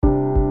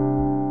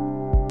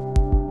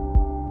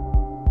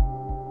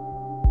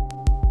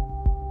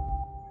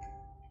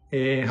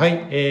は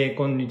い、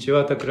こんにち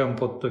は。タクラム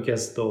ポッドキャ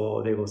ス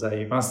トでござ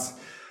います。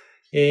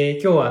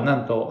今日はな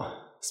んと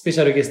スペシ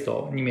ャルゲス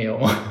ト2名を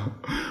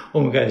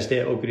お迎えし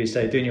てお送りし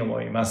たいというふうに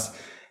思います。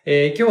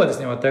今日はです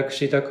ね、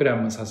私、タクラ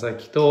ム佐々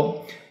木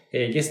と、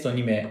ゲスト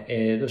2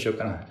名、どうしよう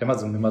かな。じゃあま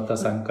ず沼田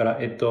さんから、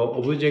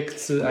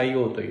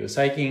Objects.io という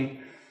最近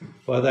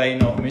話題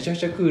のめちゃく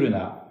ちゃクール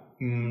な、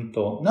何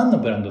の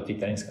ブランドって言っ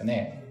たらいいんですか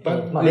ね。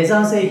レ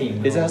ザー製品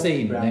のレザー製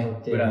品のね、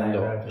ブラン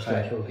ドとして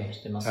は表現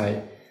してます。はい。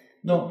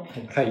は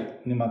い、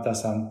沼田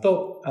さん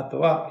と、あと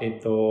は、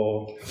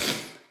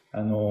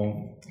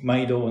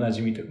毎度おな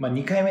じみと、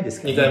2回目で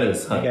すかね。2回目で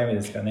す。2回目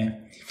ですか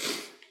ね。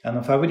フ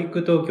ァブリッ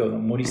ク東京の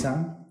森さ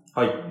ん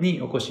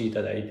にお越しい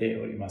ただいて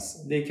おりま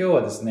す。で、今日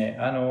はですね、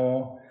なん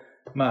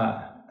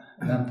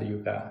とい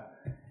うか、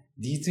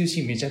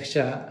D2C めちゃくち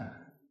ゃ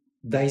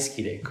大好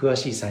きで詳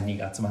しい3人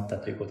が集まった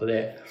ということ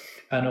で、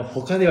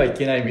他ではい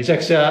けないめちゃ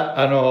くちゃ、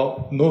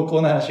濃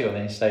厚な話を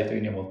ね、したいというふ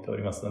うに思ってお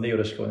りますので、よ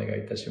ろしくお願い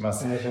いたしま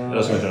す。お願いします。よ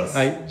ろしくお願いします。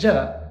はい。じ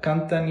ゃあ、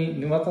簡単に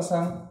沼田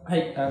さん、は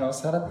い。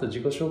さらっと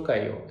自己紹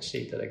介をして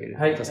いただける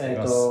と助かり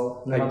ます。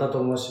沼田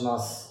と申しま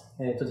す。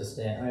です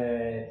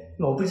ね、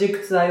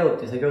Objects.io っ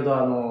て先ほど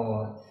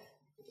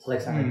佐々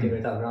木さんが言ってく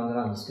れたブランド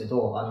なんですけ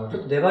ど、ちょ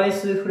っとデバイ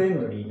スフレ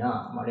ンドリー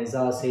な、レ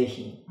ザー製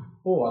品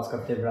を扱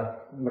っている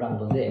ブラン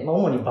ドで、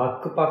主に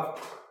バックパ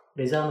ック、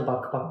レザーのバ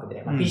ックパック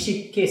で、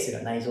PC ケース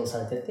が内蔵さ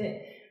れて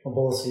て、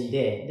防水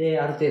で、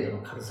ある程度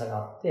の軽さが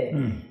あって、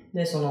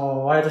で、我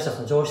々としては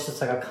その上質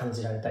さが感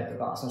じられたりと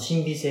か、その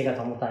神秘性が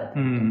保たれた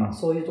りとか、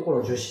そういうところ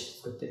を重視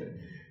して作ってる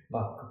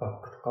バックパッ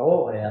クとか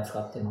を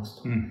扱ってま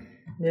すと。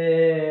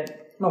で、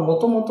も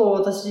ともと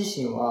私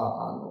自身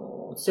は、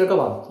土屋カ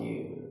バンって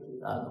いう、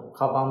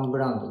カバンブ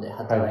ランドで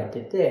働い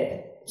て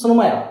て、その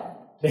前は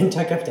ベンチ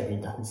ャーキャピタルに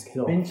いたんですけ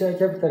ど。ベンチャー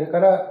キャピタル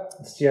から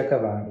土屋カ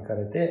バン行か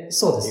れて、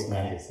そうです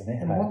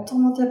ね。もと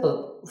もとやっぱ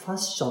ファッ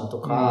ションと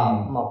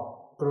か、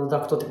プロダ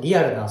クトって、リ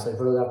アルなそういう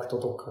プロダクト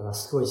とかが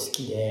すごい好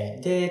きで、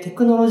で、テ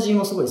クノロジー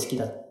もすごい好き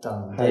だった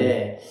ん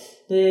で、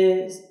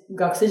で、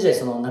学生時代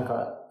ジ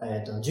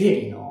ュエ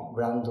リーの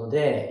ブランド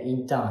でイ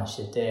ンターン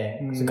して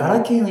て、ガ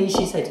ラケーの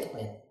EC サイトとか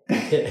やって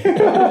て、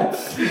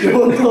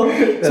本当、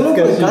その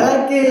頃ガ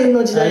ラケー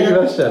の時代だ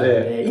ったん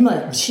で、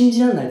今信じ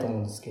られないと思う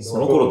んですけど。そ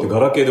の頃ってガ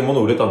ラケーで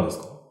物売れたんです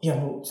か？いや、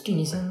もう月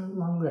2000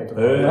万ぐらいと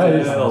か。結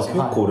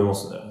構売れま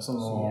すね。プ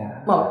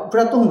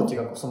ラットフォームってい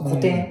うか、その古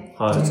典、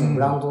一つの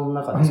ブランドの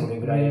中でそれ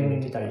ぐらい売れ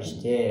てたり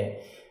し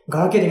て、ガ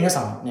ラケーで皆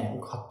さんね、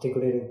買ってく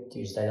れるって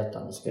いう時代だった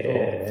んですけど、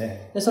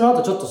で、その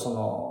後ちょっと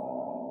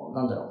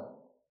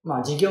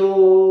事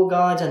業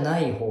側じゃな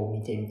い方を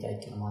見てみたいっ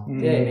ていうのもあって、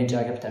ベンチ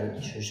ャーキャピタル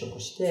に就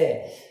職し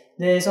て、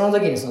で、その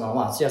時に土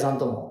屋さん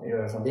ともい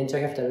ろいろベンチャ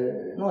ーキャピタ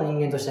ルの人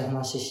間として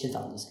話してた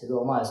んですけ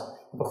ど、やっ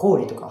ぱ小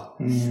売とか、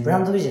ブラ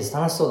ンドビジネス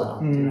楽しそうだなっ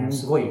ていうのを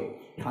すごい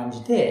感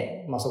じ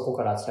て、そこ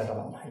から土屋カ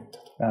バンに入った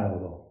と。なるほ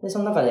ど。で、そ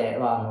の中で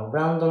は、ブ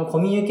ランドのコ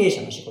ミュニケーシ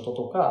ョンの仕事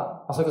と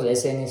か、それこそ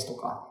SNS と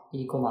か、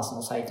e コマース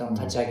のサイトの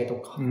立ち上げと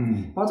か、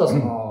あと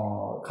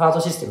はカード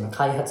システムの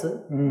開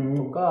発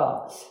と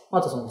か、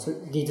あと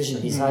D2C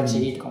のリサー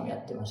チとかもや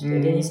ってまして、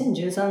で、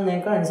2013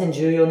年から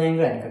2014年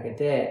ぐらいにかけ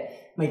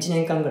て、1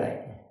年間ぐら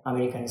いア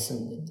メリカに住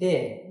んで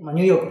て、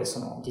ニューヨークで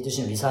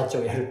D2C のリサーチ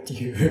をやるって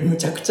いう、む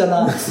ちゃくちゃ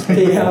な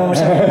提案を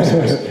してま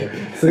して。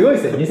すごいで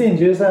すね。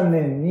2013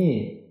年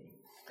に、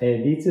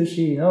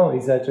D2C の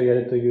リサーチをや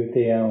るという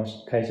提案を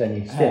会社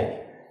にし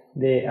て、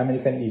で、アメ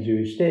リカに移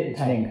住して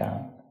1年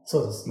間、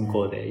そうですね。向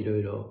こうでいろ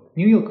いろ、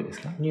ニューヨークで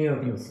すか？ニューヨ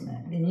ークです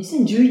ね。で、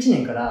2011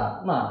年か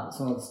ら、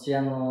土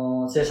屋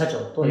社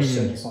長と一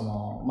緒に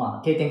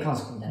定点観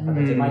測みたいな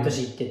形で毎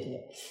年行って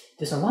て、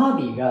で、ワー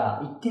ビーが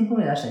1店舗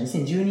目出した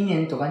2012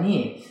年とか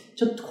に、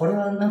ちょっとこれ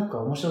はなんか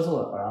面白そ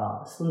うだか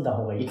ら、住んだ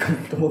方がいいかな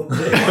と思って。ち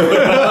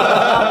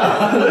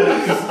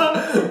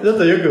ょっ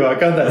とよくわ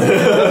かんないです。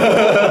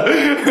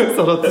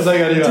そのつな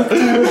がりは。だい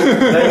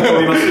ぶ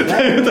飛びますよ。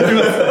だいぶ飛び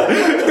ます。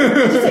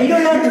実はい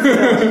ろいろあるんですけど、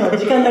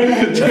時間足りな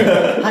いんで、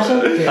はしょ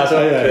って。それ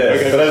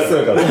はす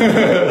ぐから。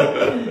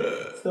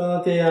そ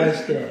の提案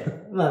して、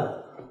行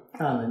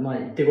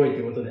ってこいっ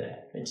てこと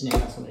で、1年間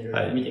い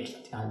ろいろ見てきた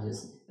って感じで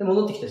すね。で、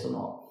戻ってきて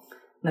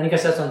何か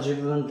しら自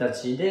分た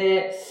ち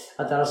で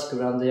新しく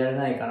ブランドやれ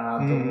ないかな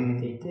と思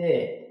ってい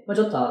て、ち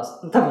ょっと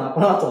多分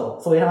この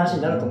後そういう話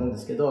になると思うんで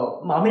すけ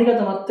ど、アメリカ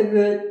と全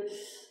く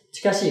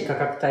近しい価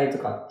格帯と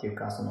かっていう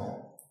か、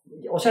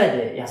おしゃれ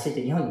で安いっ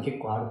て日本に結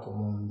構あると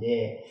思うん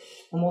で、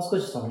もう少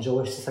し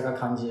上質さが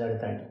感じられ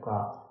たりと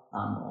か、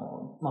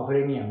プ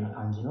レミアムな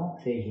感じの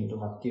製品と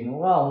かっていうの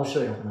が面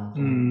白いのかな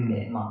と思っ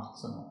て、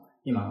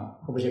今の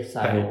オブジェクト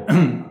サイドを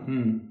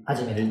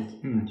始めるってい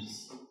う感じで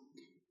す。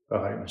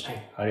わかりました。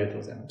ありがとう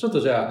ございます。ちょっと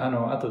じゃ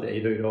あ、後で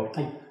いろいろ、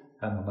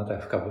また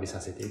深掘りさ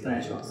せていた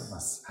だきたいと思いま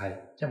す。はい。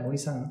じゃあ、森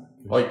さん。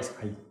はい。フ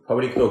ァブ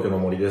リック東京の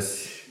森で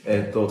す。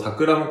タ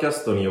クラムキャ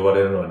ストに呼ば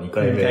れるのは2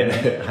回目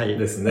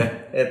です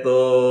ね。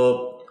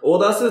オー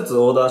ダースーツ、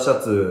オーダーシャ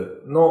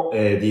ツの、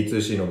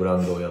D2C のブラ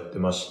ンドをやって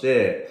まし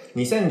て、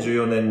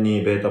2014年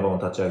にベータ版を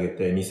立ち上げ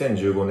て、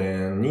2015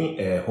年に、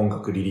本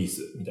格リリー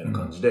スみたいな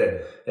感じ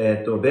で、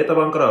ベータ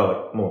版から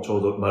はもうちょ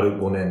うど丸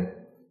5年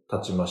経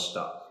ちまし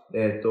た。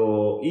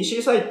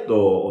EC サイ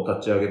トを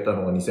立ち上げた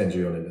のが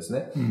2014年です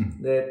ね。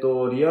で、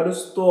リアル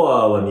スト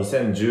アは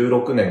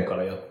2016年か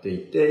らやって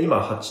いて、今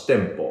8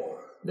店舗。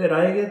で、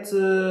来月、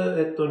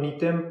2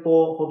店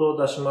舗ほ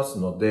ど出します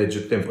ので、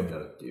10店舗にな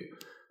るっていう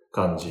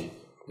感じ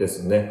で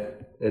すね。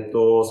佐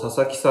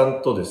々木さ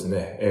んとです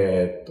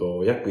ね、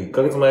約1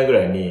ヶ月前ぐ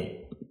らい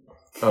に、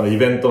イ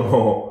ベント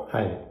の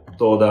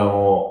登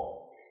壇を、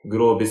グ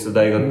ロービス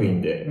大学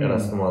院でやら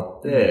せてもら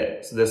っ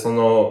て、で、そ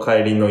の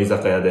帰りの居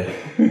酒屋で、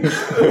こ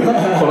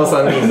の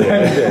3人で、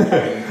め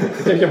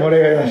ちゃくちゃ盛り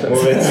上がりましたね。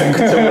めちゃく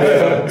ちゃ盛り上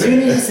がる。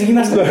12時過ぎ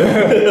ましたね。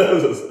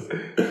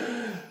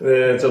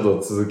で、ちょっと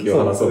続き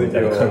を話そうみた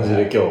いな感じ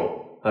で今日、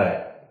は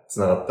い、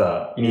繋がっ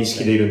た認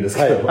識でいるんです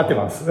けど。はい、合って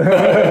ます。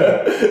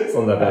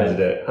そんな感じ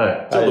で、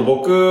はい。ちょっと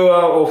僕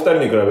はお二人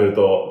に比べる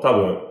と、多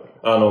分、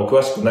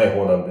詳しくない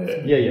方なん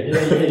で。いや。いろいろ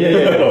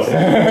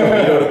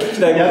聞き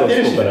たいことを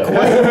聞こうか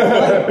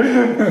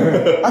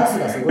な。圧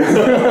がすごい。今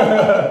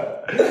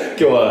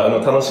日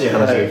は、楽しい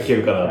話が聞け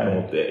るかなと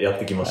思ってやっ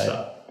てきまし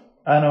た。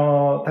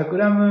タク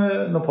ラ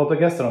ムのポッド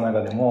キャストの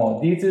中で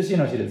も D2C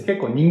のシリーズ結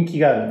構人気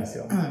があるんです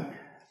よ。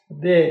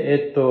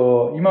で、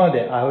今ま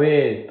でアウ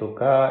ェイと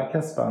かキ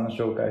ャスパーの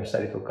紹介し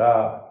たりと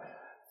か、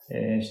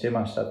して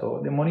ました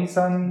と。で、森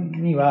さん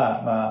に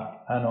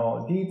は、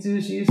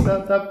D2C スタ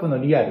ートアップの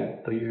リアル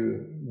とい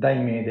う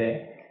題名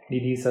で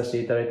リリースさせ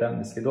ていただいたん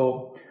ですけ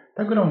ど、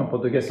タクラムのポ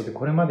ッドキャストって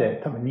これま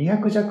で多分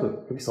200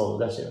弱エピソー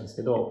ドを出してるんです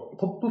けど、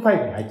トップ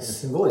5に入ってるんで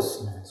す。すごいで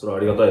すね。それは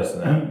ありがたいです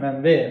ね。な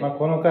んで、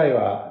この回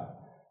は、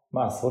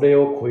それ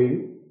を超え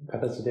る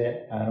形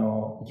で、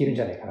いけるん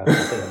じゃないかなと思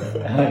って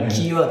るので。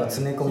キーワード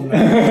詰め込みま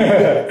す。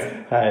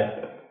は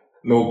い。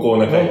濃厚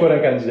な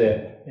感じ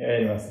でや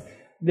ります。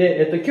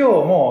で、今日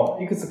も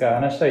いくつか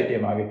話したいテ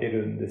ーマを挙げて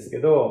るんですけ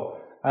ど、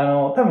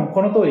多分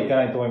この通りいか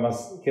ないと思いま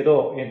すけ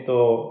ど、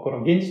こ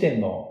の現時点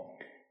の、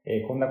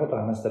こんなことを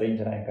話したらいいん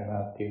じゃないか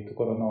なっていうと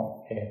ころ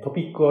の、ト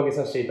ピックを挙げ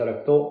させていただ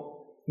く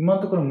と、今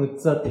のところ6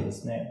つあってで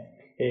すね、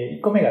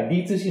1個目が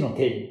D2C の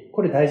定義。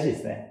これ大事で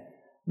すね。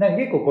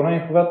結構この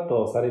辺ふわっ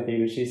とされてい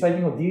るし、最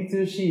近の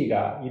D2C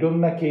がいろ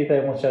んな形態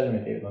を持ち始め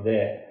ているの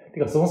で、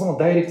てかそもそも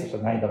ダイレクトじゃ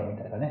ないだろうみ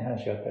たいなね、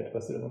話があったりと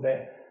かするの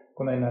で、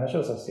この辺の話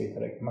をさせてい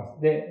ただきま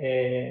す。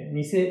で、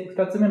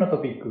二つ目のト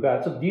ピックが、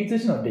ちょっと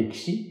D2C の歴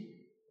史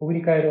を振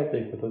り返ろうと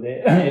いうこと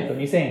で、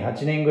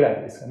2008年ぐら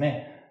いですか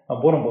ね、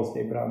ボノボスと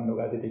いうブランド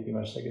が出てき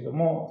ましたけど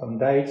も、その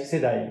第一世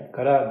代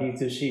から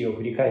D2C を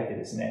振り返って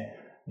ですね、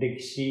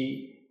歴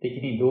史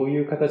的にどうい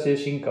う形で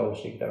進化を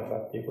してきたのか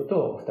というこ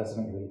とを二つ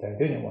目に振りたい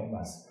というふうに思い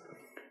ます。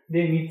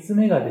で、三つ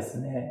目がです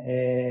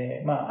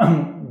ね、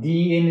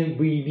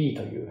DNVB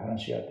という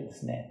話があってで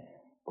すね、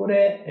こ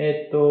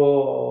れ、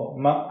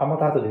ま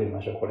た後でやり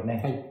ましょう、これ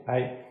ね。はい。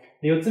はい。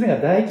で、四つ目が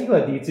大企業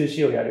が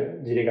D2C をや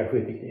る事例が増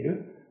えてきてい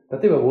る。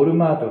例えば、ウォル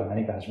マートが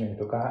何か始める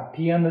とか、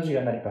P&G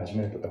が何か始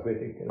めるとか増え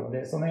てきているの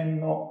で、その辺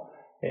の、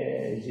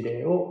事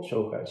例を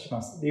紹介し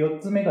ます。で、四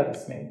つ目がで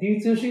すね、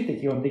D2C って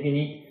基本的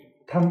に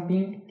単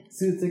品、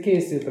スーツケ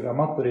ースとか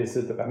マットレ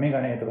スとかメ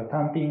ガネとか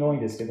単品が多いん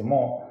ですけど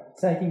も、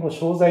最近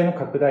商材の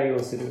拡大を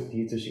する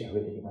D2C が増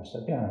えてきました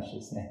という話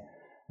ですね。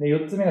で、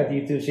4つ目が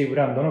D2C ブ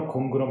ランドのコ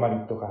ングロマリ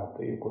ット化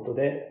ということ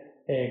で、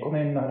この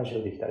辺の話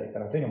をできたらいいか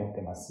なというふうに思って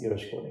います。よろ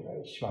しくお願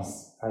いしま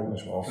す。はい。お願い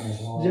します。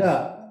じ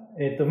ゃ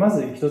あ、ま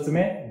ず1つ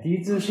目、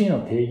D2C の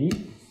定義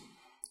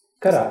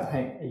から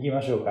いき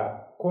ましょう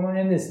か。この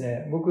辺です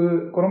ね、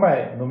僕、この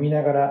前飲み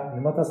ながら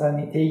沼田さん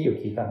に定義を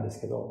聞いたんで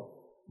すけど、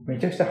め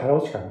ちゃくちゃ腹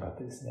落ち感があっ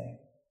てですね、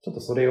ちょっと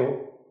それを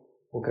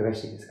お伺い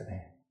していいですか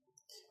ね。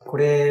こ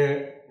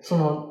れ、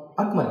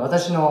あくまで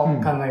私の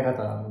考え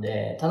方なの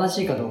で、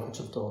正しいかどうか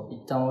ちょっと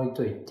一旦置い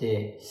とい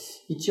て、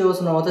一応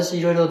私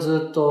いろいろ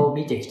ずっと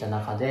見てきた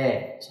中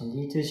で、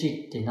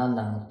D2C って何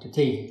なのっていう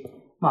定義。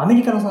アメ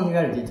リカのい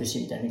わゆる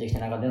D2C みたいな見てきた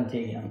中での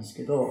定義なんです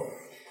けど、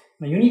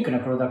ユニークな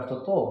プロダク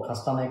トとカ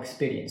スタマーエクス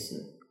ペリエン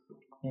ス、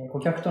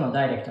顧客との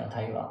ダイレクトな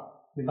対話、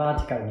バー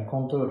ティカルにコ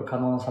ントロール可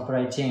能なサプ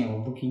ライチェー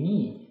ンを武器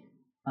に、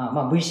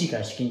VC か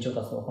ら資金調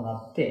達を行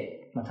って、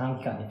短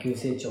期間で急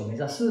成長を目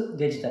指す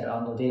デジタル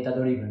&データ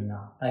ドリブン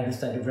なライフ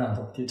スタイルブラン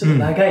ドっていうちょっと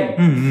長い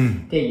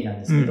定義なん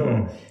ですけど、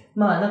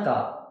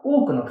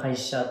多くの会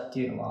社って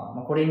いうのは、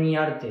これに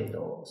ある程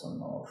度、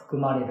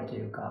含まれると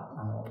いうか、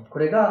こ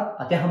れが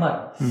当ては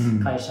ま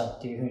る会社っ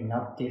ていう風にな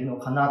っているの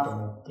かなと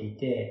思ってい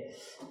て、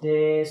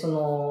で、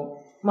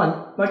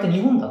割と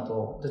日本だ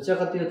と、どちら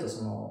かというと、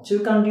中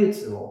間流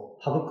通を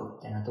省く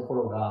みたいなとこ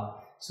ろが、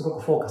すご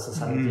くフォーカス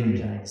されている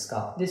じゃないです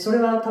か。で、それ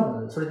は多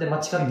分、それで間違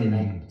ってな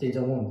いって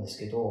思うんです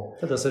けど。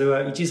ただそれ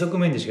は一側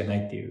面でしかな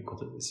いっていうこ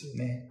とですよ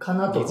ね。か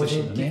なと個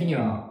人的に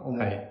は思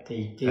って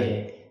い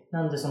て、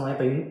なんでやっ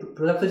ぱり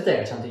プロダクト自体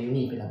がちゃんとユ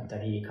ニークだった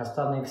り、カス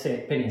タマーエクス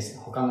ペリエンス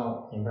が他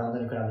のブランド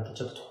に比べて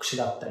ちょっと特殊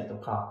だったりと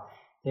か、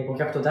で、顧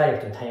客とダイレ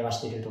クトで対話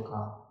していると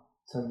か、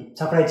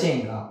サプライチェ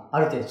ーンが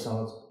ある程度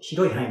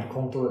広い範囲でコ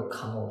ントロール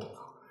可能と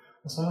か、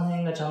その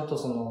辺がちゃんと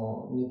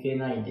抜け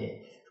ない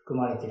で、含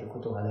まれているこ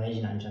とが大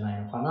事なんじゃな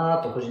いのかな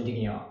と個人的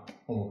には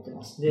思って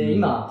ます。で、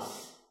今、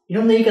い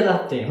ろんな言い方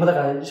あって、だか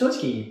ら正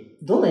直、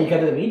どんな言い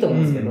方でもいいと思う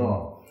んですけ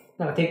ど、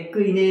なんかテッ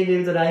クイネーベ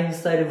ルドライフ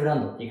スタイルブラ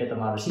ンドって言い方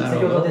もあるし、先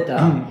ほど出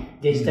た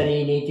デジタ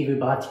リーネイティブ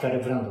バーティカ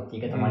ルブランドって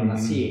言い方もありま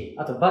すし、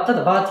あとた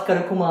だバーティカ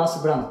ルコマー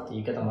スブランドって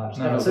言い方もあるし、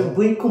だからそれも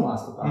V コマー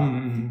スとか、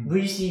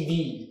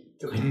VCB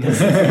とか言ったり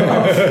するんで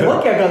すけど、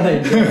わけわかんない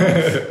んで、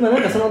まあな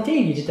んかその定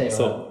義自体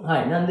は、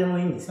はい、何でも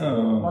いいんですけ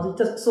ど、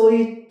そう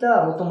いっ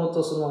たもとも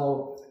とそ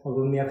の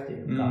文脈と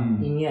いうか、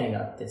意味合いが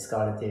あって使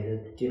われてい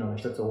るっていうのが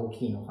一つ大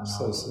きいのかな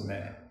と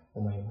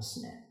思いま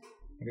すね。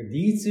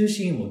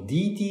D2C も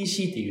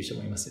DTC っていう人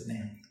もいますよ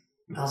ね。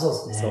そ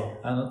うです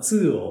ね。そ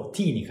う。2を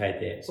T に変え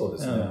て。そうで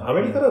すね。ア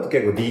メリカだと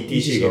結構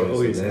DTC が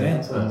多いですね。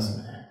そうです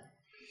ね。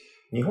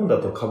日本だ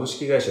と株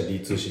式会社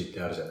D2C っ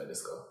てあるじゃないで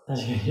すか。確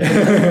か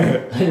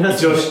に。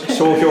一応、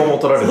商標も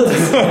取られてる。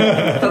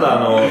た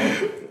だ、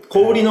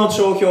小売りの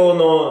商標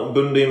の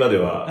分類まで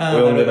は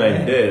及んでな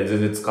いんで、全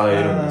然使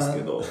えるんですけ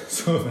ど。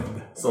そうなんだ。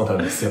そうなん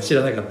ですよ。知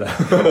らなかった。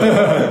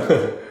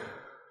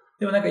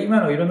でもなんか今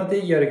のいろんな定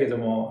義あるけど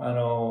も、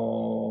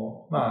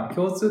まあ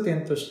共通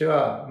点として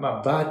は、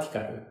まあバーティカ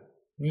ル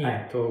に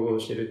統合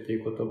してるって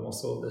いうことも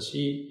そうだ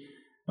し、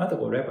あと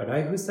これやっぱラ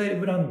イフスタイル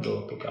ブラン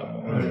ドとか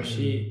もある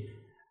し、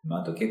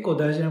あと結構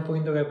大事なポイ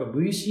ントがやっぱ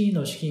VC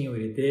の資金を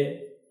入れ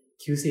て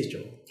急成長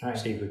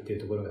していくっていう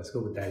ところがす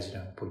ごく大事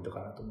なポイント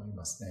かなと思い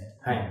ますね。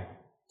はい。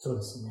そう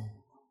ですね。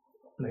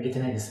まあ入れて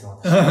ないですよ、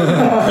私。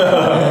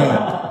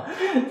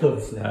そう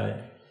ですね。はい。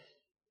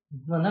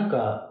まあなん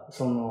か、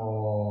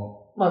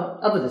ま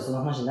あ後でその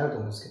話になると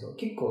思うんですけど、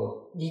結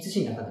構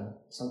D2C の中で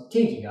もその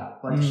定義が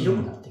割と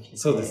広くなってきてて、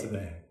そうです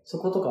ね。そ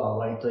ことかは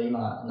割と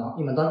今ど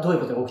ういう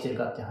ことが起きてる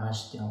かっていう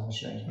話っていうのは面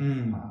白いんじゃない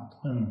かなと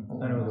思います。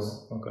なるほ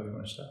ど。わかり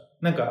ました。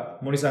なんか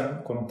森さ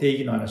ん、この定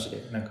義の話で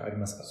何かあり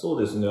ますか？そ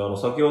うですね。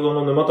先ほど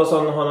の沼田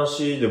さんの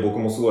話で僕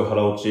もすごい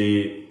腹落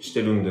ちし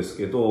てるんです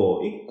け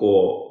ど、一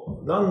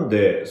個、なん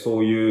でそ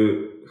う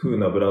いう風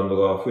なブランド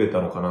が増えた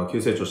のかな、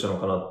急成長したの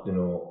かなっていう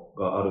の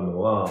があるの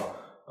は、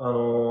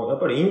やっ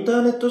ぱりインタ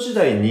ーネット時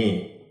代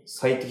に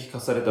最適化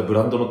されたブ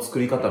ランドの作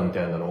り方み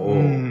たいなの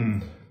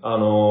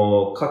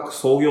を、各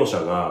創業者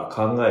が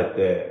考え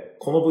て、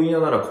この分野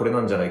ならこれな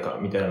んじゃないか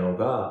みたいなの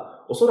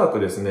が、おそらく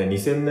ですね、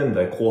2000年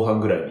代後半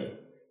ぐらいに、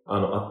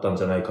あったん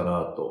じゃないか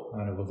なと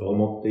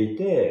思ってい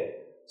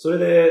て、それ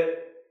で、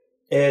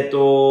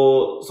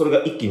それ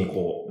が一気に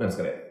なんです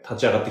かね、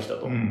立ち上がってきた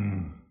と。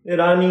で、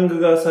ラーニング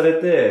がされ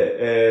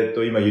て、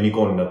今ユニ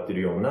コーンになってい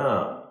るよう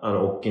な、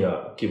大き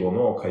な規模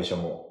の会社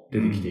も出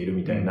てきている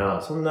みたい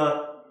な、そん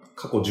な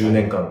過去10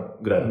年間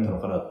ぐらいだったの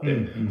かなって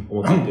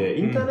思っていて、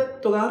インターネッ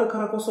トがあるか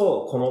らこ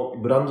そ、こ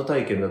のブランド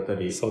体験だった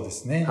り、そうで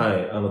すね。は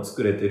い、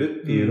作れて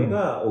るっていうの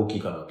が大き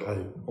いかなと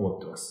思っ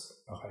てま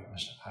す。わかりま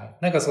した。はい。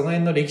なんかその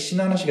辺の歴史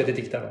の話が出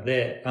てきたの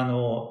で、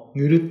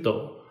ぬるっ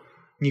と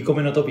2個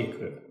目のトピッ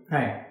ク。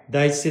はい。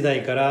第一世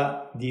代か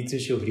ら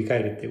D2C を振り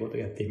返るっていうことを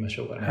やってみまし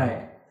ょうかね。は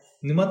い。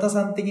沼田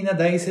さん的な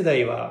第一世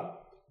代は、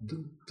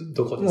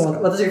どこですか？も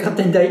う私が勝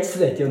手に第一世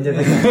代って呼んでるん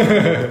で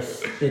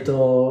すけ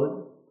ど、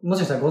もし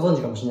かしたらご存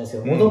知かもしれないで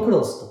すけど、モドク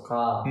ロスと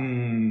か、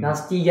ナ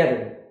スティギャ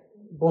ル、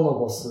ボノ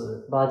ボ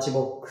ス、バーチ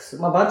ボックス。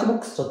まあバーチボッ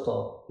クスちょっ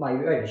と、まあい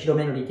わゆる広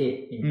めのリテ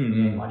イ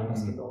ルもありま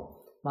すけど、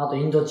まああと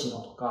インドチノ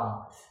と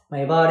か、ま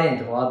あエバーレーン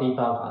とかワービー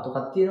パーカーと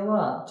かっていうの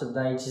は、ちょっと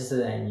第一世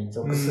代に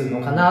属する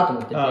のかなと思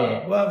ってて。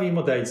ワービー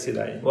も第一世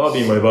代。ワー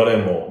ビーもエバーレ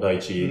ーンも第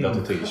一だ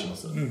と定義しま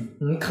す。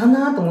か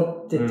なと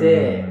思って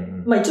て、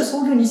まあ一応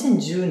創業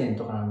2010年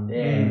とかなん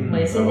で、まあ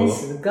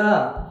SNS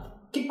が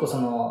結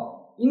構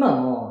今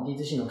の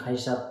D2C の会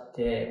社っ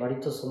て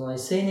割と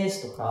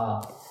SNS と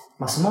か、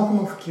まあスマホ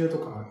の普及と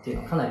かっていう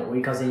のはかなり追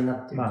い風にな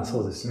ってる。まあ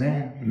そうです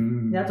ね。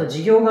で、あと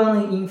事業側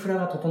のインフラ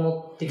が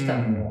整ってきた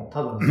のも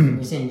多分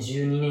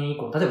2012年以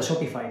降、例えば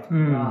Shopify とか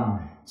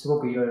がすご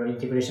くいろいろイン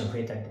テグレーション増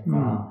えたりと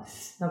か、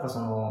なんか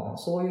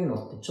そういうの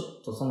ってちょ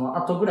っとその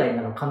後ぐらい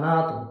なのか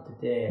なと思って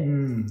て、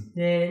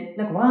で、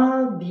なんかワ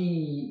ー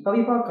ビーパ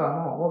ー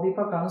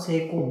カーの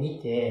成功を見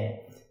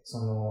て、ワ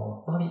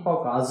ービーパ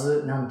ーカーア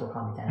ズなんと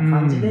かみたいな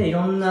感じで、い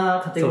ろん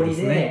なカテゴリー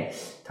で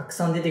たく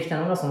さん出てきた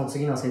のがその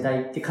次の世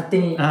代って勝手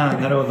に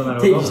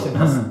定義して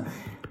ます。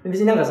別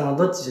になんか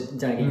どっち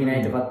じゃなきゃいけな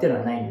いとかっていうの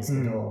はないんです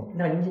けど、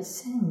だから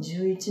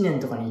2011年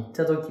とかに行っ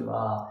た時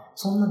は、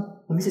そんな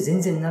お店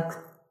全然なく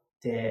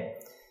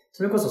て、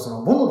それこ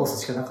そボノボス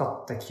しかな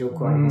かった記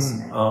憶はあります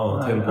ね。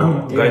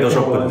ガイドシ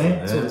ョップです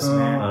ね。そうです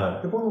ね。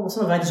で、ボノボ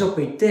スのガイドショッ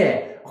プ行っ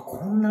て、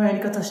こんなや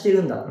り方して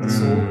るんだって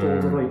相当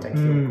驚いた記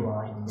憶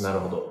はあります。なる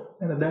ほど。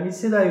なんか第一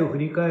世代を振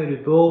り返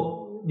る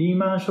と、リー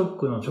マンショッ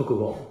クの直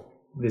後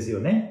ですよ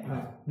ね。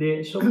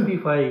で、ショッピ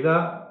ファイ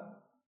が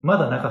ま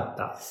だなかっ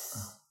た。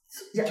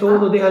ちょう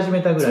ど出始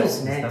めたぐらいで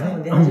すかね。そうですね。多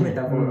分出始め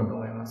た頃だと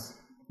思いま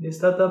す。で、ス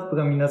タートアップ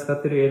がみんな使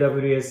ってる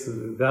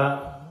AWS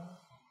が、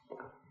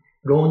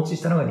ローンチ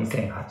したのが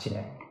2008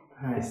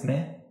年です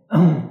ね。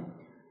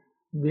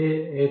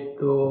で、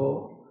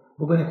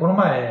僕ね、この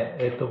前、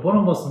ボ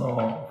ノボスの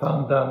フ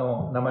ァウンダー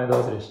の名前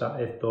どうでした？アン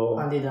デ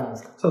ィ・ダーンで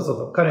すか？そ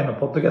う。彼の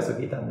ポッドキャス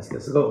ト聞いたんですけ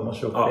ど、すごい面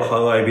白くて。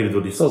How I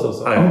Build This。そ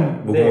う。はい。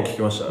僕も聞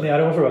きましたね。あ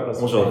れ面白かったで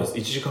すね。面白いです。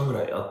1時間ぐ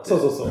らいあって。そ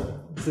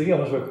う。すげえ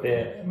面白く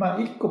て。まあ、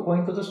一個ポイ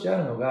ントとしてあ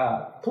るの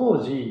が、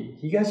当時、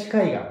東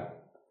海岸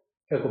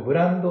ブ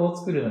ランドを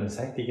作るのに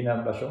最適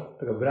な場所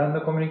とか、ブラン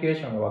ドコミュニケー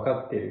ションが分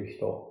かっている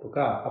人と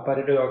か、アパ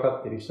レルが分か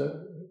っている人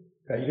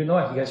がいるの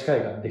は東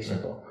海岸にできた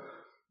と。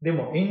で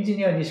もエンジ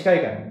ニアは西海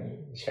岸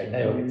にしかいな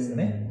いわけですよ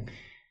ね。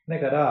だ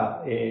か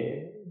ら、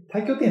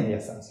多拠点でや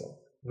ってたんですよ。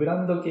ブ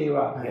ランド系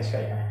は東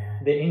海岸。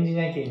で、エンジ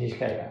ニア系西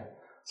海岸。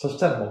そし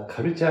たらもう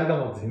カルチャーが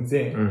もう全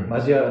然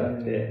交わらな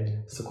くて、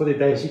そこで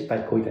大失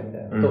敗こいたみた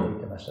いなことを言っ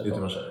てましたと。言っ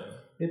てましたね。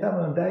で、多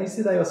分第一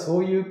世代はそ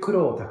ういう苦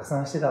労をたく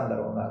さんしてたんだ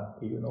ろうなっ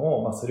ていう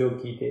のを、それを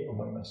聞いて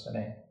思いました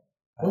ね。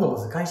今度こ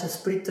そ会社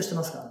スプリットして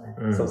ますか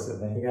らね。そうですよ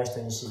ね。東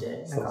と西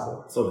で。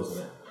そうです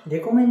ね。レ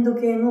コメンド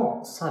系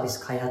のサービ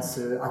ス開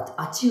発する、ア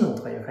チューン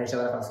とかいう会社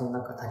がだからその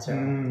中立ち上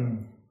がって、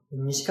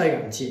西海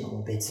岸のチームは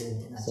もう別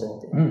になっちゃっ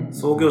て。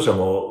創業者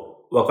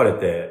も分かれ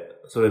て、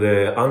それ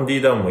でアンデ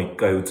ィ・ダンも一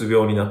回うつ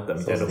病になった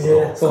みたいなこと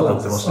を語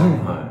ってましたね。なん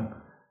か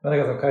そ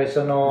の会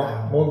社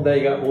の問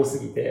題が多す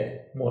ぎ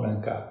て、もうな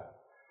んか、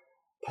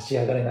立ち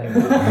上がれないも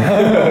ん。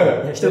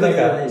人なん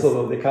か、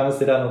そうで、カウン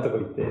セラーのとこ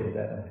行って、み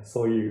たいなね、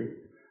そういう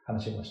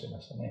話もして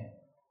ましたね。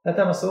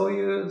多分そう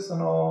いう、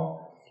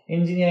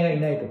エンジニアがい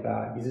ないと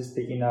か、技術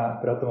的な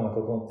プラットフォームが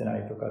整ってな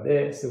いとか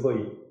で、すごい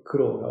苦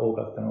労が多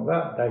かったの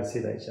が第一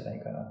世代じゃない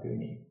かなというふう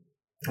に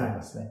思い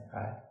ますね。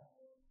はい。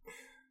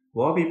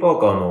ワービー・パー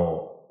カー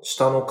の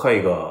下の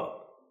階が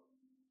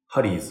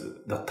ハリー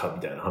ズだったみ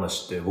たいな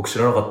話って僕知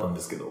らなかったんで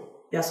すけど。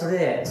いや、そ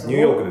れ、ニュー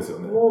ヨークですよ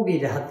ね。ウォービ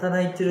ーで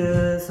働いて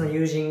るその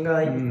友人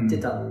が言って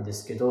たんで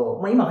すけど、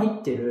今入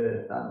って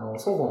る、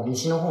双方の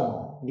西の方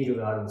のビル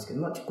があるんですけ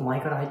ど、結構前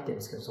から入ってるん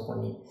ですけど、そこ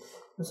に。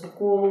そ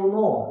こ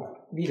の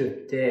ビ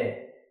ルっ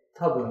て、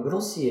多分、グ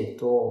ロシエ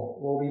と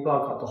ウォービー・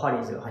パーカーとハリ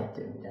ーズが入って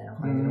るみたいな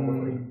感じのこ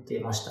とを言って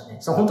ましたね。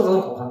本当かど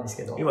うかわかんないです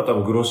けど。今多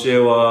分グロシエ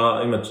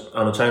は、今、チ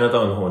ャイナタ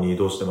ウンの方に移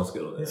動してますけ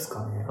どね。です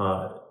かね。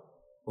はい。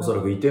おそ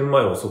らく移転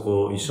前はそ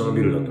こ一緒の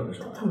ビルだったんで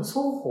しょうね。多分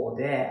双方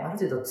である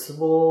程度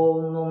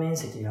坪の面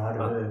積があ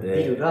る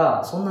ビル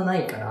がそんな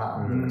ないから、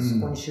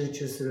そこに集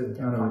中するみ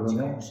たいな感じ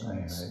かもしれな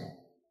いですね。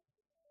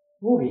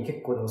ウォービー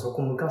結構でもそ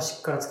こ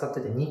昔から使って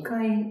て前は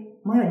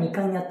2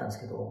階にあったんです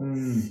けど、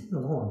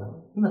今どうなんだろう。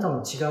今多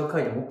分違う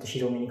階でもっと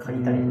広めに借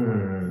りたり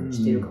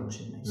してるかも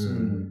しれないし、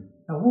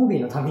ウォービ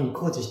ーのために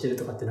工事してる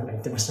とかってなんか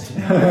言ってまし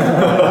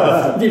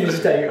たね。ビル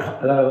自体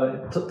が。なるほ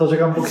ど。図書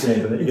館っぽくしな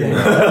いとね。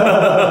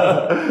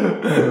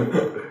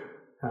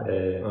な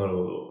るほど。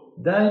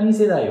第二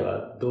世代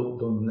は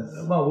どんな、ウ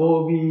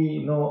ォー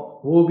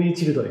ビー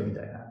チルドレンみ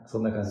たいな、そ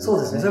んな感じですね。そ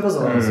うですね。それこそ、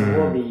ウォ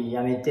ービー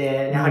やめ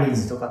て、ハリー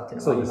ズとかってい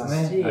うのもありま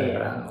すし、ア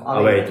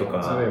ウェイとか、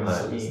キ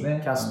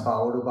ャス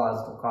パー、オールバー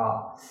ズと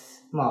か、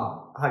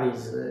ハリー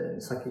ズ、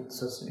さっき言っ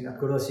た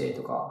グロシエ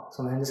とか、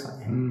その辺ですか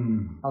ね。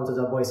アウト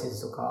ドアボイセ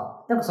ズと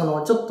か、ちょ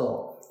っ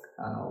と、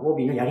ウォー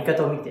ビーのやり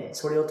方を見て、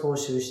それを踏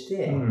襲し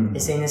て、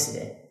SNS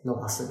で伸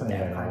ばすみた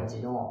いな感じ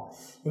の、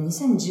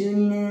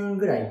2012年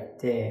ぐらいっ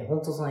て、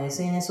本当その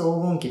SNS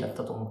黄金期だっ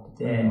たと思っ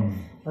てて、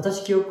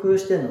私記憶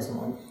してるの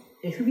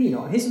FB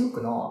の、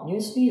Facebook のニュ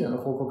ースフィードの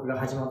広告が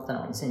始まった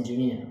のが2012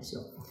年なんです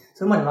よ。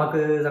それまでマー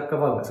ク・ザッカー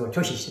バーグがすごい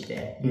拒否して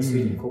て、ニュースフ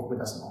ィードに広告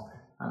出すの。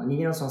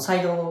右のそのサ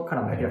イドか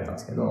らもだけだったんで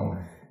すけど、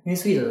ニュー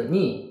スフィード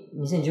に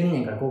2012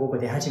年から広告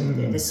が出始め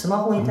て、で、スマ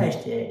ホに対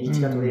してリー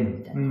チが取れる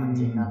みたいな感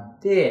じになっ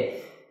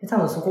て、多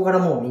分そこから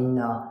もうみん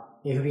な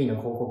FB の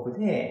広告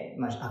で、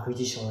アクイ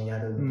ジションをや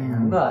るみたいな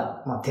の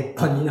が、鉄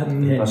板になって。確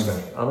かに。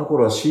あの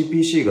頃は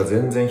CPC が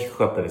全然低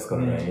かったですか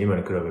らね、今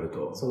に比べる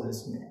と。そうで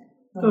すね。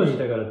当時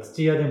だから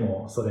土屋で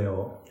もそれ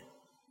を。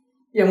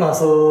いや、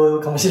そ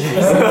うかもしれない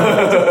です。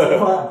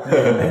な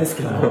いです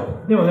けど。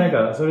でもなん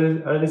か、そ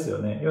れ、あれですよ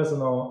ね。要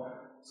は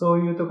そ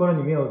ういうところ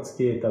に目をつ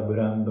けたブ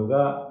ランド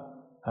が、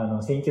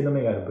先見の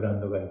目があるブラ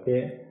ンドがい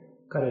て、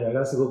彼ら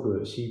がすご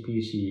く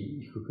CPC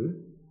低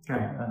く、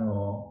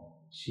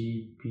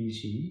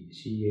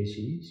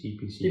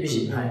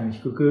CPC、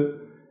低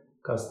く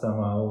カスタ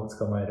マーを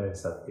捕まえられ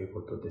てたっていう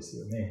ことです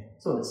よね。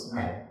そうです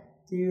ね。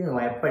っていうの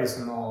はやっぱり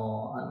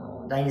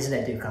第二世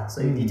代というか、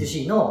そういう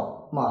D2C の、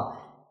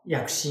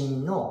躍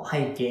進の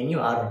背景に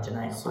はあるんじゃ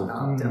ないのか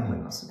なって思い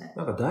ますね。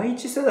なんか第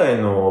一世代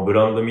のブ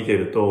ランド見て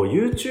ると、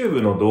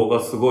YouTube の動画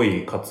すご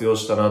い活用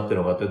したなっていう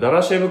のがあって、ダ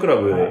ラシェーブクラ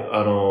ブ、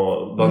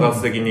爆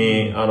発的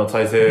に、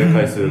再生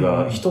回数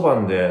が一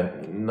晩で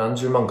何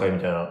十万回み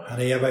たいな。あ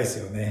れやばいで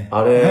すよね。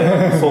あれ、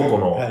倉庫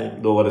の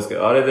動画ですけ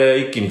ど、あれで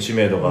一気に知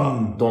名度が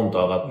ドンと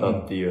上がった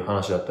っていう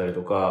話だったり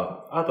と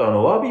か、あと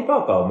ワービーパ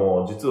ーカー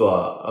も実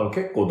は、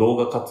結構動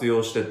画活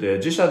用してて、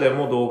自社で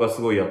も動画す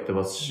ごいやって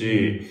ます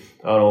し、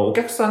お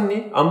客さん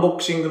にアンボ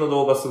クシングの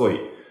動画すごい、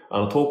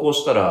投稿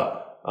した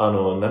ら、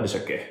何でし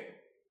たっけ？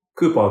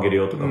クーポンあげる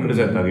よとか、プレ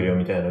ゼントあげるよ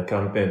みたいなキ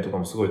ャンペーンとか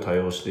もすごい対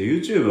応して、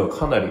YouTube は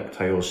かなり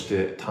対応し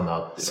てたな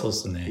っていう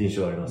印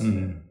象あります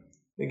ね。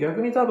で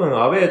逆に多分、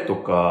アウェイと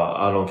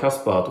か、キャ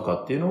スパーとか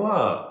っていうの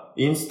は、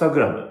インスタグ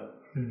ラム、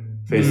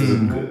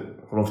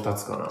Facebook、この2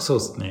つかな。そう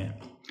ですね。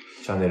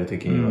チャンネル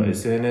的には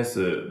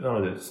SNS、な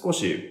ので少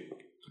し広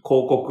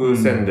告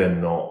宣伝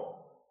の、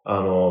プ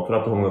ラ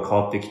ットフォームが変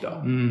わってきた。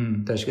確かに。っ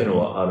ていうの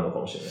はあるのか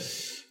もしれ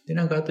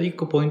ない。で、あと一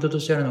個ポイントと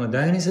してあるのが、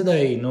第二世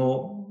代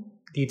の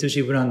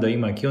D2C ブランドは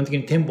今基本的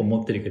に店舗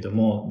持ってるけど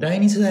も、第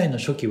2世代の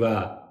初期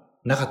は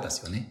なかったで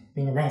すよね。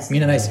みんなないですね。み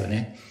んなないですよ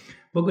ね。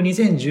僕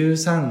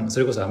2013、そ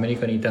れこそアメリ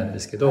カにいたんで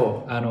すけ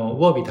ど、ウォ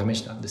ービー試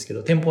したんですけ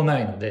ど、店舗な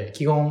いので、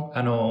基本、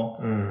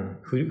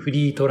フ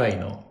リートライ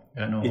の、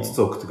5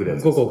つ送ってくるや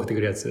つ。5個送って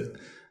くるやつ。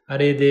あ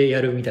れでや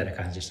るみたいな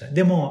感じでした。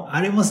でも、あ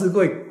れもす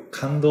ごい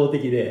感動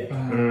的で、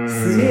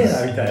すげえ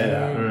な、みたい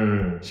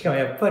な。しかも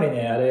やっぱり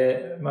ね、あ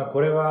れ、まあこ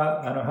れ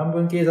は、半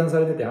分計算さ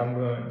れてて半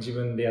分自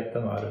分でやっ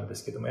たのはあるんで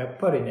すけども、やっ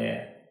ぱり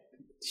ね、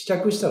試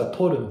着したら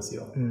撮るんです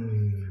よ。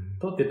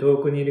撮って遠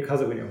くにいる家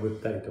族に送っ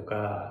たりと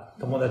か、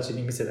友達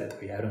に見せたりと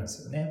かやるんで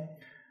すよね。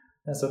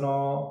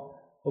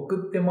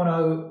送っても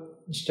らう、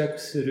試着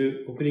す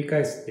る、送り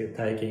返すっていう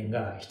体験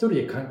が一人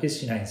で完結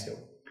しないんですよ。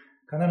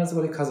必ず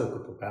そこで家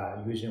族と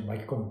か友人を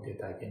巻き込むっていう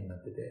体験にな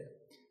ってて、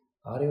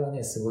あれは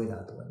ね、すごいな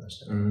と思いま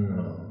したね。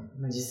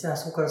実際あ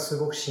そこからす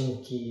ごく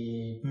新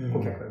規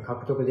顧客が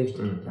獲得でき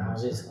てるって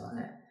話ですから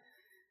ね。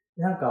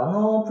なんか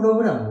プロ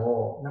グラム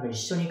をなんか一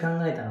緒に考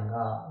えたの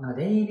が、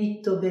デイ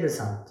ビッド・ベル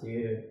さんって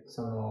いう、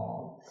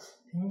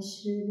ペン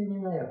シルベニ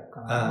ア大学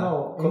かな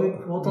のウ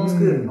ォートンス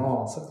クール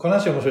の、この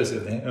話面白いです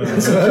よね。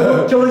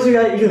教授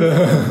がいるんで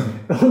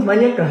すよ。マ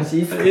ニアックな話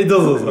いいですか？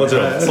どうぞ。もち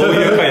ろん、そう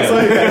いう回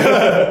なん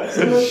で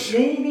その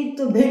デイビッ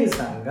ド・ベル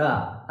さん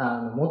が、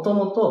もと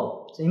も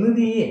と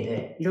MBA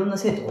でいろんな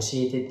生徒を教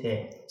えて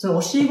て、その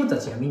教え子た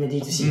ちがみんな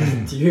D2C になる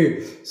ってい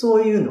う、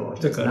そういうのを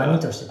一つ波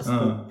として作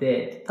っ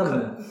て、多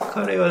分。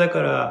彼はだ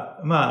か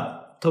ら、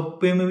まあ、トッ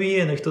プ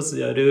MBA の一つ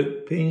であ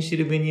るペンシ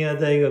ルベニア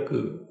大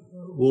学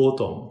ウォー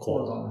トン校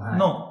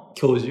の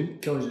教授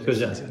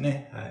なんですよ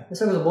ね。はい。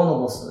それこそボノ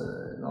ボ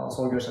スの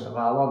創業者と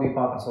か、ワービー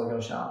パーカー創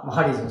業者、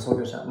ハリーズの創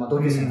業者、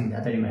同級生なんで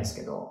当たり前です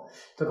けど、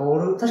とか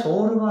確か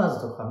オールバー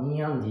ズとか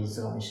ミーアンディーズ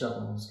とかも一緒だと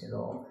思うんですけ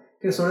ど、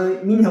けどそれ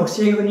みんな教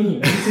え子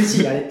に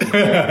D2C やれって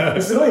言っ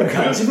て、すごいの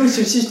が自分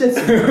出資したやつ。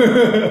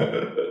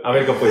アメ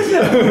リカっぽいです。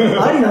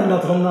ありなん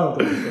だ、そんなのと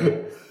思っ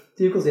て。っ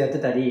ていうことをやって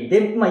たり、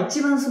で、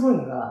一番すごい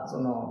のが、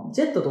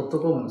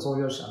Jet.com の創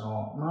業者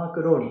のマー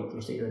ク・ローリーってい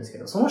う人いるんですけ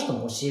ど、その人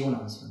も教え子な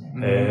んですよね。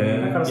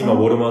今、ウ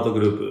ォルマートグ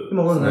ループ。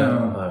今、ウォルマ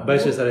ート。買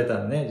収され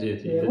たんね、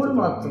JT。ウォル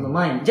マートの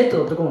前に、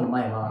Jet.com の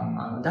前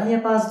は、ダイア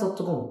パー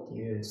ズ .com って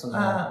いう、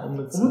お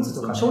むつ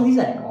とか消費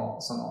財の、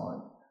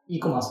e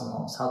コマース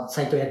の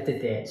サイトをやって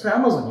て、それ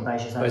Amazon に買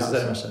収されたんで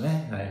すよ。買収されま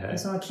したね。はいはい。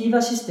そのキー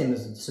バシステム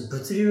ズっていう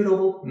物流ロ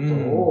ボ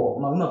ットを、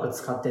うまく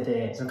使って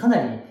て、か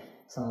なり、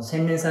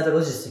洗練されたロ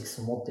ジスティク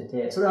スを持って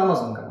て、それを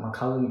Amazon から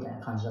買うみたいな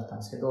感じだったん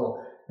ですけど、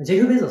ジ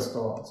ェフ・ベゾス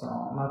と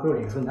マーク・ロー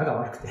リーが仲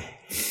悪くて、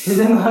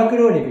で、マーク・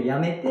ローリーが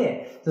辞め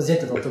て、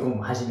Jet.com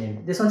を始め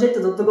る。で、その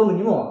Jet.com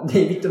にも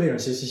デイビッド・ベルが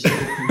出資してるっ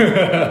てい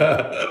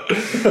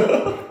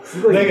う。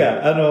すごい。なんか、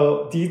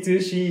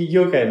D2C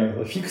業界の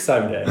フィクサ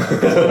ーみたいな。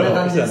そんな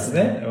感じです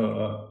ね。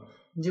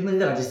自分で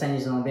だから実際に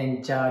ベ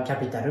ンチャーキャ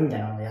ピタルみた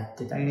いなのをやっ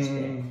てたりし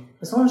て、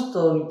そう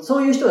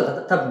いう人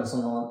が多分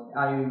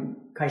ああいう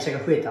会社が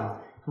増え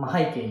た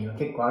背景には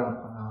結構あるの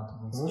かなと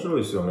思うんです。面白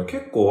いですよね。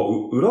結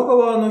構、裏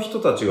側の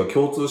人たちが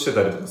共通して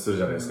たりとかする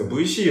じゃないですか。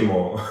VC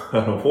も、フ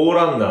ォー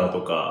ランナー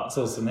とか。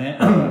そうですね。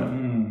フ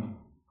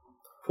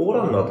ォー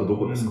ランナーとど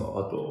こですか？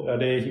あと。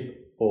レイヒッ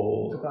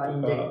ポとか、イ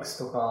ンデック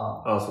スと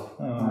か。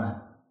そう。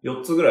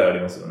4つぐらいあ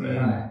りますよね。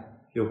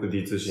よく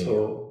D2C に。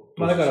そう。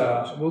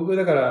僕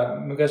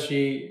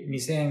昔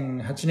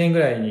2008年ぐ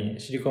らいに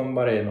シリコン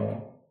バレー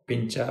のベ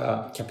ンチ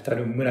ャーキャピタ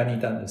ル村にい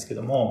たんですけ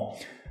ども、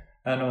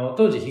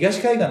当時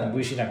東海岸の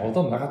VC なんかほ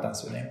とんどなかったんで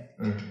すよね。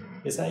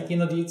で、最近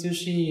の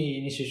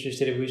D2C に出資し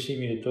ている VC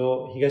見る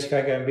と、東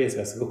海岸ベース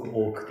がすごく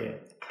多く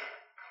て、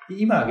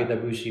今挙げた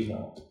VC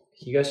も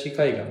東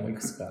海岸もい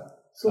くつか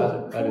そ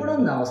う、フォーラ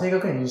ンナーは正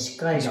確には西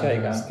海岸な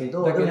んですけ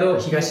ど、だけど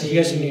東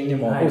に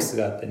もオフィス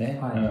があってね、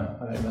あ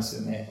りま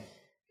すよね。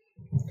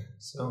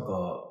なん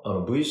か、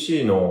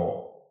VC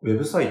のウェ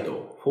ブサイ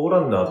ト、フォーラ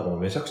ンナーとかも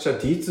めちゃくちゃ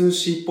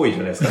D2C っぽいじ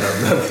ゃないですか、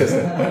なんで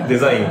すね、デ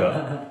ザイン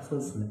が。そう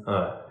ですね。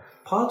はい。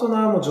パート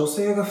ナーも女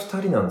性が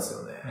2人なんです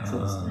よね。そ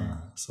うですね。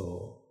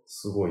そう。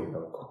すごい、なんか。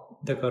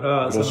だか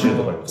ら、そう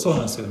な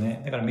んですよ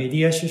ね。だからメデ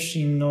ィア出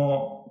身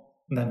の、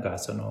なんか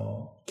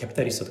キャピ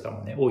タリストとか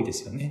もね、多いで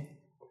すよね。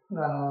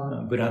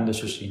ブランド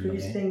出身のね。ク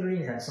リステン・グリ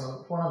ーンさ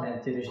ん、フォーランナーや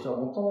ってる人は、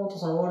もともと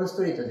ウォールス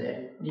トリート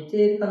でリテ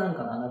ールかなん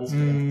かのアナリス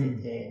トをやっ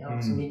てて、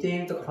リテ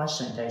ールとかファッ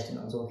ションに対して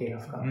の造形が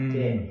深く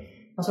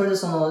て、それで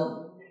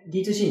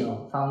D2C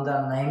のファウン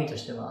ダーの悩みと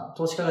しては、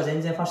投資家が全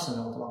然ファッション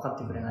のこと分かっ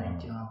てくれないっ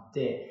ていうのがあっ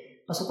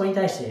て、そこに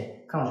対し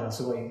て彼女は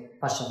すごいフ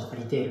ァッションとか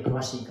リテール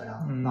詳しいか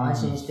ら、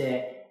安心し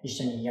て一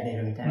緒にやれ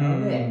るみたいな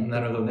ので、な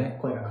るほどね。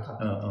声がかかっ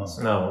たんで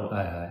すよ。なるほど。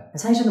はいはい。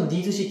最初でも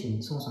D2C っ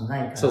てそもそもな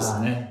いから、そうです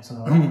ね。フ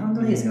ァン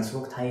ドレーズがす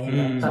ごく大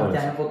変だったみ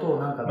たいなことを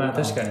なんか、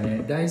確かに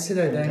ね、第1世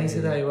代、第2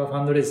世代はフ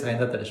ァンドレーズ大変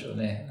だったでしょう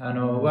ね。ワ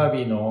ー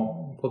ビー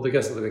のポッドキ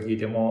ャストとか聞い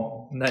て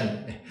も、な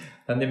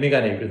んでメ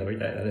ガネ売るのみ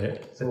たいな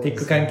ね。テッ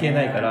ク関係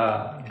ないか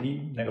ら、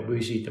なんか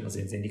VC っても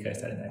全然理解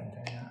されないみ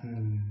たいな。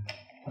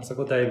そ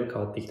こだいぶ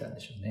変わってきたんで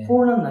しょうね。フ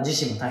ォーランナー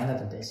自身も大変だっ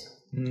たみたいですよ。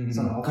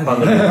お金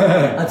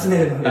集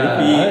めるのに。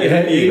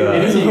LP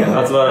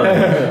が集まらない。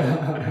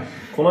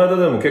この間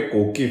でも結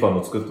構大きいファン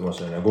ド作ってまし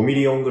たよね。5ミ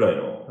リオンぐらい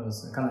の。そうで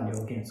すね。かなり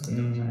大きいの作っ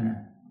てましたね。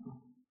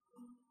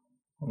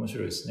面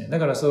白いですね。だ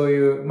からそう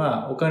いう、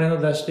まあ、お金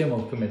の出し手も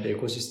含めてエ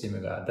コシステ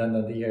ムがだんだ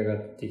ん出来上が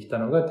ってきた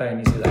のが第2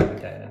世代み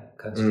たいな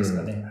感じです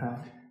かね。は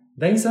い。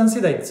第3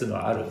世代っていうの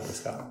はあるんで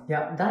すか？い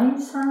や、第3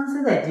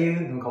世代って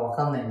いうのかわ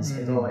かんないんです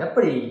けど、やっ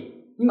ぱり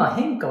今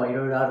変化はい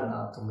ろいろある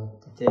なと思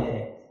って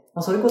て、ま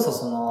あ、それこそ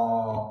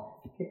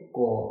結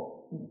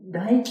構、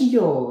大企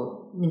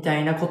業みた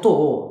いなこと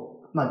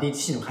を、まあ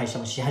D2C の会社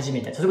もし始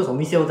めたり、それこそお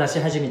店を出し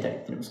始めたりっ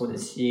ていうのもそうで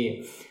す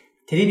し、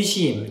テレビ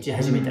CM 打ち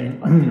始めたり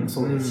とかっていうのも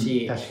そうです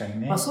し、確か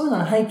にね。まあそういうの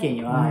の背景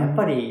には、やっ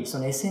ぱりそ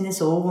の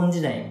SNS 黄金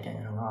時代みたい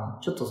なのが、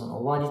ちょっと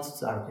終わりつ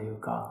つあるという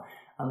か、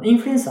イン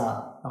フルエン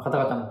サーの方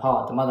々のパ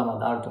ワーってまだま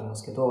だあると思うんで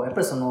すけど、やっぱ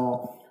り広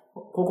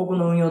告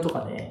の運用と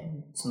かで、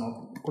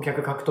顧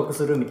客獲得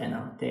するみたいな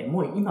のって、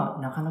もう今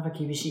なかなか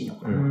厳しいの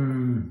か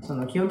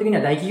な。基本的に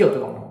は大企業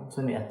とかも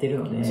そういうのやってる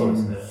ので、そうで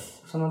すね。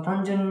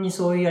単純に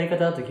そういうやり方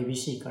だと厳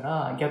しいか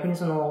ら、逆に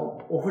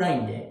オフラ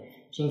イン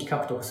で新規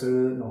獲得す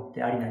るのっ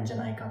てありなんじゃ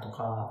ないかと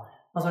か、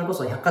まあそれこ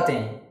そ百貨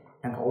店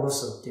なんか下ろ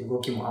すっていう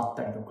動きもあっ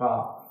たりと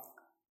か、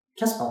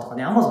キャスパーとか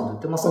ね、アマゾンで売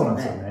ってますもん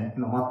ね。そうなんですよね。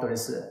今マットレ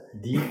ス。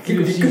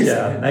D2C じ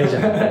ゃないじゃ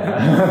んみたい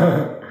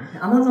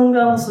な。アマゾン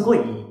側もすごい、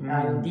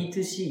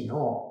D2C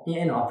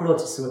へのアプロー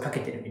チすごいかけ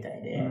てるみた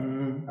いで。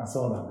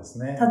そうなんです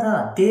ね。た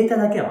だ、データ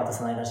だけは渡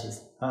さないらしいで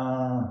す。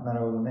なる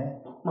ほど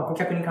ね。まあ、顧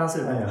客に関す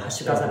るハッ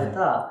シュ化された、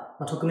ま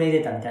あ、匿名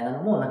データみたいな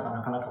のもなか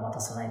なか渡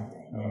さないみたい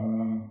で。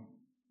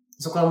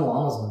そこはも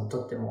う Amazon に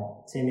とって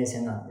も生命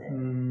線なんで、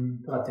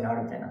とかっていうのあ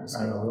るみたいなんです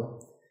けど。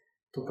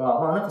とか、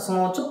まあなんかち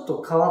ょっ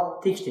と変わ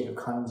ってきてる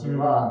感じ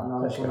は、な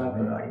んとな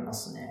くありま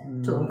すね。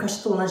ちょっと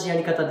昔と同じや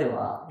り方で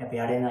は、やっぱ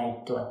やれな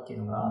いとかっていう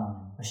のが、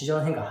市場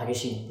の変化激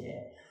しいん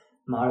で、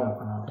まああるの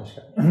かなと。確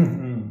か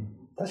に。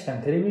確か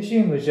にテレビ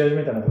CM 打ち始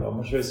めたのとか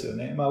面白いですよ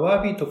ね。まあワ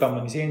ービーとか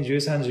も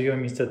2013、14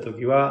見てた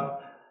時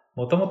は、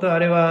もともとあ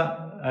れ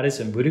は、あれで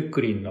すよね、ブルッ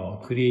クリン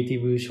のクリエイテ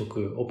ィブ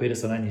色をペル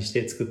ソナにし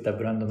て作った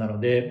ブランドな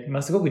ので、ま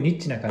あすごくニッ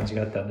チな感じ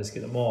があったんです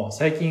けども、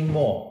最近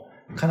もう、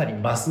かなり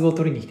マスを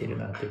取りに来てる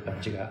なっていう感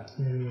じが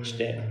し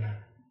て、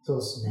そう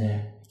です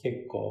ね。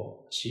結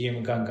構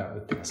CM ガンガン打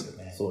ってます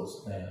よね。そうで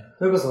すね。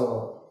それこ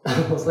そ、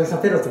佐々木さ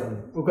んペロさ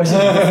んおかしいん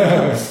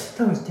です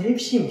けど、多分テレビ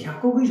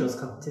CM100 億以上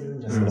使ってる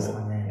んじゃないです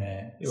か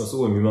ね。今す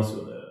ごい見ます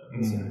よね。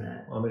ですよね。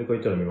アメリカ行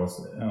ったら見ま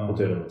すね。ホ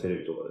テルのテレ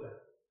ビとか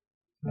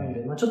で。なん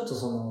で、まあちょっと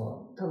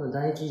多分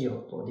大企業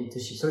と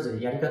D2C、それぞ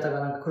れやり方が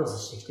なんかクロス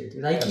してきてるとい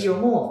う。大企業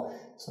も、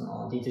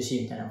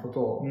D2C みたいなこ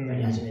とをや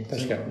り始めて、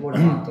確かに。ウォル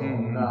マート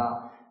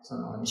が、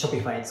ショピ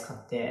ファイ使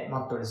って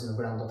マットレスの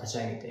ブランドを立ち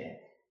上げて、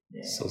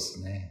そうで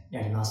すね。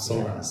やりますそう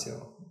なんですよ。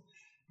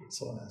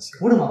そうなんです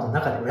よ。ウォルマートの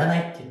中で売らな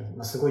いっていうの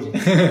はすごいじゃな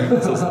いです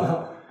か。そうそう。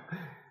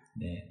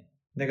ね。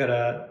だか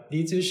ら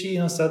D2C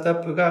のスタート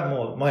アップが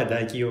もう前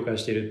大企業化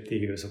してるって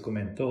いう側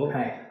面と、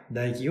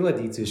大企業が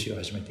D2C を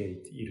始めて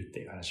いるって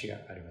いう話が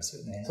あります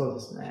よね。そうで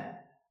すね。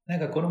なん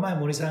かこの前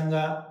森さん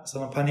がそ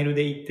のパネル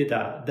で言って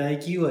た大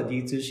企業は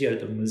D2C やる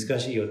と難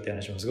しいよって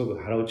話もすごく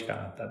腹落ち感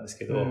あったんです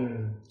けど、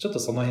ちょっと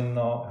その辺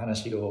の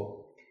話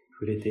を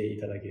触れてい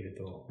ただける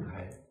と。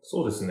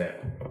そうですね。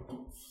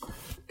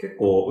結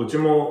構うち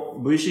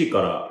も VC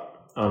か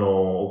ら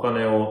お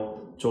金を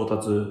調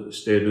達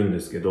してるんで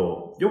すけ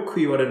ど、よく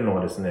言われるの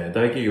がですね、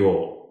大企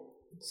業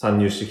参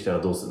入してきたら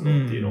どうする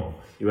のっていうのを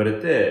言われ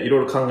て、い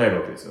ろいろ考え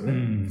るわけですよ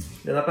ね。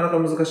で、なかなか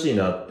難しい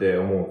なって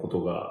思うこ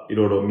とがい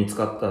ろいろ見つ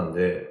かったん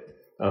で、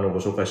ご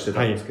紹介して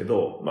たんですけ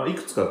ど、まあ、い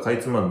くつかかい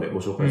つまんでご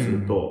紹介す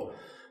ると、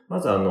ま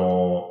ず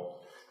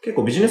結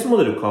構ビジネスモ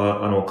デル変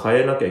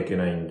えなきゃいけ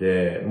ないん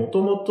で、も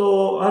とも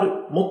と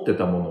持って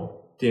たもの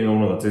っていう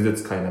ものが全然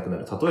使えなくな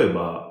る。例え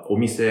ば、お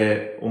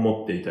店を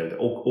持っていたり、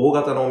大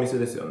型のお店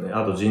ですよね。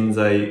あと人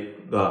材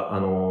が、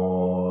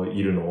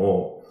いるの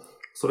を、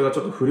それがち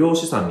ょっと不良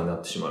資産にな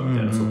ってしまうみ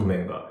たいな側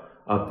面が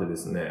あってで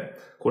すね、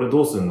これ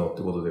どうすんのっ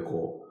てことで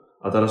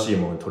新しい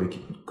ものに取り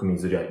組み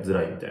づら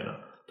いみたいな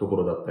とこ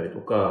ろだったりと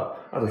か、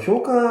あと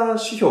評価指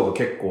標が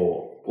結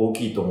構大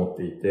きいと思っ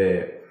てい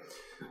て、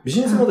ビ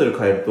ジネスモデル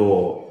変える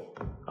と、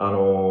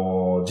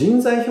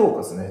人材評価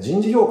ですね。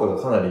人事評価が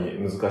かなり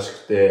難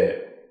しく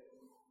て、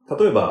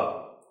例え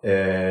ば、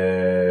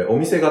お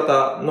店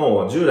型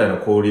の従来の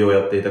小売りを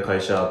やっていた会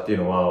社っていう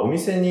のは、お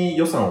店に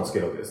予算をつけ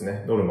るわけです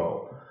ね、ノルマ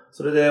を。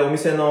それでお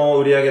店の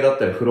売り上げだっ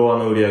たり、フロア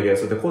の売り上げ、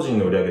それで個人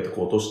の売り上げって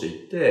落として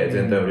いって、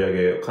全体の売り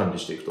上げを管理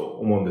していくと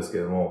思うんですけ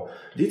れども、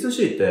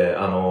D2C って、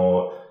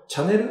チ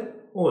ャンネ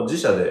ルを自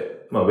社で、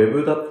まあ、ウェ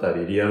ブだった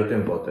り、リアル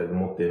店舗だったりで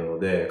持っているの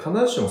で、必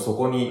ずしもそ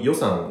こに予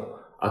算を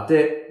当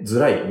てづ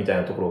らいみたい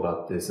なところが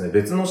あってですね、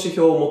別の指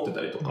標を持って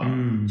たりとか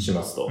し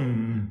ますと。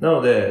な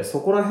ので、そ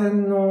こら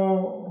辺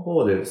の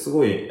方です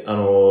ごい、イ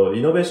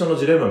ノベーションの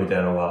ジレンマみたい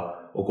なの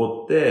が起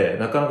こって、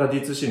なかなか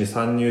D2C に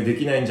参入で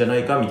きないんじゃな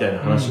いかみたいな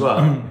話は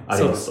あります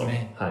と。そうです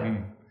ね。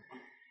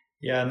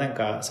いや、なん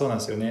かそうなん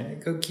ですよ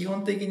ね。基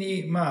本的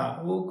に、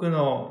まあ、多く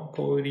の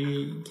小売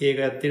系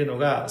がやってるの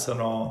が、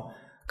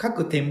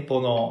各店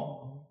舗の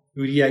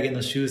売上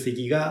の集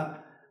積が、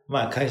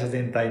まあ会社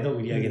全体の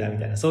売り上げだみ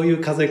たいな、そうい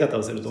う数え方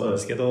をすると思うんで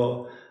すけ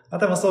ど、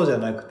そうじゃ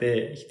なく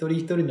て、一人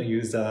一人のユ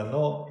ーザー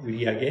の売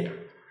り上げ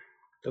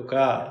と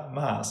か、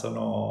まあ障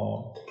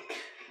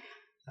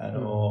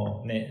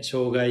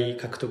害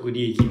獲得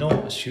利益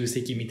の集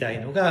積みたい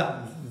の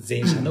が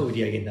全社の売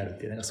り上げになるっ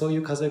ていう、なんかそうい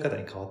う数え方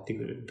に変わって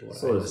くるところ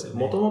がありますよね。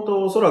そうです。もとも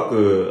とおそら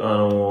く、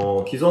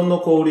既存の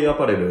小売ア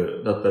パレ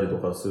ルだったりと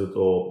かする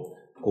と、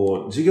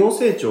事業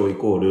成長イ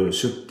コール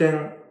出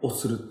店を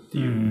するって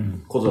い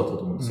うことだったと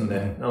思うんですよ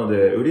ね。なの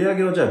で、売り上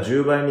げをじゃあ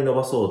10倍に伸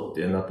ばそう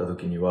ってなった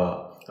時に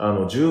は、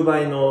10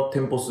倍の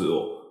店舗数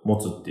を持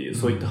つっていう、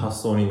そういった発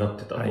想になっ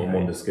てたと思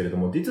うんですけれど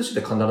も、D2C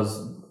って必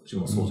ずし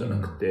もそうじゃな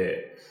く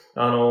て、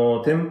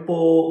店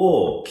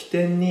舗を起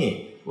点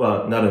に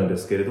はなるんで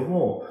すけれど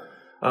も、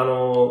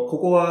こ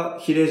こは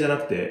比例じゃな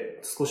く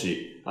て、少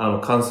し、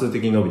関数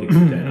的に伸びていく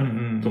みたいな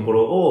とこ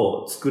ろ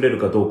を作れる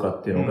かどうか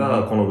っていうの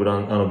が、この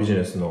ビジ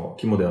ネスの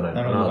肝ではない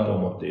のかなと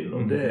思っている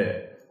の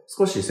で、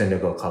少し戦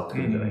略が変わって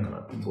くるんじゃないかな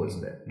ってところで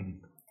すね。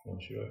面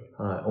白い。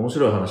はい。面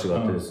白い話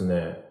があってです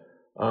ね、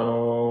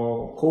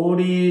小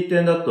売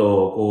店だ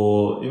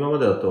と、今ま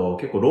でだと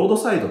結構ロード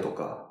サイドと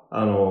か、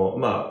郊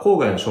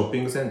外のショッ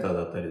ピングセンター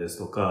だったりです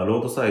とか、ロ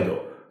ードサイド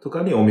と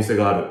かにお店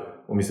がある、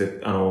ブ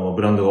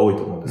ランドが多い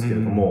と思うんですけ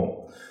れど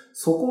も、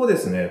そこをで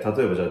すね、例えば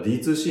じゃあ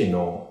D2C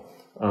の、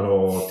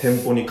店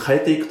舗に変え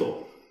ていく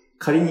と、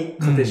仮に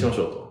仮定しまし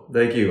ょうと、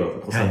大企業が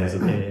参入す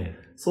ると。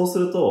そうす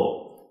る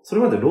と、そ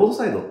れまでロード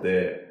サイドっ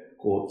て、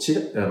ど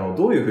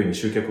ういうふうに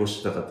集客を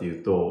してたかってい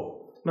う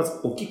と、まず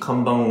大きい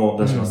看板を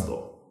出します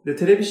と。で、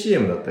テレビ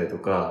CM だったりと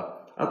か、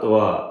あと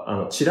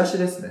は、チラシ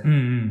ですね。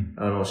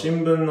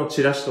新聞の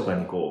チラシとか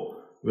に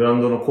ブラ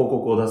ンドの広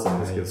告を出すん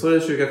ですけど、それ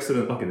で集客す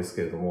るわけです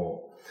けれど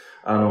も、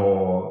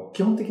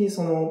基本的に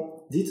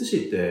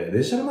D2C って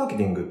デジタルマーケ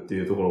ティングって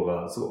いうところ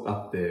がすごく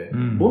あって、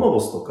ボノ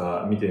ボスと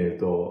か見てみる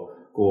と、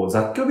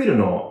雑居ビル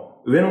の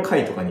上の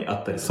階とかにあ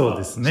ったりと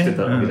かして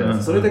たわけじゃない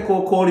ですか。それで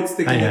効率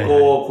的に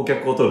顧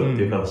客を取るっ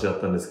ていう形だ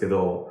ったんですけ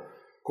ど、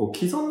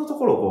既存のと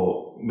ころ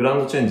をブラン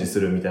ドチェンジす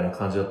るみたいな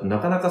感じだとな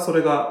かなかそ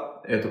れが、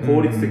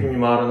効率的に回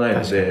らない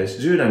ので、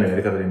従来のや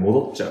り方に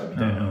戻っちゃうみ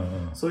たいな、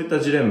そういった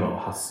ジレンマを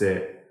発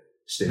生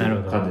してい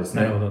る感じです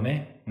ね。なるほど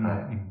ね。はい。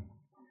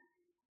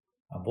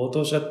冒頭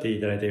おっしゃってい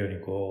ただいたように、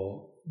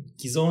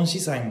既存資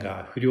産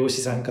が不良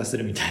資産化す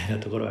るみたいな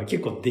ところは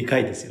結構でか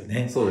いですよ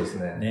ね。そうです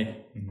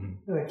ね。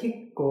だから結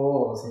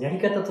構、やり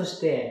方と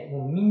して、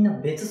もうみんな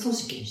別組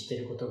織にして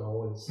ることが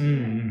多いですよね。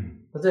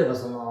例えば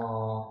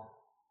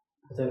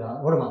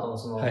ウォルマートの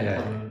多分、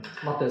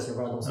マットレスの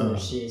ブランドもそうで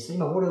すし、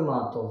今、ウォル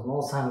マート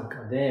の傘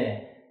下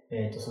で、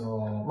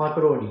マーク・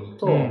ローリー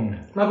と、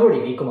マーク・ローリ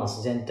ーが e コマー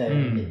ス全体を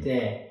見て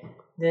て、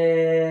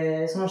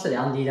で、その下で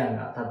アンディ・ラン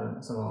が多分、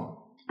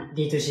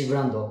D2C ブ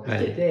ランドを見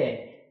て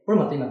て、ウォ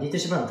ルマート今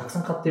D2C ブランドたくさ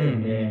ん買ってる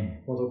ん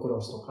で、モドク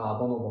ロスとか、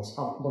ボノボス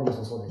も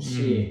そうです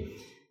し、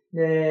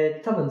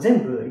で、多分全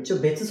部一応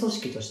別組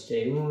織とし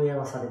て運営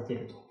はされて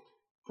ると。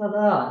た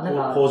だ、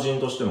法人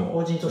としても。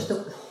グ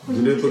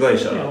ループ会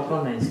社。わ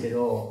かんないんですけ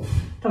ど、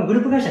多分グル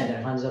ープ会社みたい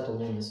な感じだと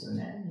思うんですよ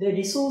ね。で、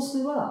リソー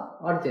スは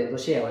ある程度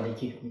シェアはで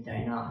きるみた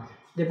いな。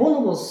で、ボ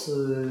ノボ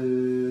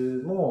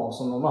スも、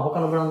他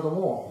のブランド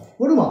も、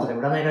ウォルマートで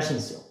売らないらしいん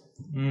ですよ。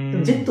で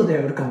もジェットで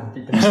は売るかもって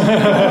言ってました。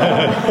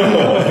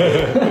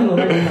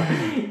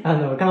カ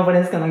ンファ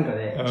レンスかなんか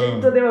で、ジェ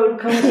ットでは売る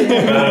かもしれない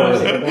って言ってま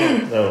したけど、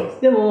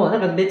でも、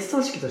別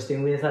組織として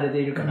運営されて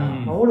いるから、ウ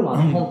ォルマ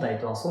ート本体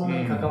とはそんな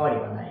に関わり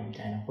はないみ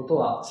たいなこと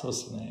は、そうで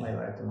すね。言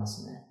われてま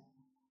すね。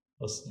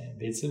そうですね。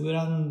別ブ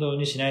ランド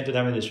にしないと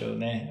ダメでしょう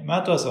ね。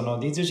あとは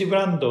D2C ブ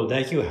ランドを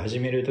大企業が始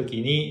めると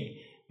きに、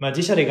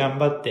自社で頑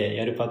張って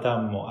やるパタ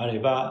ーンもあれ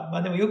ば、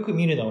でもよく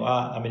見るの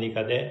はアメリ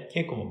カで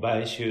結構もう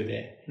買収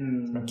で、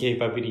ケー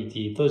パビリテ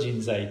ィと人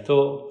材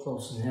と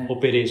オ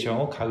ペレーショ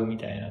ンを買うみ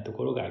たいなと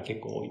ころが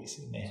結構多いで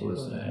すよね。そうで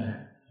すね。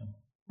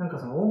大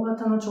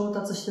型の調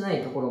達してな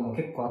いところも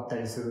結構あった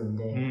りするん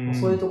で、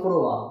そういうとこ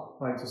ろは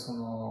割と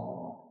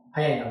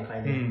早い段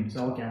階で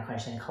大きな会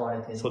社に買わ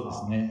れてるとか、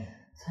そうですね。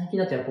最近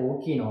だとやっぱ大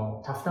きいの、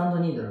タフト&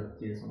ニードルっ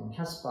ていうキ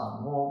ャスパ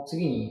ーの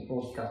次に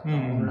大きかったオ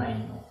ンライ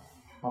ンの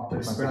アップ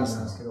ルスブランド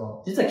なんですけ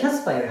ど、実はキャ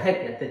スパーより早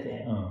くやって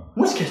て、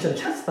もしかしたら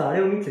キャスパーあ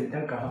れを見て真似た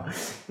のかな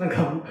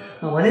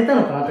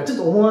ってちょっ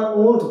と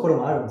思うところ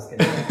もあるんですけ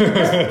ど、キャ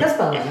ス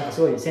パーが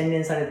すごい洗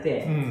練され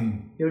て、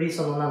より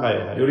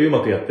よりう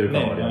まくやってる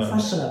感もあります。ファッ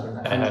ショナブル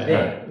な感じで売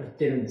っ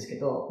てるんですけ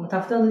ど、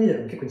タフト&ニード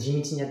ルも結構地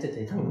道にやって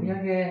て、多分売り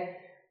上げ、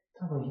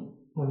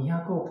もう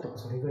200億とか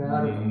それぐらい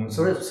あると思う。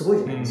それすごい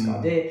じゃないです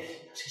か。で、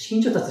資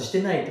金調達し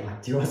てないとか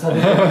って噂で、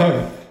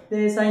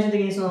で、最終的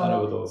にシ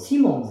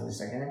モンズでし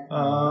たっけね。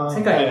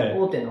世界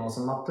の大手のマ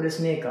ットレ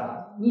スメー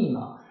カーに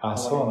今、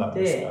そうなん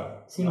です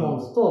か。シモン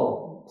ズ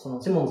と、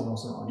シモンズの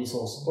リ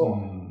ソースと、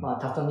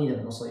タフトニード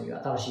ルのそういう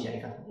新しいやり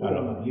方を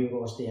融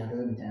合してや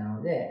るみたいな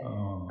ので、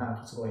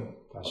すごい、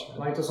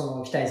割と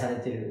期待され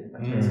てる。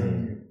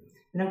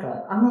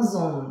アマ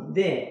ゾ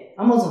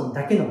ン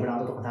だけのブラン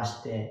ドとか出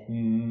して、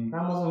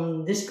アマゾ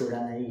ンでしか売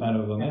らない、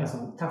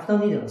タフト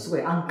ニードルのすご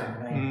い安価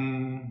なライ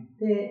ン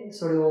で、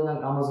それをなん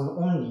か Amazon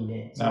オンリー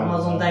で、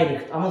Amazon ダイレ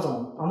クト、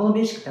Amazon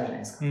ベーシックってあるじゃない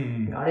ですか。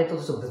あれとち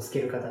ょっとぶつ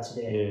ける形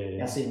で、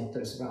安いノット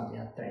レスブランド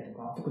やったりと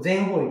か、結構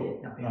全方位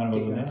でなんかやって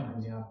いくような感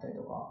じがあったり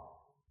とか。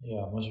い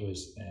や、面白いで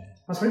すね。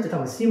まあ、それって多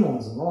分シモン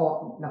ズ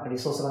のなんかリ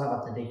ソースがなか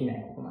ったらできな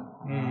いことなの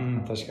か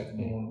な。確かに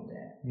ね。思うので。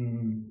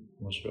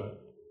面白い。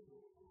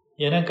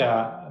いや、なん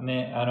か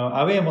ね、ア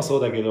ウェイもそ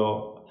うだけ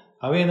ど、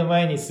アウェイの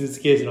前にスーツ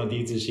ケースの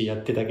D2C や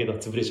ってたけど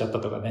潰れちゃった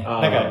とかね。な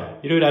んか、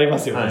いろいろありま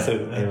すよね、そうい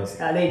うのね。ありま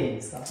す。レイデン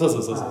ですか？そう。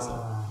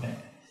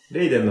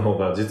レイデンの方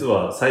が実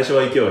は最初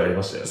は勢いあり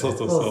ましたよね。そう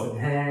です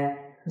ね。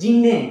ジ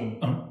ンレ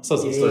ーン。そう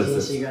エージェ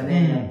ンシーが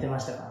ね、やってま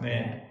したから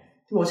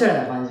ね。おしゃれ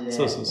な感じで。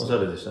おしゃ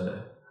れでしたね。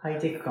ハイ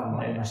テク感も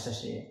ありました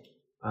し。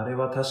あれ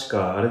は確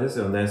か、あれです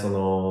よね、バ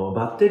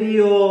ッテリ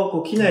ーを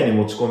こう機内に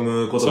持ち込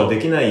むことがで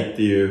きないっ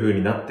ていう風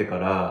になってか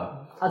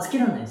ら、預け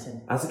られないですよ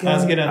ね。預けられ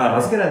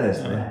ないで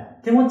すね。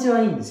手持ちは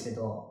いいんですけ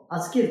ど、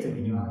預けるとき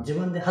には自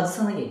分で外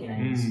さなきゃいけな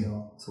いんです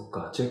よ。そっ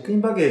か、チェックイ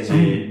ンバゲ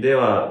ージで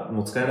は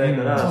もう使えない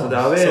から、それで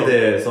アウェー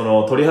で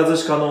取り外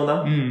し可能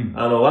な、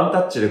ワン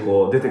タッチで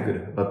こう出てく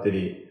るバッテ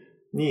リ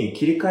ーに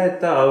切り替え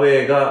たアウ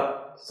ェー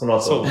が、その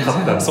後買っ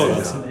たんですよ。そう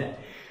ですね。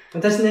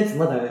私のやつ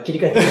まだ切り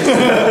替えてない。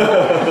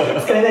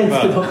使えないんで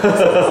すけど。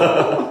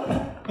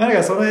なん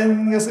かその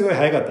辺がすごい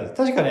早かったです。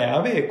確かね、ア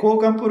ウェー交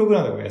換プログ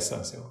ラムとかやってたん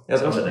ですよ。やっ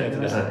てましたね。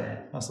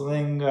その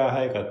辺が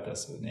早かったで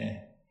すよ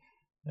ね。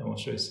面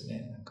白いですね。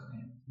なんかね。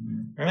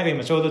なんか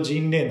今ちょうどジ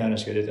ンレーンの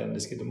話が出たんで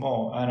すけど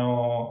も、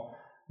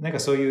なんか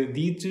そういう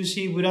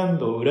D2C ブラン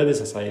ドを裏で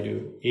支え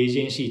るエージ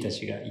ェンシーた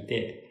ちがい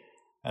て、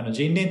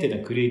ジンレーンっていう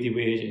のはクリエイティ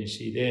ブエージェン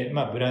シーで、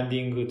ブランデ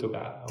ィングと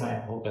かを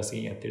フォーカス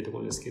にやってるとこ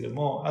ろですけど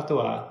も、あと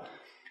は、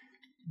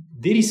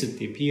デリスっ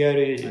ていう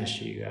PR エージェン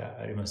シー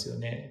がありますよ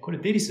ね。これ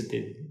デリスっ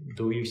て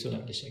どういう人な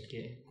んでしたっけ？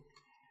い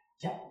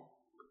や、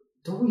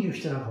どういう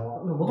人なのか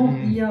は、もともと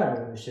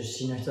PR 出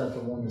身の人だと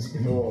思うんです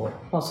けど、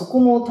そこ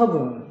も多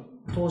分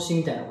投資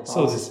みたいなこと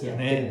をやって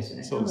るんですよ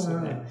ね。そうですよ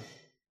ね。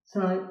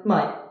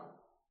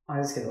あ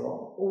れですけ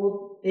ど、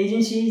エージェ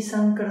ンシー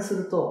さんからす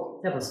る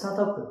と、やっぱスター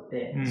トアップっ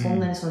てそん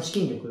なにその資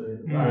金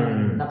力が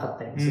なかっ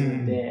たりする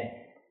んで、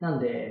なん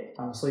で、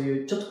そう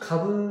いうちょっと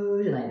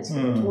株じゃないです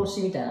けど、投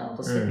資みたいなの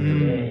とセッ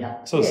トでや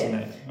っ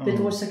て、で、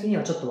投資先に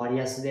はちょっと割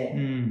安で、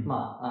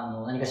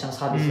何かしらの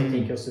サービスを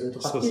提供すると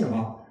かっていうの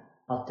が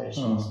あったり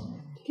しますね。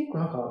結構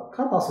なんか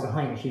カバーする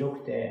範囲が広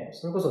くて、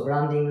それこそブ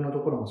ランディングのと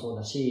ころもそう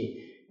だし、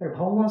パフォ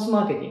ーマンスマ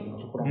ーケティングの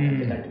ところもやっ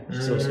てたりとかし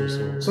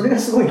て、それが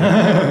すごいな。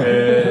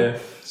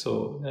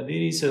そう。デ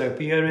リスは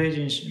PR エージ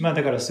ェンシー、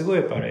だからすごい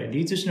やっぱり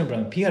D2C のブラ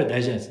ンド PR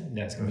大事じゃ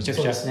ないですか、めちゃくち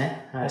ゃ。そうです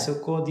ね。はい、そ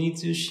こ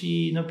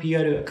D2C の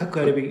PR、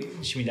各あるべ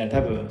しみたいな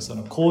多分、そ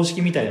の公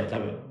式みたいなのを多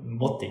分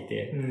持ってい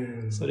て、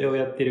それを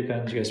やってる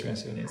感じがしま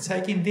すよね。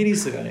最近デリ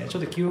スがね、ちょ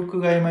っと記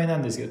憶が曖昧な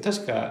んですけど、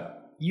確か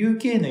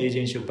UK のエージ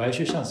ェンシーを買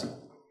収したんですよ。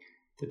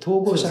で、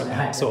統合したの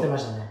かな。そうですね。は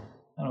い、やってましたね。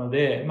なの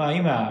で、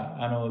今、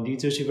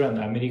D2C ブラン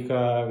ドアメリカ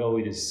が多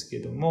いですけ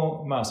ど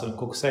も、その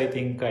国際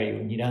展開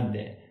を睨ん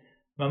で、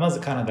まず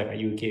カナダが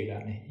UK が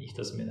ね、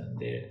一つ目なん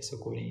で、そ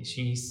こに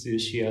進出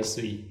しやす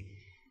い、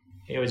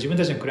自分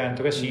たちのクライアン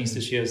トが進出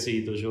しやす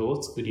い土壌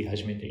を作り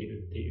始めてい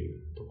るっていう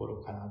とこ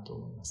ろかなと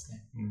思います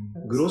ね。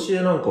グロシ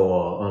エなんか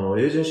は、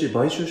エージェンシー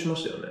買収しま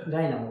したよね。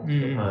ダイナモ。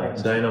は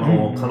い。ダイナ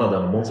モ、カナダ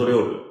のモントレ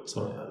オール。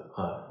そう。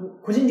はい。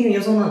個人的な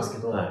予想なんです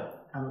けど、ち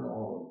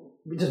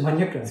ょっとマ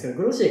ニアックなんですけど、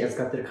グロシエが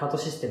使ってるカート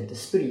システムって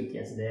スプリーって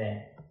やつ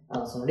で、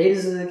そのレール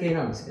ズ系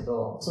なんですけ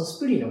ど、そのス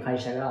プリーの会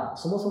社が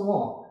そもそ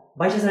も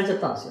買収されちゃっ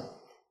たんですよ。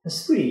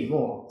スプリー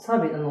もサ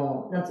ービス、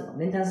なんていうの、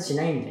メンテナンスし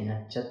ないみたいにな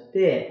っちゃっ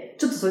て、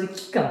ちょっとそれで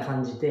危機感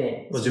感じ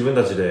て、自分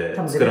たちで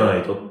作らな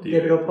いとっていう。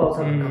デベロッパーを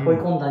多分囲い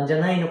込んだんじゃ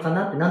ないのか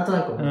なってなんと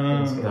なく思ってる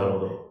んですけど、なるほ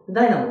ど。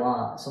ダイナモ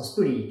はそのス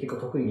プリー結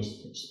構得意に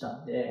して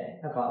たん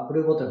で、なんかブ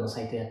ルーボトルの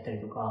サイトやったり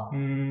とか、そ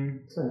う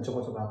いうのちょ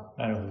こちょこあっ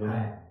て。なるほどね。は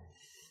い。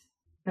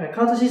なんか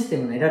カードシステ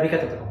ムの選び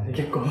方とかもね、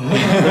結構難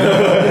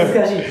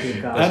しいってい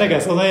うか。なん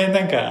かその辺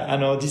なん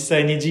か、実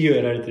際に事業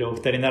やられてるお二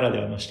人ならで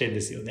はの視点で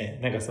すよね。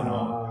なんかそ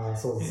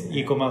うですね、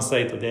e コマースサ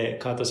イトで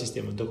カートシス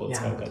テムどこを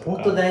使うかとか。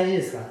本当大事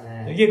ですか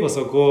らね。結構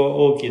そ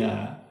こ大き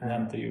な、な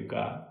んという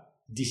か、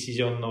ディシ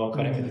ジョンの分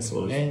かれ目です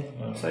よね。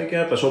最近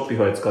やっぱショッピ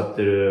ファイ使っ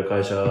てる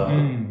会社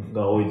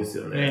が多いです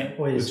よね。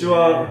多いですね。うち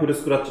はフル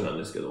スクラッチなん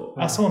ですけど。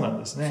そうなん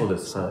ですね。そうで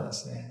す。そうで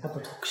すね。やっぱ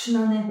特殊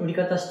なね、売り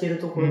方してる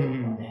ところとか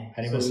ね。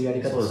あります。そういうや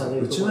り方されるとこ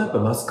ろ。うちはやっぱ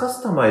マスカ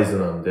スタマイズ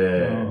なんで、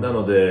な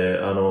ので、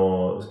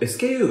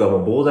SKU がも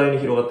う膨大に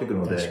広がっていく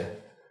ので、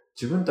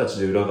自分たち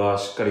で裏側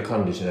しっかり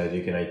管理しないと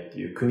いけないって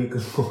いう苦肉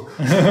の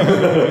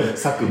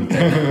策みた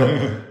いな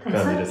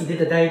感じです。さっき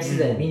出た第一世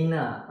代みん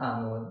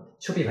な、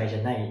ショピファイじ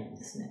ゃないで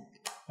すね。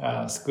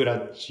スクラ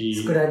ッ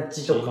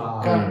チと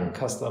か、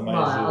カスタマイ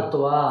ズ。あ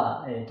と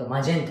は、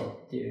マジェント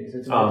ってい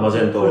う、マジ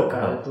ェント。オ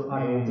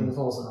ープン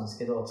ソースなんです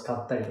けど、使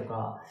ったりと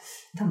か、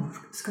多分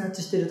スクラッ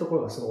チしてるとこ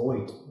ろがすごい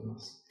多いと思いま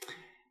す。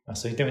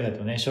そういった意味だ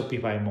とね、ショッピ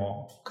ファイ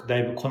もだ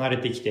いぶこなれ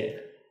てきて、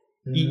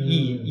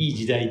いい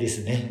時代で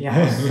すね。いや、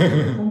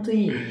本当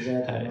にいい時代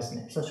だと思います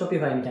ね。そのショッピ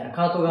ファイみたいな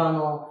カート側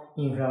の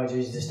インフラが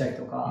充実したり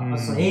とか、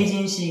そのエージ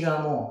ェンシー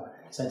側も、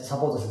そうやってサ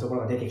ポートするとこ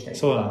ろが出てきたり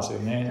とか。そうなんですよ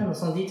ね。多分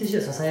その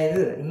D2C を支え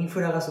るインフ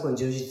ラがすごい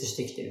充実し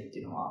てきてるって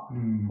いうのは、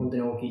本当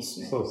に大きいです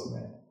ね。そうです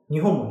ね。日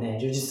本もね、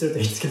充実すると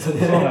いいですけど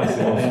ね。そうなんです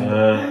よね。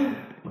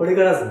これ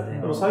からですよ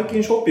ね。でも最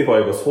近ショッピフ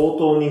ァイが相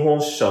当日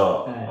本支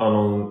社、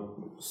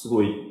す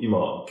ごい今、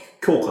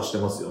強化して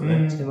ますよ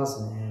ね。してま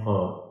すね。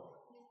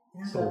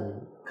そ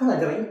う。かな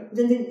り、だから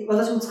全然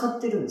私も使っ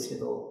てるんですけ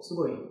ど、す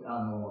ごい、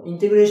イン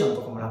テグレーション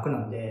とかも楽な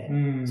んで、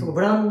そこブ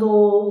ランド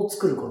を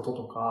作ること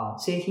とか、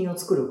製品を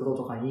作ること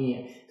とか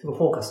に、すごい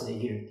フォーカスで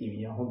きるっていう意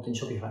味では、本当に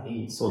ショッピファイ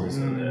いいですね。そうです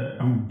よね。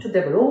ちょっと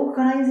やっぱロー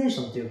カライゼー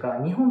ションっていう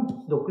か、日本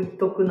独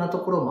特なと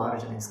ころもある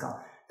じゃないです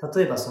か。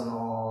例えば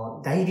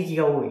代引き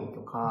が多い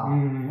とか、確か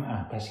に、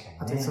ね。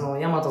あと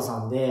ヤマト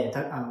さんで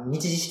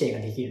日時指定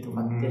ができると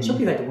かって、ショッ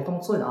ピファイってもとも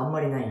とそういうのあんま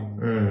りないん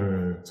で、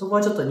そこ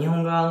はちょっと日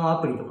本側の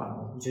アプリとか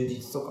の充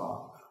実と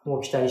か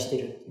を期待して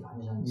るっていう感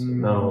じなんですよ。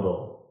なるほ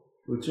ど。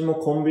うちも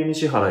コンビニ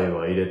支払い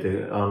は入れ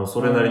て、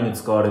それなりに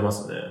使われま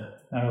すね。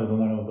なるほど、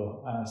なるほ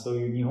ど。そう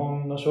いう日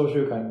本の商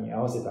習慣に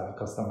合わせた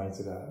カスタマイ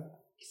ズが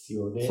必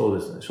要で。そう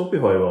ですね。ショッピ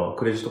ファイは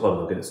クレジットカー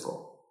ドだけですか？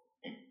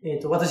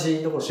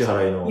私どこ支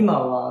払いの。今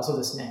はそう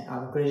ですね。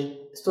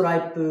ストラ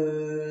イ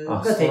プ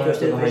が提供し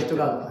ているクレジット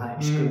カードの、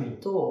仕組み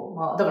と、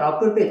だから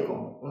Apple Pay とか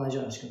も同じ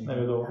ような仕組み。な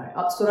るほど。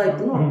ストライ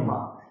プ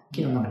の、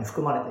機能の中に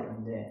含まれてる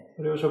んで。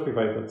それを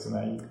Shopify とつ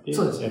ないで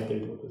やって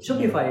るってことです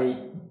ね。Shopify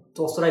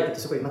とストライプって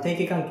すごい提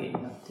携関係にな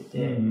って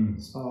て、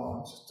ス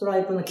トラ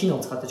イプの機能を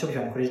使って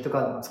Shopify のクレジットカ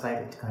ードが使え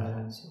るって感じな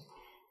んですよ。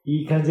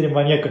いい感じで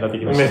マニアックになって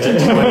きましたね。め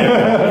ちゃくちゃマニア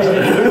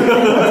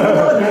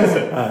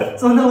ック。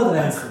そんなこと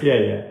ないです。いや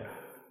いや。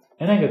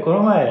なんかこ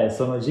の前、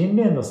そのジン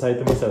レーンのサイト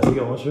見てたらすげ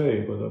え面白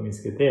いことを見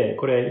つけて、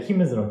これ、ヒ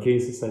ムズのケー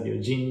ススタディ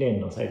をジンレー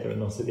ンのサイトに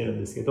載せてるん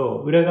ですけど、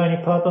裏側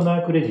にパートナ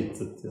ークレジッ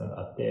ツっていうの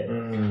があって、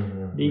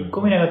で、1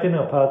個目に上がってるの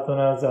がパート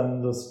ナー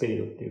ズ&スペイ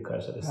ドっていう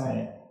会社です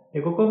ね。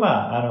で、ここ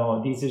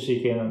は、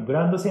D2C 系のブ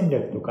ランド戦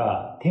略と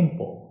か、店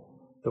舗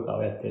とか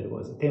をやってるとこ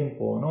ろです。店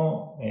舗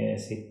の、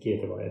設計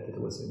とかをやってると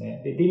ころですよ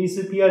ね。で、デリ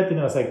ス PR っていう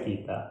のがさっき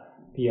言った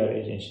PR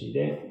エージェンシー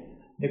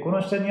で、こ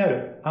の下にあ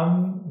るア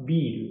ン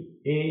ビール、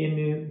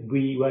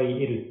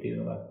ANVYL っていう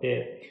のがあっ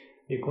て、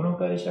でこの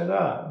会社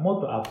が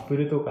元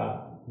Apple と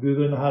か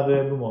Google のハードウ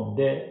ェア部門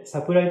で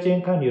サプライチェー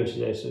ン管理をし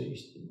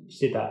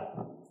てた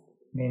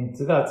メン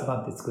ツが集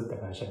まって作った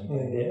会社みた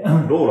いで。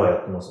ローラや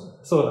ってますね。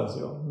そうなんです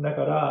よ。だ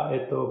から、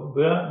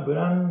ブ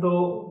ランド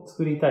を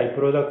作りたい、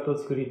プロダクトを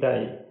作りた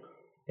い、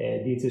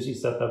D2C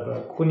スタートアップは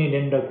ここに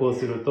連絡を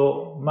する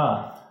と、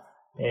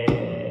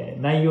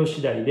内容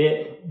次第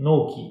で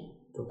納期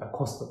とか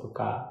コストと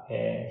か、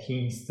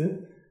品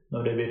質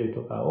のレベル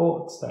とか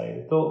を伝え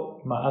る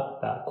と、あっ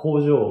た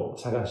工場を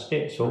探し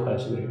て紹介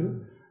してくれ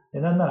る。で、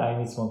なんならあい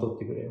みつも取っ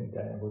てくれるみ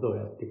たいなことを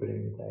やってくれ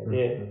るみたい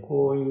で、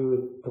こうい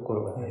うとこ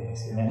ろがありま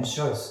すよね。面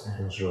白いですね。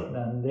面白い。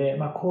なんで、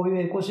こういう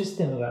エコシス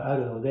テムがあ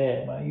るの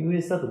で、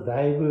US だと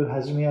だいぶ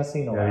始めやす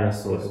いのかな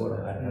っていうところ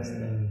があります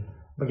ね。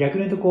逆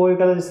に言うとこういう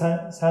形で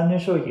参入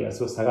障壁が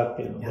すごい下がっ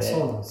てるので、そ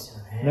うなんです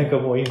よね。なんか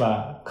もう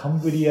今、カン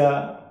ブリ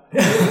ア、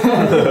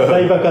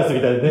大爆発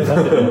みたいなね、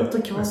なってる。本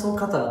当競争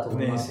方だと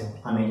思いますよ、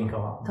アメリカ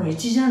は。多分1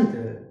ジャン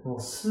ル、もう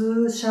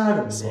数社あ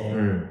るんで、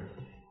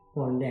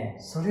もうね、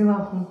それ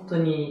は本当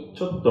に。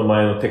ちょっと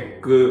前のテ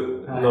ッ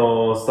ク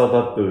のスタート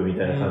アップみ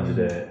たいな感じ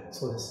で、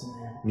そうですね。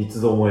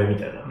密度萌えみ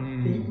たいな。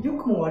良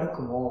くも悪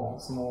くも、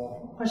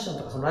ファッション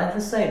とかそのライ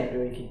フスタイル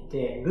の領域っ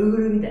て、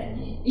Google みたい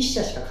に一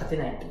社しか勝て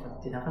ないとか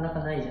ってなかなか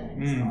ないじゃない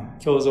ですか。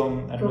共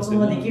存あります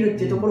よね。共存ができるっ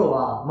ていうところ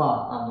は、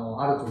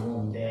あると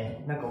思うん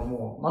で、なんか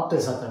もう、マット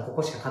レスだったらこ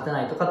こしか勝て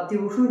ないとかってい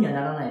う風には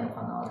ならないの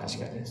かなと思ったり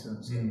するん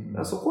ですけ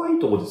ど。そこはいい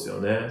とこですよ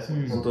ね。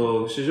本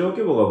当市場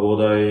規模が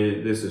膨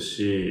大です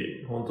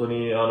し、本当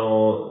に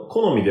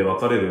好みで分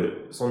かれ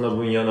る、そんな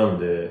分野なん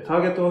で、タ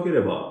ーゲットを分け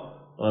れば、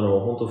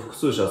本当複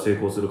数社成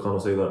功する可能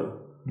性がある、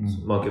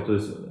マーケットで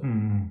すよ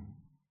ね。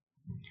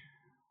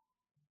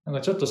なん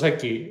かちょっとさっ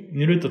き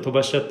ぬるっと飛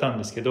ばしちゃったん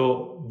ですけ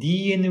ど、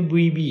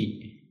DNVB、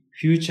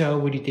フューチャー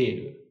オブリテ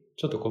ール、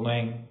ちょっとこの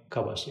辺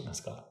カバーしていま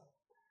すか？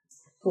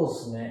そうで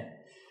す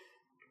ね。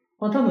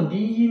多分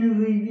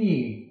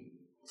DNVB、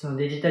その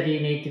デジタリ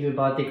ーネイティブ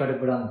バーティカル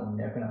ブランドの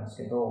略なんです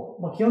けど、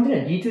基本的に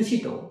は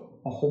D2C と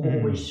ほぼ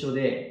ほぼ一緒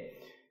で、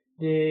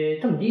で、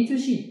多分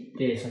D2C っ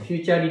てそのフ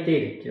ューチャーリテ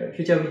ールっていう、フ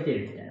ューチャーオブリテー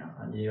ルみたいな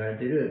感じで言われ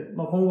てる、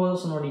今後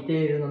そのリテ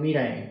ールの未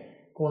来に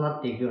こうな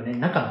っていくよね、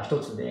中の一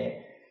つ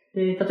で、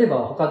例え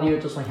ば他で言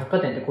うとその百貨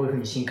店ってこういう風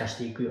に進化し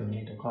ていくよ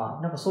ねとか、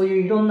なんかそう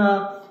いういろん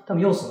な多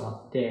分要素があ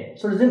って、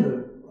それ全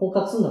部包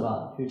括するの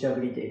がフューチャーオ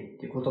ブリテールっ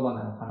ていう言葉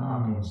なのかな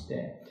と思っ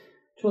て、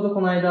ちょうど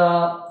この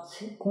間、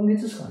今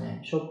月ですか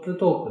ね、ショップ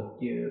トークっ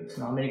ていう、そ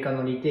のアメリカ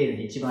のリテール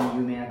で一番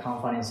有名なカン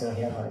ファレンスが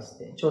開かれて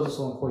て、ちょうど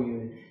こう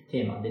いう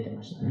テーマが出て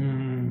ましたね。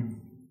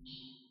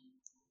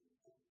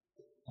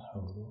な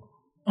るほど。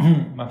フ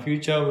ュー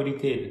チャーオブリ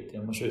テールって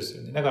面白いです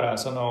よね。だから、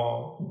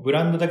ブ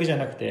ランドだけじゃ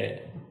なく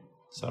て、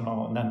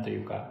なんと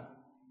いうか、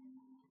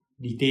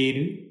リテー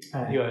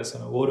ル、いわゆるウォ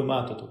ールマ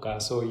ートとか、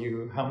そうい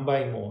う販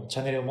売も、チ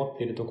ャンネルを持っ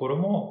ているところ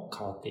も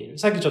変わっている。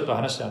さっきちょっと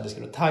話したんです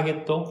けど、ターゲ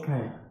ッ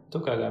ト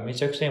とかがめ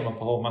ちゃくちゃ今パ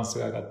フォーマンス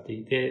が上がって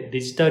いて、デ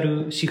ジタ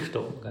ルシフ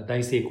トが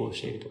大成功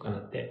しているとかな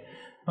って、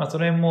まあそ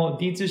れも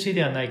D2C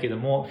ではないけど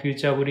も、フュー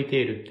チャーオブリ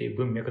テールっていう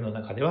文脈の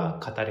中では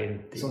語れる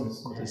っていう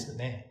ことですよ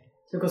ね。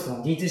それこそ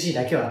D2C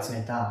だけを集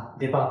めた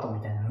デパート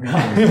みたいなの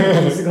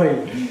がすごい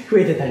増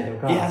えてたりと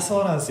か。いや、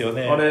そうなんですよ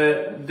ね。あ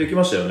れ、でき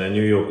ましたよね、ニュ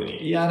ーヨーク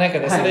に。いや、なんか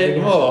ね、それ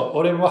もう、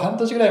俺も半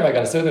年ぐらい前か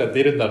らそういうのが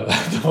出るんだろうな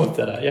と思っ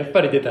たら、やっ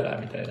ぱり出たな、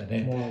みたいな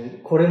ね。も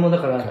う、これもだ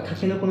から、タ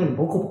ケノコのように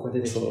ボコボコ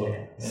出てき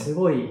て、す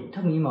ごい、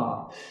多分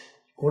今、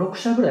5、6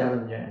社ぐらいあ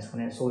るんじゃないですか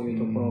ね、そういう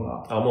ところ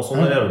が。あ、もうそ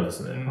んなにあるんで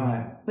すね。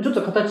はい。ちょっ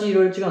と形い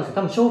ろいろ違うんですけど、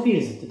多分ショーフィー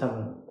ルズって多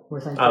分、こ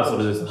れさんに言ったそ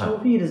れです。ショー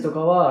フィールズとか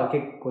は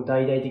結構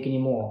大々的に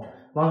も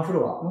う、ワンフ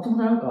ロア、もとも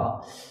となん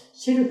か、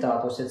シェルタ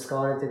ーとして使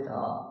われて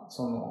た、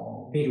そ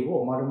の、ビル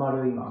を丸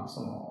々今、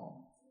その、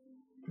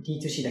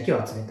D2C だけ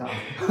を集めた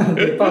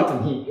デパー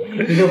トに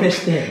リノベ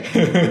して、ヒ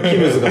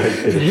ムズが入っ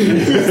てる。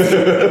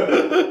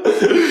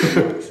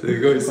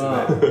すごいですね。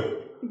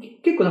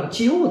結構なんか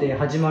地方で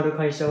始まる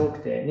会社が多く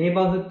て、ネイ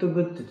バーフッド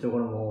グッドってとこ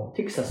ろも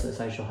テキサスで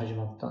最初始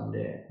まったん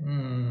で、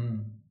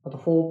あと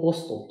フォーポ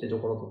ストってと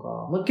ころと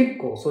か、まあ、結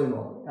構そういう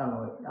の、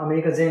アメ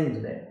リカ全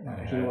土でなん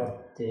か広が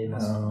ってま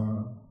す。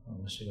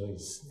面白いで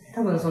すね。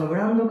多分そのブ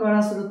ランドか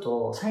らする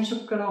と、最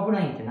初からオフ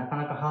ラインってなか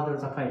なかハードル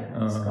高いじゃ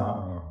ないです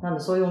か。なの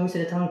でそういうお店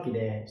で短期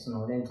でそ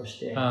のレントし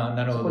て、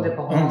そこで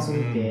パフォーマンス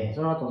見て、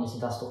その後お店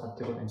出すとかっ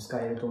ていうことに使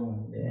えると思う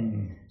んで、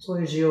そ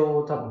ういう需要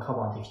を多分カ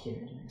バーできてい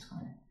るんじゃないですか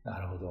ね。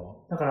なるほ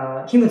ど。だか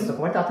ら、ヒムズと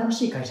か割と新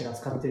しい会社が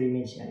使ってるイ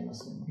メージがありま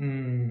すよね。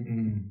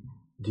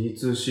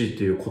D2C っ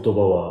ていう言葉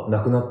はな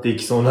くなってい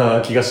きそう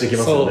な気がしてき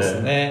ますよね。そう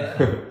ですね。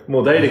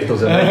もうダイレクト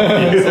じゃな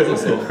いっていう。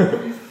そう。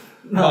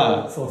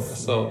まあ、そ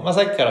う。まあ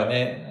さっきから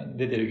ね、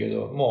出てるけ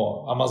ど、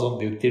もう Amazon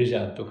で売ってるじ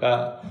ゃんと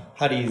か、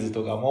ハリーズ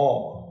とか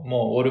も、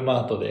もうオールマ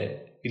ート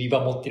で売り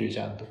場持ってるじ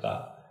ゃんと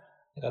か、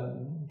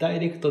ダイ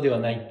レクトでは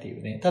ないってい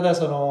うね。ただ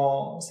そ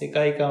の世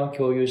界観を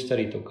共有した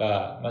りと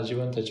か、まあ自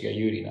分たちが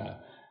有利な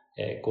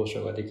交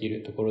渉ができ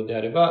るところで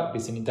あれば、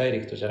別にダイレ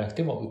クトじゃなく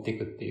ても売ってい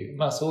くっていう、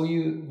まあそう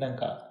いうなん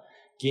か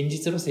現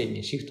実路線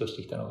にシフトし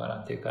てきたのかな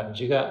っていう感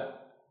じが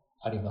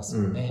あります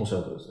よね。おっしゃ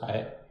るとおりですね。は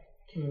い。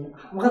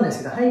わかんないで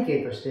すけど、背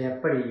景としてや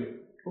っぱり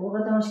大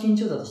型の資金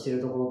調達してい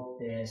るところ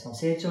って、その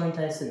成長に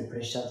対するプ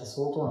レッシャーって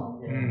相当なん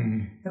で、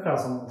だから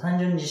その単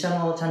純に自社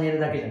のチャンネル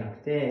だけじゃな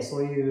くて、そ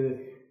ういう、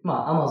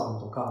まあ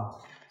Amazon とか、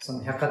そ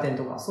の百貨店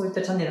とか、そういっ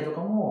たチャンネルと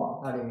か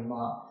も、ある意味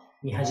まあ、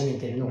見始め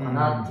てるのか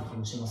なって気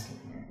もします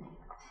けどね。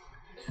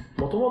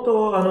もとも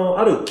と、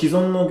ある既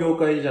存の業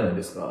界じゃない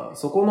ですか。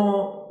そこ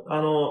の、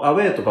アウ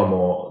ェイとか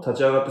も立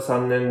ち上がって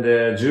3年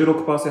で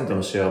 16%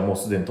 のシェアもう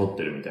すでに取っ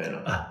てるみたいな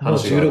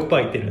話が。もう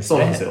 16% いってるんですね。そう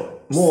なんですよ。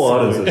もうあ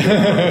るんです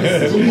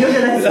よ。信用じ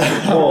ゃないで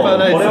すか。もう、これ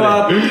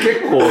は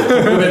結構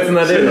特別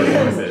な例だと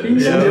思うんですよ。信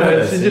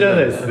じられ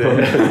ないですね。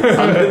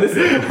3年です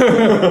よ。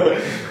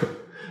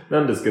な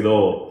んですけ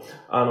ど、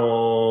あ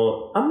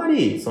んま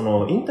り、そ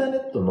の、インターネ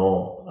ット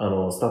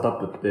の、スタート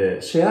アップっ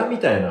て、シェアみ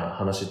たいな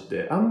話っ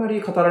て、あんま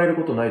り語られる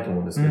ことないと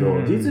思うんですけど、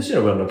D2C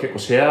のブランドは結構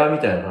シェアみ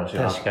たいな話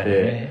があっ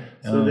て、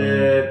それ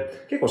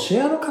で、結構シ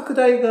ェアの拡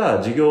大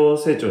が事業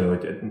成長におい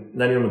て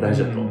何よりも大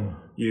事だと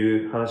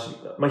いう話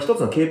が、まあ一つ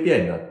の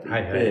KPI になってい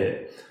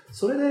て、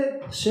それ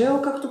でシェア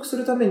を獲得す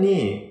るため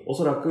に、お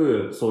そら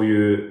くそう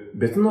いう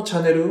別のチ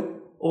ャンネル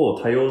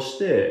を多用し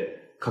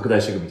て、拡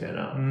大していくみたい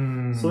な、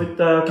そういっ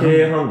た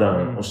経営判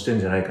断をしてん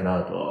じゃないか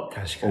なとは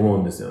思う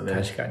んですよね。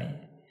確か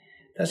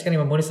に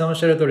今森さんおっ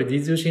しゃる通り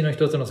D2C の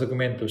一つの側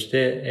面とし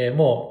て、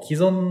もう既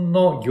存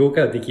の業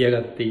界は出来上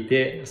がってい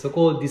て、そ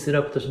こをディス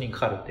ラプトしに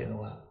かかるっていうの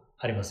が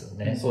あります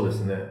よね。そうで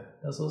すね。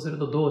そうする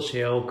とどうシ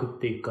ェアを食っ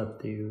ていくかっ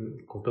てい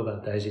うこと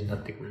が大事にな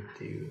ってくるっ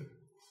ていう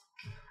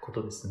こ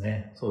とです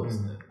ね。そうで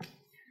すね。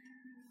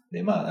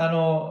で、ま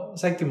あ、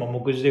さっきも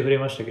目次で触れ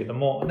ましたけど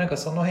も、なんか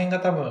その辺が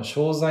多分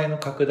商材の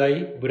拡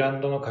大、ブラ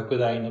ンドの拡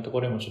大のと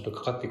ころにもちょっと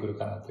かかってくる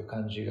かなという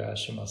感じが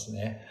します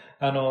ね。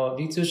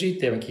D2C っ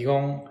て基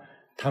本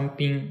単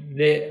品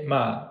で、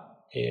まあ、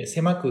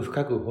狭く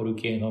深く掘る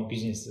系のビ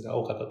ジネスが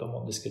多かったと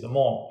思うんですけど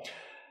も、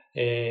ち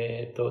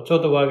ょ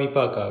うどワービー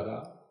パーカー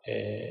が、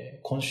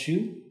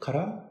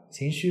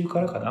先週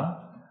からか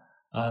な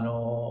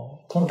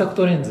コンタク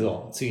トレンズ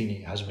をつい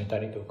に始めた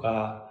りと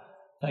か、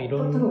い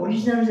ろんな。多分オ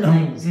リジナルじゃな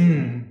いんですよ。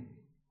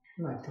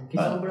まあ、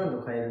既存ブランド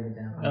を変えるみ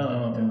たいな感じだ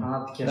ったのか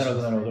なって気がします、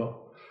ね。なるほ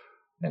ど。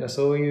なんか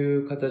そうい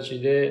う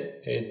形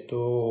で、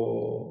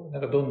な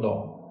んかどん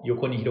どん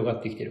横に広が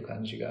ってきてる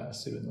感じが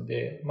するの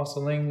で、まあそ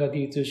の辺が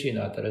D2C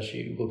の新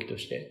しい動きと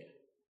して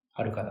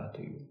あるかなと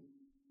いう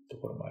と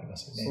ころもありま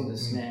すよね。そうで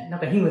すね。なん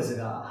かヒムズ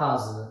がハ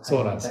ーズ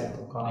入ったり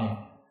と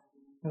か、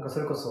なんかそ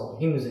れこそ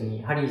ヒムズ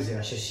にハリーズ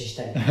が出資し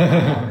たりとか、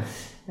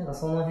なんか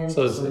その辺って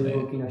そうい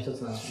う動きの一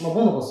つなんです。まあ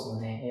ボノボス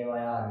もね、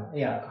AR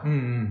か、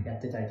や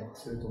ってたりとか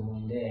すると思う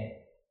ん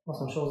で、まあ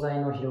その商材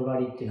の広が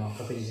りっていうのは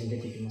確実に出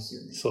てきます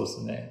よね。そうで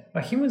すね。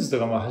まあヒムズと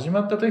か始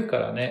まった時か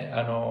らね、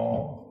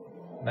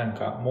なん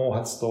か毛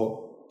髪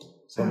と、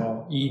そ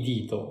の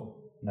ED と、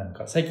なん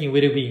か最近ウ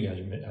ェルビーイ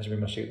ング始め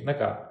ましたけど、なん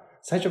か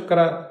最初か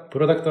らプ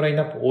ロダクトライン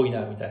ナップ多い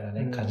なみたいな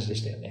ね、感じで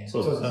したよね。そ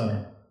うです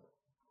ね。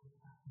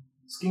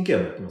スキンケア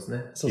もやってます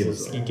ね。そうそう、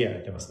スキンケアや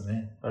ってます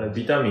ね。あれ、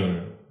ビタミ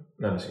ン、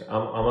なんでしたっけ、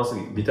甘す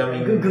ぎ、ビタミ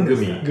ングミ。グ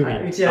ミ。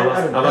うちあ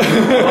るんで。甘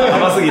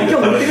すぎて。今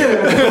日持ってくる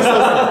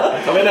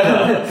食べなが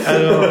ら。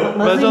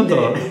まずいんで。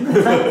早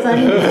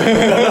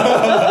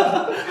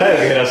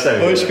く減らしたい。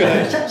美味しく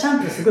ない。シャン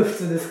プーすごい普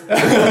通です。なん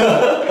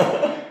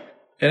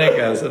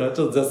か、ちょっ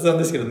と雑談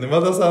ですけど、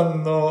沼田さ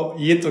んの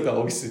家とかオ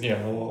フィスには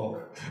も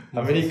う、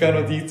アメリカ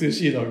の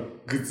D2C の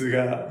グッズ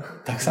が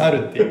たくさんあ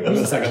るっていう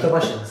噂が。人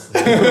走りです。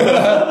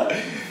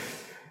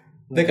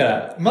だか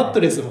ら、マット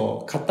レス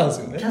も買ったんで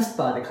すよね。キャス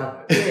パーで買っ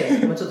て、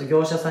ちょっと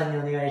業者さんに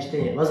お願いし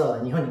て、わざわ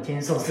ざ日本に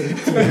転送するっ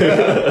ていう。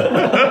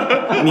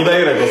2倍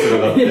ぐらいコスト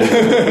がかかって。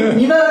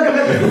2倍はかかっ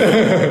てな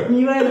い。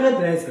2倍はかかっ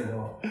てないですけど。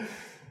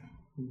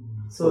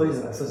そういう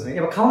のが、そうですね。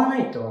やっぱ買わな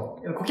いと、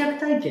顧客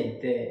体験っ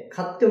て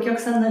買ってお客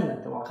さんになるんだ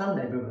って分かん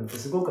ない部分って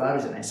すごくあ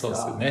るじゃないですか。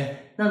そうです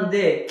ね。なん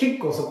で、結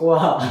構そこ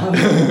は、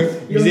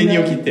未然に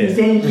起きて。未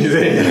然に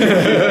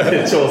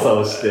調査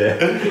をして、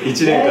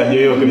1年間ニュ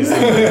ーヨークに住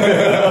んで。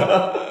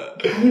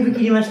だいぶ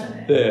切りました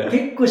ね。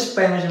結構失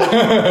敗もしました。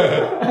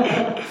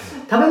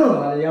食べ物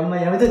はあんま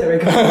りやめといた方がい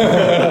いかも。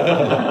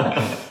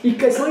一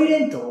回ソイ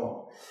レント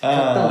を買っ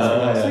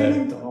たんですけど、ソイレ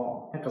ント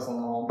の、なんかそ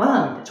の、バ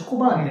ーみたいな、チョコ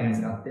バーみたいなやつ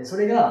があって、そ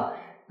れが、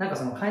なんか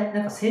その、なん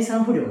か生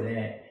産不良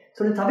で、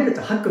それ食べると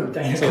吐くみ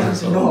たいな感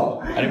じ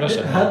の、ありまし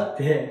たね。あっ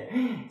て、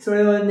そ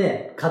れを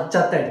ね、買っち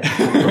ゃったりとか。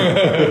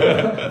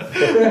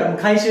それは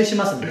回収し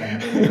ますみたいな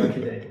のが来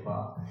たりと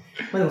か。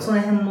まあでもその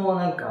辺も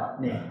なんか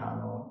ね、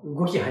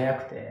動き早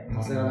くて、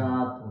さすがだ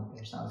なと思っ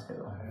たりしたんですけ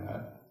ど。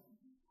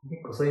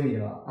結構そういう意味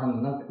では、な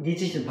んか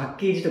D2C のパッ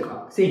ケージと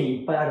か製品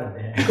いっぱいあるん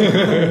で、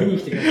見に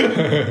来てください。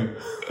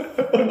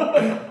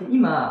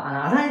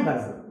今、アライバル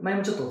ズ、前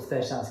もちょっとお伝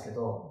えしたんですけ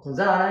ど、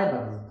ザ・アライバ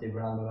ルズっていうブ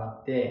ランドがあ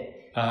っ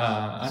て、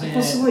そ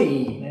こすご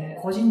い、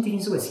個人的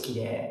にすごい好き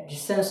で、実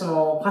際のそ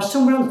のファッシ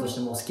ョンブランドとして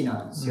も好き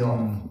なんですよ。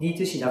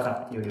D2C だから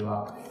っていうより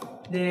は。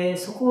で、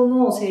そこ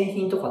の製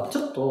品とかってち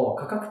ょっと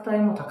価格帯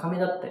も高め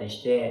だったり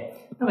し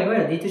て、なんかいわ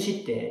ゆる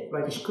D2C って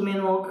割と低め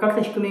の、価格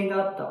帯低め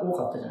が多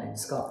かったじゃないで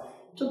すか。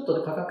ちょっ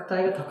と価格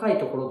帯が高い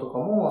ところとか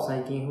も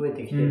最近増え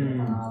てきてる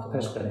のかなとか。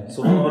確かに。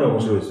そのあれ面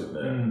白いですよね。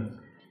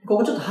こ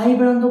こちょっとハイ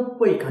ブランドっ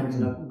ぽい感じ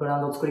のブラ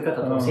ンド作り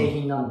方と製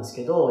品なんです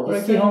けど、これ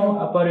基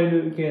本アパレ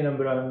ル系の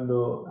ブラン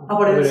ド。ア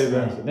パレルです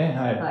ね。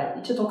はい。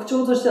一応特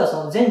徴としては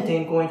その全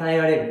天候に耐え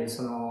られる、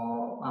その、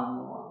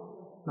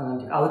なん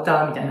ていうか、アウタ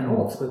ーみたいな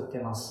のを作って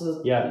ま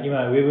す。いや、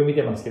今ウェブ見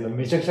てますけど、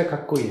めちゃくちゃか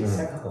っこいいで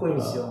す。かっこいいん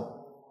ですよ。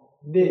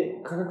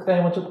で、価格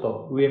帯もちょっ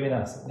と上目な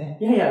んですよね。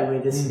やや上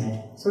です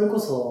ね。それこ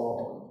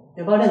そ、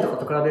エバーレンとか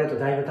と比べると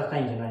だいぶ高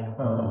いんじゃないの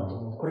かなと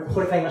思う。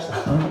これ買いました。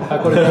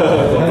これ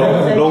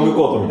ロング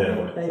コートみたいな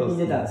これ。最近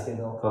出たんですけ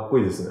ど。かっこ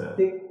いいですね。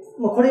で、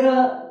これぐ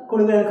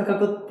らいの価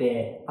格っ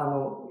て、い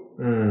わ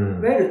ゆ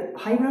る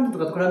ハイブランド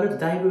とかと比べると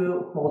だい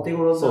ぶお手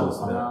頃なの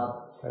か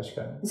な。確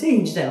かに。製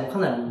品自体もか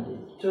なりいいんで、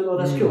ちょうど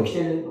私今日着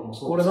てるのも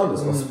そうです。これ何で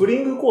すか、スプリ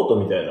ングコート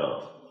みたい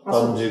な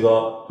感じが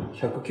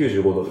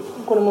195ドル。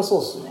これもそう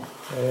っすね。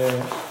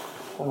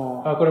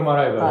これもア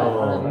ライバル。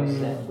アライバルです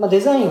ね。デ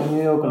ザインはニュ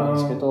ーヨークなんで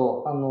すけ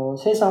ど、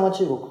生産は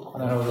中国とか。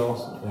なるほど。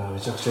いや、め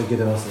ちゃくちゃイケ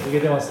てますね。イケ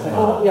てますね。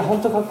いや、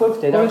本当かっこよく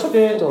て。これって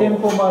店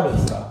舗もあるんで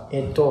すか？ポ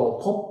ッ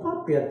プア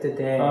ップやってて、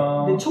で、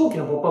長期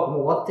のポップアップ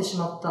も終わってし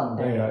まったん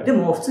で、で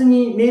も普通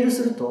にメール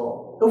する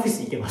と、オフィ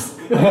ス行けます。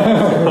去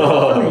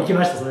年行き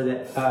ました、それで。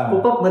ポ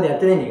ップアップまでやっ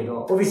てないんだけ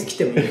ど、オフィス来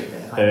てもいいみた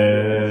いな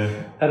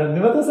感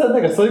じ。沼田さんな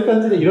んかそういう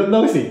感じでいろんな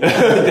オフィス行って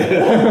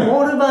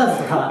モールバー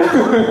ズとか、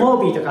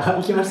モービーとか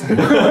行きました。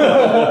で、モ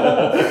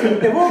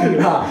ービ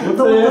ーは、も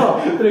とも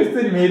と、それ普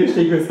通にメールし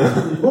ていくんですか？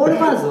モール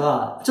バーズ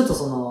は、ちょっと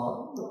そ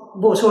の、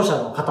某商社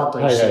の方と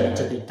一緒に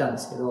ちょっと行ったんで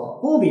すけど、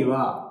モービー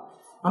は、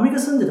アメリ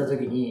カ住んでた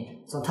時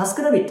に、そのタス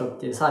クラビットっ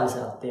ていうサービス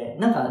があって、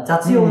なんか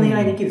雑用お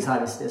願いできるサ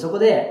ービスで、そこ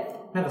で、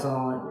なんかそ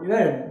の、いわ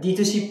ゆる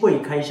D2C っぽ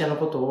い会社の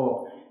こと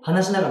を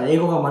話しながら英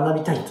語が学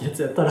びたいってや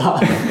つやったら、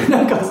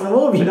なんかその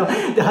モービーの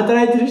で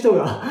働いてる人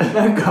が、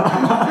なん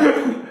か、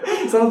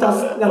そのタ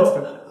スク、なんで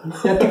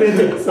すか、やってくれ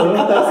てる。その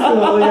タスク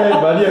のお願い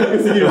マニアッ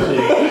クすぎるし、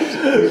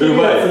う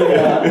まい。受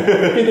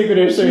けてく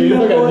れる人いる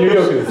のがニュー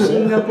ヨークですね。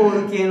シンガポ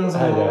ール系のそ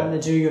の、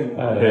従業員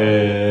が。そ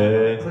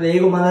れで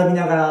英語学び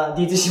ながら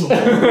D2C も。言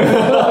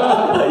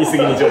い過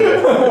ぎにちょうど。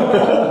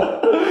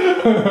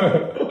こ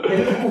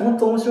こ本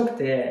当面白く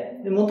て、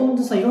もとも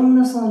といろん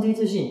なその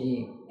D2C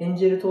にエン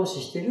ジェル投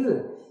資して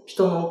る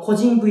人の個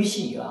人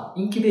VC が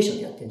インキュベーション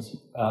でやってるんです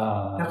よ。だ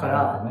か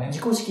ら、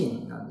自己資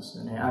金なんです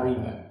よね、ある意味。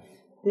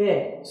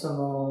で、ち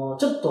ょ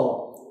っ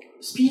と、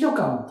スピード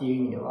感っていう意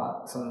味で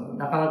は、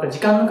なかなか時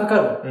間のかか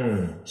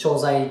る商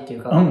材ってい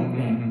うか、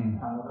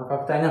価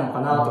格帯なの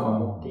かなとか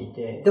思ってい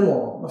て、で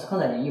も、か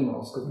なりいいもの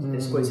を作ってて、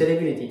すごいセレ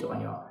ブリティとか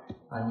には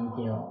人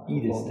気のい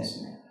いで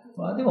すね。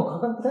でも価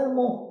格帯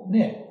も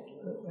ね、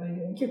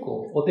結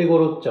構お手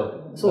頃っちゃ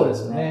う。そうで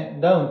すね。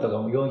ダウンとか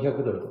も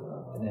400ドルとかな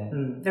ん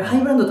でね。でハ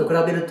イブランドと比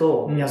べる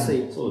と安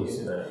い。そうで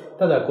すね。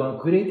ただこの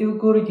クリエイティブ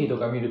クオリティと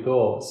か見る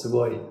と、す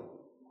ごい、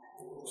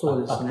そ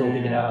うですね。圧倒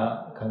的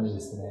な感じで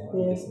すね。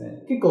いいです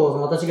ね。結構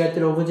私がやっ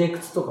てるオブジェク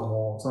トとか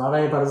も、そのア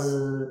ライバル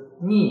ズ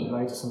に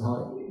割と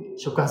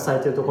触発され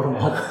てるところも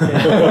あって、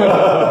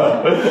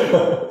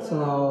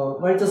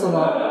割と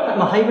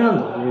ハイブラン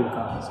ドという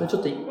か、それちょ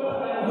っと、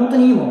本当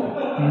にいいも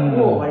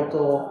のを割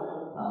と、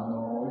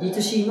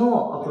D2C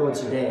のアプロー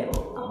チで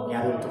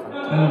やるとかってい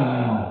うの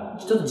は、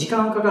ちょっと時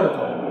間かかると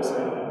思うんです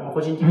けど、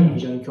個人的に非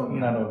常に興味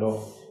ある領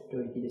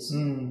域です。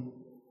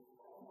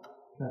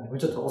なので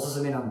ちょっとおす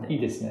すめなんで。い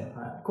いですね。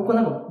はい、ここ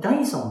なんかダ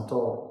イソン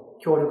と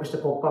協力して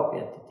ポップアップ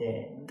やって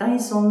て、ダイ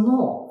ソン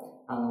の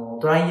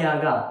ドライヤ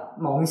ーが、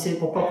ポ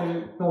ップアッ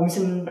プのお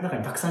店の中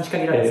にたくさん仕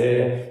掛けられ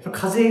てて、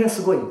風が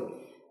すごい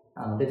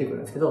出てくる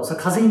んですけど、その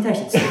風に対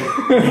して強い。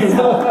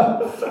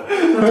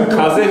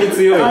風に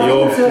強い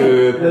洋服。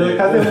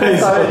風を起こ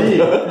すために、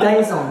ダ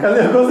イソン。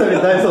風を起こすため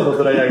にダイソンの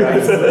ドライヤーがあ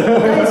る。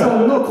ダイソ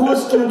ンの公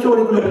式の協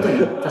力のことに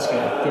確か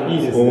やってるんです。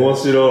いいですね。面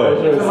白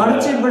い。マ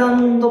ルチブラ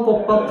ンドポ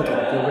ップアップとか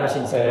って呼ぶらしい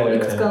んですけど、い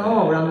くつか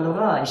のブランド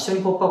が一緒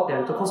にポップアップや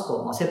るとコスト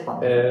を折半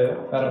で。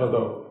なるほ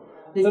ど。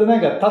それな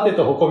んか盾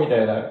と矛みた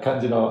いな感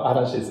じの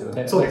話ですよ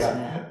ね。そうです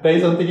ね。ダ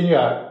イソン的に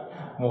は、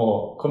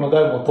もう、この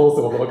ダウンを通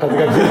すほどの風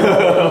が来る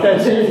みたい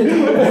し、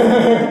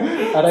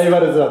アライ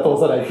バルズは通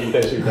さないって言いた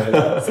いし、みたい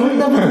な。そん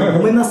なこと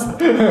思います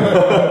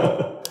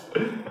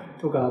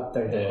とかあっ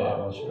たりとか。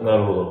な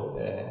るほど。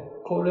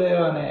これ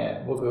は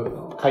ね、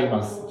僕、買い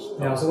ます。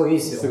いや、すごいいい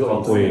ですよ。すごいか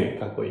っこいい。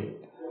かっこいい。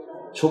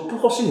ショップ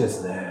欲しいで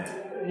すね。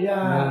いや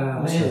ー、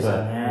欲しいですよ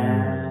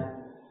ね。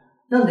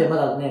なんでま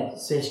だね、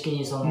正式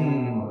にこ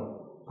の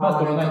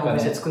なんかお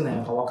店作んない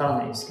のかわから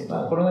ないですけ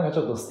ど。これなんかち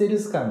ょっとステル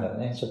ス感が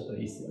ね、ちょっとい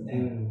いですよ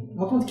ね。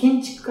もともと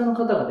建築家の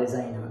方がデ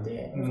ザイナー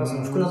で、そ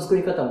の服の作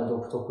り方も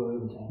独特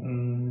みたいな。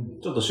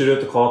ちょっと種類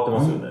って変わって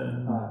ますよね。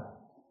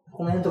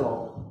この辺とか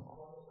を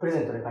プレ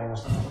ゼントで買いま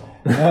したね。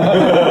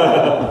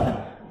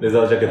レザ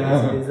ージャケットで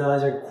すね。レザー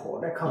ジャケット。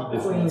これかっ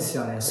こいいんです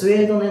よね。スウ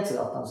ェードのやつ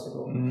があったんですけ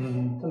ど、多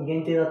分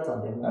限定だった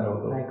んで、ない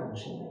かも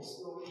しれないで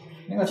す。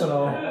なんか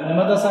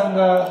沼田さん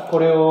がこ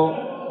れを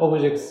オブ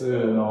ジェク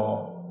ス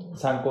の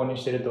参考に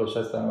してるとおっし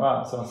ゃってたの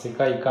は、その世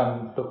界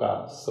観と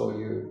か、そう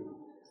いう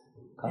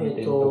観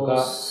点とか。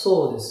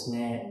そうです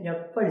ね。や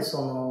っぱり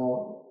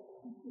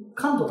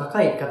感度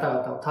高い方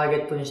々をターゲ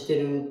ットにして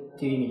るっ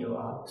ていう意味で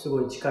は、す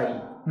ごい近いか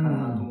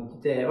なと思っ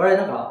てて、我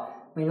々なんか、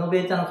イノベ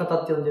ーターの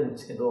方って呼んでるんで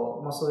すけ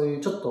ど、そういう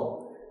ちょっ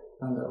と、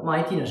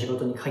IT の仕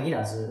事に限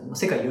らず、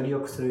世界をより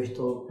良くする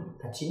人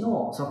たち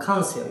の、その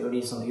感性をよ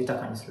り豊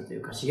かにするとい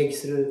うか、刺激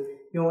する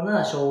よう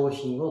な商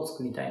品を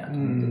作りたいなと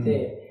思って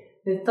て、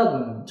で、多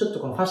分、ちょっと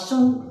このファッ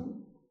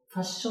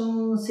シ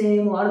ョン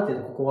性もある程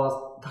度ここは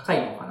高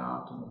いのか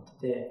なと思って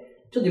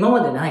て、ちょっと今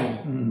までな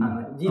い、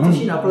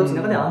D2C のアプローチ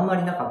の中ではあんま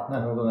りなかった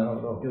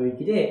領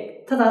域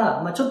で、た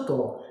だ、ちょっ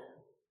と、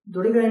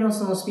どれぐらいの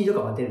そのスピード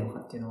感が出るの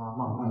かっていうのは、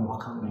わ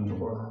かんないと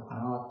ころなのか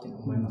なっていうの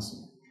を思いま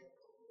すね。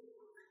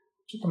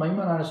ちょっと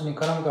今の話に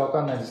絡むかわ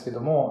かんないですけ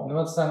ども、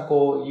沼津さん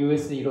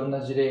US でいろん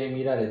な事例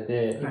見られ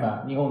て、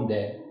今日本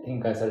で展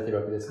開されてる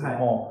わけですけど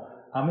も、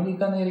アメリ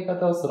カのやり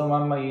方をそのま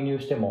んま輸入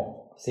して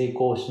も成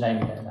功しない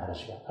みたいな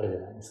話があるじゃ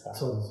ないですか。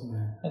そうですね。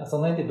なんかそ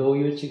の辺ってどう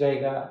いう違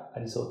いがあ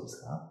りそうで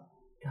すか？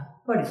やっ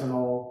ぱり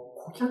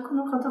顧客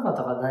の方々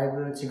がだい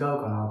ぶ違う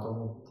かなと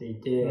思ってい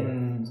て、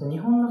日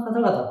本の方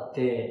々っ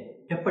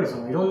て、やっぱりい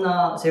ろん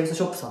なセールス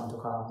ショップさんと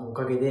かのお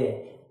かげ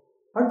で、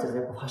ある程度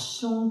やっぱファッ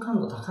ション感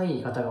度高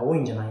い方が多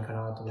いんじゃないか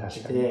なと思っ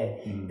て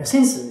て、セ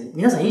ンス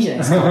皆さんいいじゃない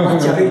ですか。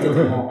街歩いて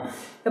ても。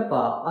やっ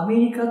ぱアメ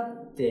リカ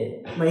っ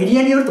て、エリ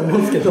アによると思う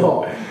んですけ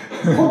ど、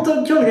本当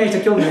に興味ない人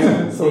は興味ないん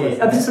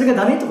で、別にそれが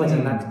ダメとかじゃ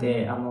なく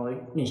て、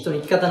人の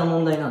生き方の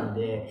問題なん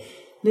で、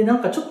な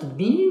んかちょっと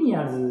ミレニ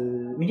ア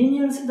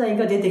ル世代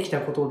が出てき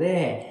たこと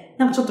で、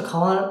なんかちょっと変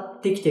わ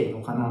ってきてる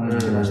のかなと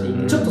気がしてい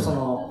て、ちょっと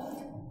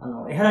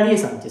江原理恵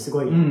さんってす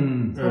ごい、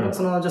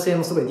その女性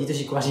もすごい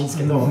D2C 詳しいんです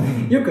けど、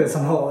よく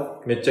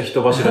めっちゃ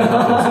人柱に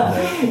なってま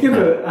すよね。よ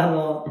く、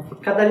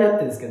語り合って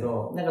るんですけ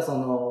ど、なんかち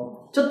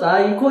ょっと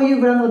こういう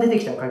ブランドが出て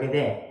きたおかげ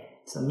で、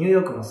ニューヨ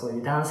ークのそうい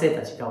う男性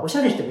たちがおし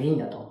ゃれしてもいいん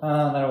だと。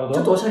なるほど。ち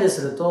ょっとおしゃれ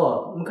する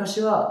と、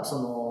昔は、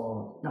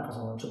なんか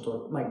ちょっ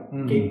と、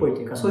ゲイっぽい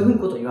というか、そういうふうな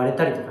ことを言われ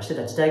たりとかして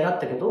た時代があっ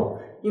たけど、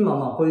今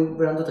はこういう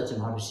ブランドたち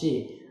もある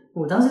し、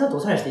もう男性だとお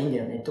しゃれしていいんだ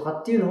よね、とか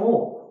っていうの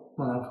を、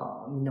なん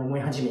かみんな思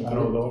い始めて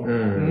るって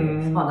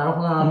いう。なる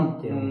ほどな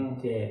って思っ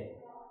て、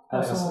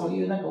そう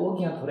いうなんか大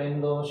きなトレン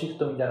ドシフ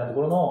トみたいなと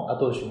ころの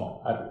後押し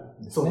もある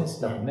んですね。そうで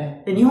す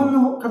ね。で、日本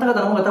の方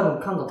々の方が多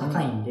分感度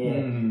高いん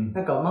で、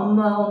なんかまん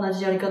ま同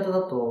じやり方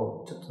だ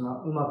と、ちょっと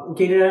うまく受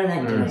け入れられな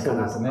いんじゃないか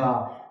なと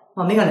か、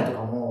メガネと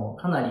かも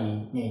かな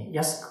りね、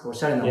安くお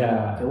しゃれなも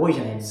のって多い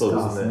じゃないですか。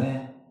そうです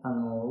ね。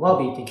ワ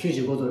ービーって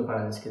95ドルか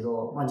らですけ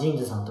ど、ジーン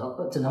ズさんと、ち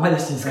ょっと名前出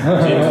していいです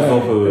か？ジー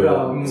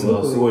ンズ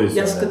ソフすごい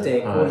安く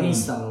て高品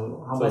質なの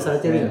を販売され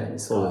てるじゃないで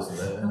すか。そう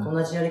ですね。なんか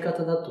同じやり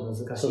方だと難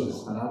しいの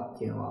かなっ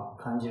ていうのは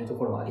感じると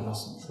ころはありま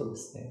すね。そうで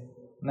すね。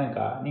なん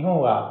か日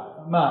本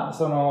は、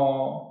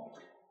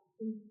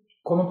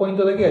このポイン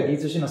トだけが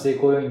D2C の成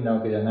功要因な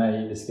わけじゃな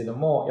いですけど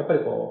も、やっぱり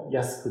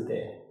安く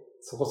て、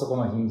そこそこ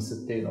の品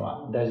質っていうの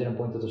は大事な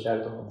ポイントとしてあ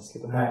ると思うんですけ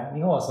ども、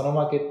日本はその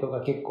マーケット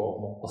が結構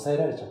もう抑え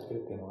られちゃって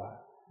るっていうのが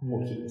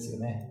大きいですよ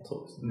ね。そう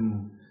ですね。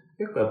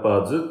結構やっ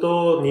ぱずっ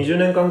と20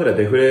年間ぐらい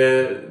デフ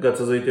レが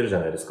続いてるじゃ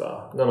ないです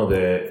か。なの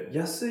で、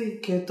安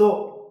いけ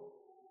ど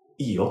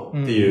いいよ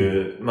って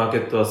いうマーケ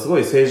ットはすご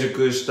い成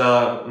熟し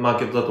たマー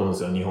ケットだと思うんで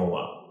すよ、日本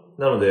は。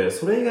なので、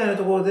それ以外の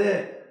ところ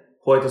で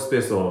ホワイトスペ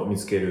ースを見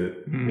つけ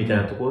るみたい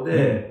なところ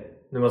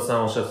で、沼津さ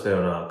んおっしゃってたよ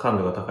うな感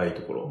度が高い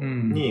ところ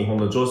に、本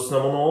当に上質な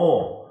もの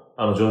を、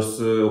上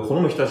質を好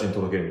む人たちに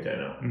届けるみたい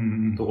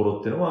なところ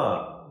っていうの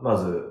は、ま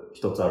ず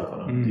一つあるか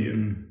なってい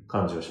う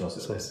感じがします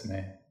よね。そうです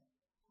ね。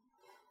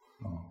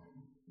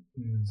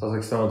佐々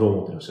木さんはどう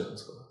思ってらっしゃるんで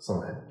すか、そ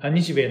の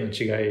辺。日米の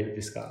違い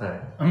ですか。はい。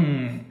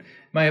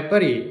まあやっぱ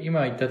り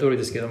今言った通り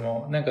ですけど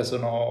も、なんかす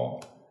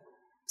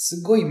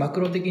ごいマク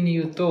ロ的に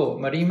言うと、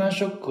まあリーマン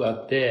ショックがあ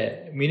っ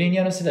て、ミレニ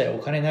アル世代お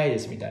金ないで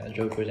すみたいな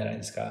状況じゃない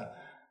ですか。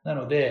な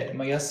ので、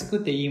まあ安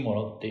くていいも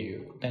のってい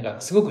う、なんか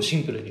すごくシ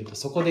ンプルで言うと、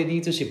そこで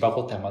D2C バ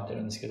コって余って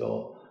るんですけ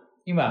ど、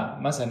今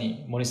まさ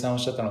に森さんおっ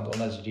しゃったのと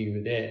同じ理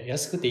由で、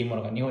安くていいも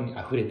のが日本に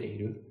溢れてい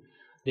る。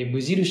で、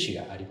無印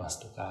があります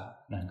と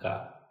か、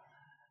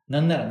な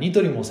んならニ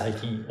トリも最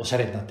近おしゃ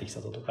れになってきた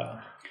ぞと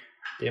か、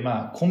で、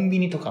まあ、コンビ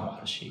ニとかも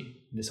ある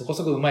し、で、そこ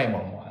そこうまいも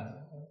のもある。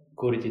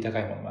クオリティ高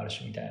いものもある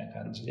し、みたいな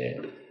感じ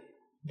で。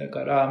だ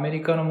から、アメ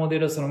リカのモデ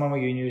ルをそのまま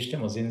輸入して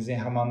も全然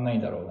ハマんない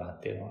んだろうなっ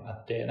ていうのがあ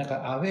って、なん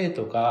かアウェイ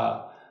と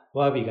か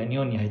ワービーが日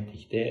本に入って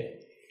きて、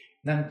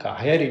なんか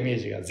流行るイメー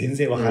ジが全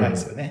然わからないんで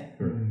すよね。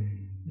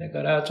だ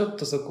から、ちょっ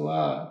とそこ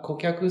は顧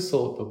客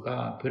層と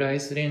かプライ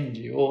スレン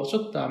ジをち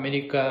ょっとアメ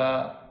リ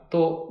カ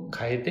と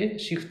変えて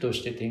シフト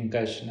して展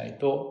開しない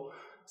と、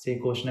成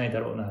功しないだ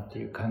ろうなって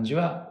いう感じ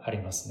はあ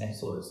りますね。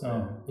そうですね。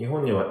日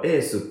本にはエ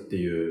ースって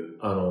いう、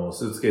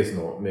スーツケース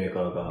のメーカ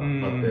ーが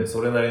あって、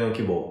それなりの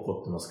規模を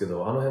誇ってますけ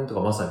ど、あの辺と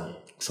かまさに、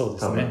そうで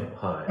すね。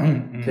は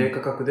い。低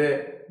価格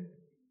で、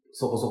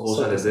そこそこお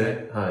しゃれ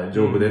で、はい、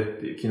丈夫でっ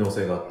ていう機能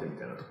性があってみ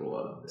たいなところが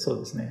あるんで。そう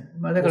ですね。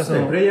まあだから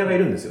プレイヤーがい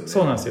るんですよね。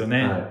そうなんですよ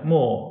ね。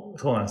もう、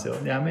そうなんですよ。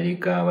で、アメリ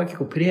カは結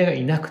構プレイヤーが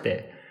いなく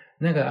て、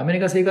なんかアメ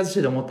リカ生活し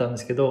てて思ったんで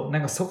すけど、な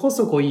んかそこ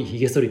そこいい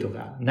髭剃りと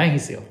かないんで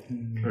すよ。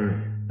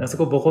そ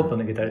こボコッと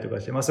抜けたりと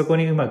かして、まあそこ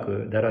にうま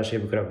くダラーシェ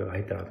イブクラブが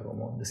入ったなとか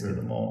思うんですけ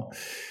ども、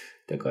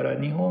だから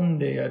日本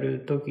でやる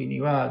ときに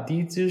は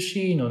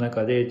D2C の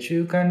中で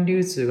中間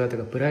流通がと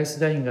かプライ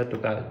スラインがと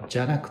かじ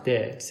ゃなく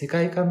て、世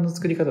界観の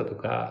作り方と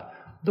か、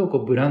どうこ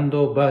うブラン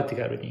ドをバーティ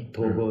カルに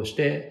統合し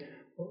て、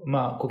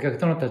まあ顧客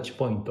とのタッチ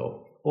ポイン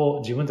トを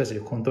自分たち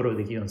でコントロール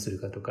できるようにする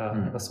かとか、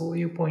なんかそう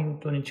いうポイン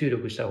トに注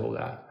力した方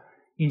が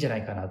いいんじゃな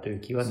いかなとい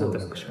う気はなんと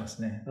なくしま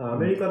すね。ア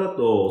メリカだ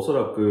とおそ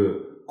ら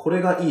くこ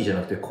れがいいじゃ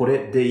なくてこ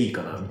れでいい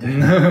かなみたい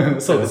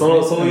な。そうです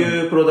ね。そう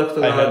いうプロダク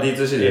トが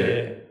D2C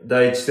で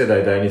第1世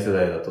代、第2世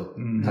代だと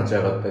立ち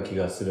上がった気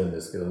がするん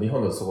ですけど、日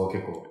本だとそこは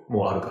結構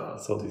もうあるかな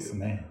っていう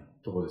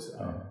ところです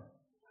よね。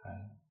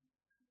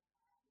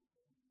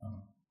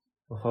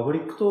ファブリ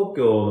ック東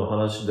京の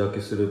話だけ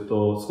する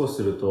と、少し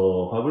する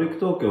と、ファブリック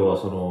東京は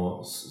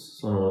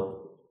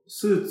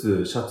スー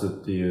ツ、シャツっ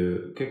てい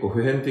う結構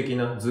普遍的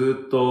な、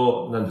ずっ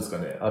と、何ですか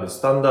ね、ある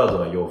スタンダード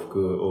な洋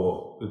服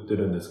を売って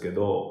るんですけ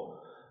ど、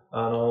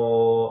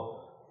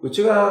う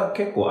ちが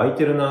結構空い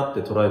てるなっ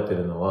て捉えて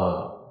るの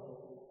は、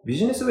ビ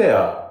ジネスウェ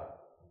ア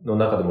の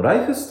中でもラ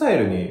イフスタイ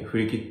ルに振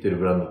り切ってる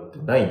ブランドって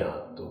ないな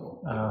と思っ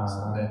てます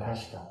よね。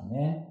確かに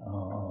ね。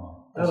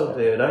なの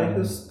で、ライ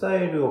フス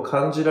タイルを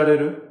感じられ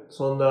る、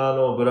そんな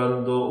ブラ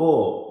ンド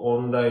を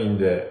オンライン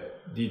で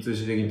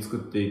D2C 的に作っ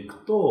てい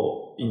く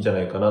といいんじゃ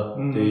ないかなっ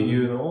て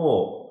いうの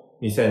を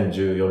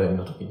2014年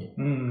の時に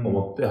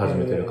思って始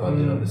めてる感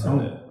じなんですよ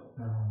ね。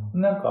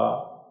なん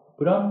か、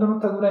ブランドの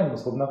タグラインも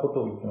そんなこ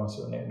とを言ってま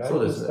すよね。ライ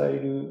フスタイ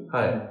ル、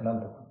な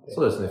んとかって。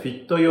そうですね。フ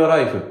ィット・ユア・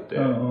ライフって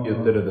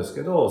言ってるんです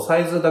けど、サ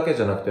イズだけ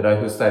じゃなくてラ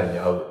イフスタイルに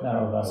合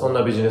う。そん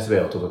なビジネスウ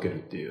ェアを届ける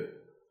っていう、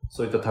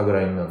そういったタグ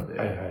ラインなんで。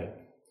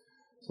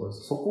そうで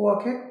す。そこは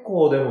結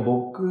構でも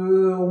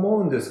僕思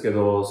うんですけ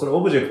ど、それ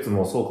オブジェクト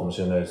もそうかも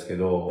しれないですけ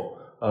ど、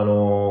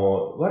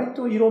割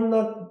といろん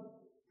な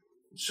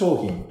商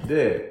品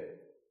で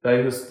ラ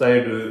イフスタ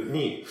イル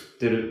に振っ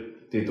てる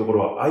っていうとこ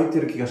ろは空いて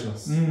る気がしま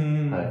す。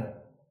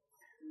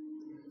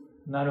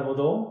なるほ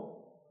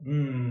ど。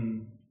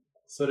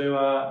それ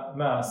は、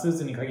まあ、スー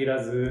ツに限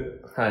ら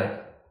ず、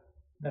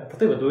なんか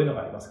例えばどういうの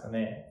がありますか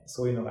ね。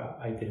そういうのが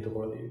空いてると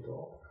ころで言う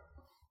と。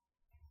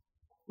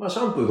まあ、シ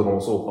ャンプーとか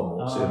もそうか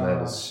もしれない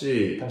です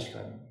し、確か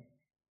に。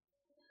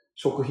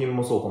食品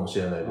もそうかもし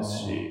れないです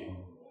し、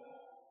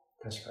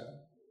確かに。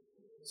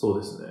そう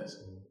ですね。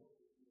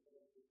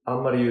あ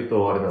んまり言う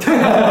とあれなんですけ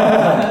ど。こ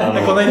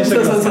の辺にし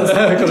ときます。ちょっと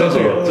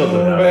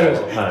ね。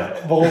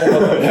ボコボコと。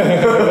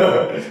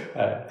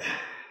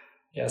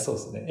いや、そう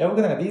ですね。いや、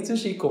僕なんか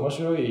D2C 一個面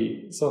白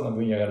いそうな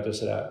分野があると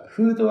したら、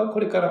フードはこ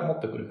れからもっ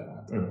と来るか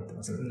なと思って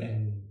ますけど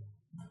ね。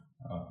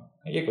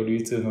結構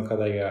流通の課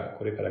題が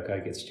これから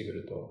解決してく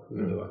ると、フ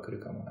ードは来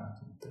るかもな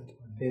と思ったりと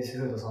かね。フェイス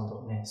フードさんと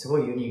かね、すご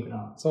いユニーク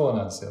な。そう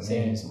なんですよ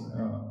ね。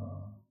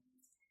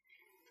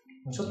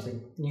ちょっと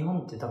日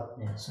本って多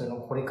分ね、それの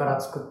これから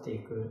作って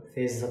いく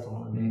フェーズだと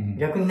思うんで、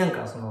逆になん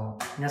か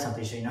皆さん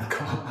と一緒になんか、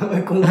今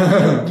後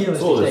議論し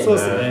ていきたい。そうで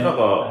すね。なん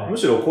か、む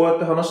しろこうやっ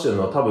て話してる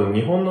のは多分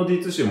日本の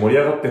D2C 盛り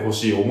上がってほ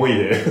しい思い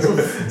で、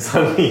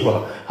3人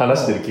は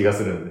話してる気が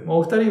するんで。もう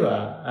お二人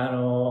は、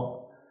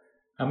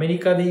アメリ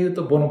カで言う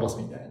とボノボ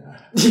スみたいな。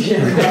違う。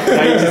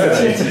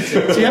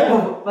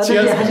私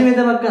始め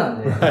たばっかな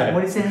んで、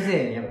森先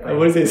生にやっぱり。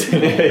森先生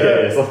ね。い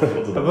やいや、そんなこ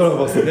とない。ボノ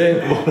ボス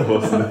ね。ボノ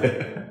ボス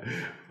ね。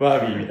ワ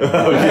ービーみたい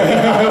な。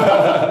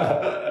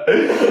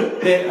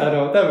で、多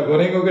分5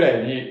年後ぐ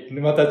らいに、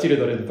沼田チル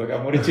ドレンとか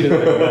森チルド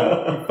レン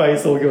がいっぱい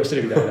創業して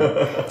るみたい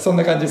な、そん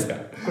な感じですか？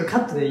これカ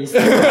ットでいいっす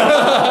か？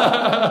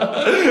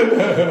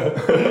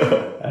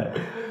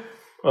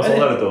まあそう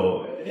なる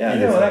といや、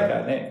でもなん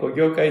かね、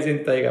業界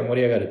全体が盛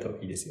り上がると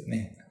いいですよ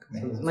ね。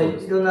まあ、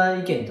いろんな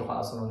意見と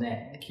か、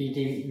聞い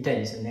てみたい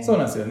ですよね。そう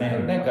なんですよね。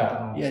なん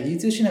か、いや、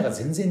D2C なんか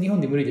全然日本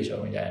で無理でしょ、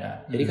みたいな。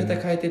やり方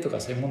変えてとか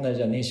そういう問題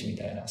じゃねえし、み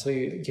たいな。そう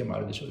いう意見もあ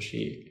るでしょう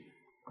し。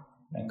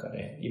なんか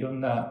ね、いろん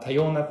な多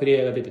様なプレイ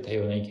ヤーが出て多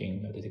様な意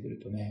見が出てくる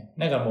とね。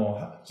なんかも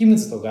う、ヒム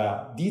ズと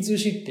か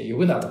D2C って呼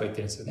ぶなとか言っ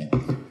てるんですよね。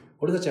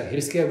俺たちはヘ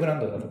ルスケアブラン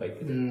ドだとか言っ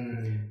てて。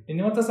で、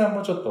沼田さん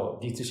もちょっ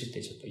と D2C っ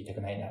てちょっと言いたく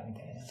ないな、み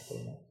たいなとこ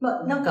ろも。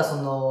まあ、なんか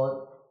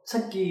さ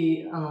っ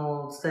き、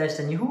お伝えし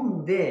た日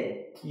本で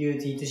言う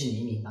D2C の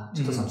意味が、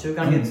ちょっと中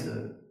間流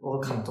通を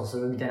カットす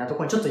るみたいなとこ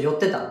ろにちょっと寄っ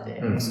てたん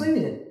で、そういう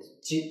意味で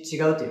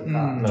違うという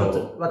か、ちょっ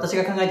と私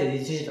が考えてる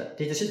D2C と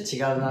違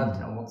うなってい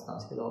うのは思ってたん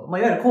ですけど、まあ、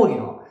いわゆる講義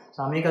の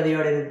アメリカで言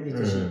われる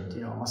D2C ってい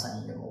うのはまさ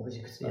にでもオブジ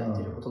ェクトでやっ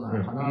てることな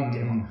のかなって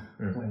いうのは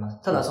思いま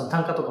す。ただ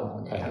単価とか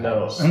もね、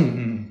高いし。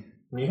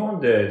日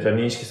本でじゃあ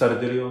認識され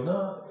てるよう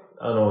な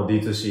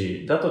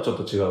D2C だとちょっ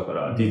と違うか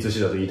ら、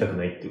D2C だと言いたく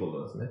ないっていうこと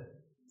なんですね。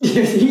言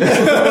いたく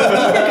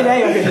な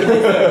いわけじゃない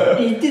ですよ。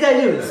言って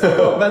大丈夫ですけ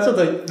ど。まあちょっ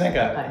と、なん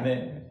か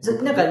ね。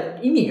なんか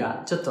意味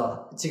がちょっ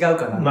と違う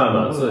かな。まあ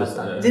まあ、そうです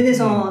ね。全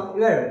然いわ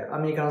ゆるア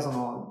メリカ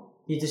の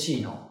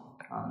D2C の、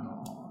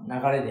流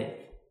れ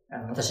で、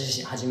私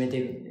自身始めて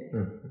るんで、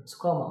そ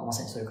こはまあま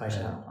さにそういう会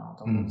社なのかな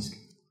と思うんですけ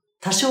ど。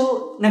多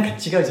少なんか違う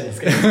じゃないで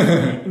すか。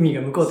意味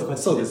が向こうとこっち。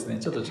そうですね。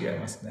ちょっと違い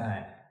ますね。は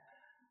い。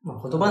ま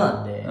あ言葉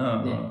なんで、ね、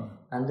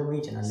何でもい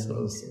いっちゃ何でも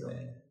いいんですけど。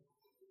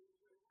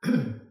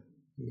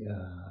いや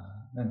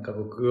なんか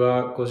僕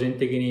は個人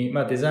的に、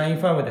まあデザイン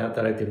ファームで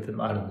働いてるっていう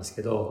のもあるんです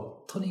け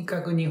ど、とに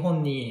かく日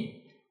本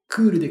に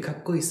クールでか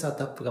っこいいスター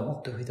トアップがも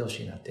っと増えてほ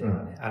しいなっていうの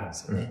がね、あるんで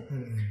すよね。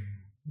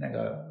なんか、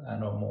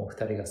もう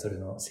二人がそれ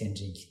の先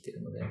陣切って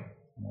るので、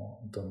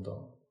もうどんど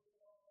ん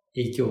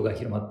影響が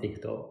広まっていく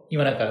と、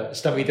今なんか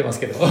下向いてます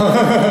けど、いい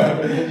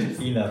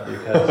なっていう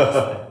感じです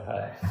ね。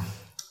は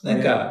い。な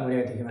んか、盛り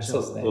上げていきましょ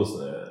う。そうで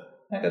すね。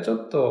なんかちょ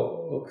っと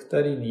お二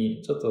人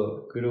にちょっ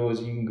とクロー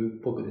ジング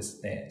っぽくで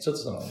すね、ちょっ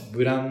と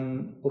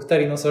お二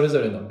人のそれ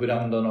ぞれのブ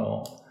ランド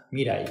の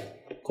未来、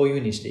こういう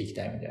風にしていき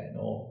たいみたい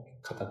のを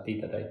語ってい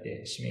ただい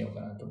て締めよう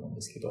かなと思うん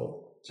ですけ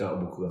ど。じゃあ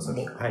僕が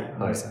先。はい。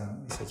森さ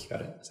ん、先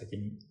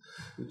に。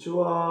うち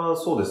は、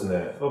そうです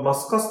ね。マ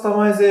スカスタ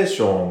マイゼー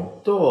ショ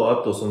ンと、あ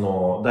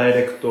とダイ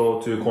レクト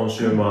トゥコン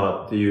シュー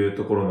マーっていう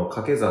ところの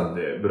掛け算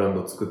でブラン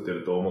ドを作って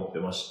ると思って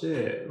まし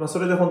て、まあそ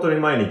れで本当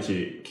に毎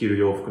日着る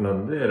洋服な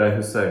んで、ライ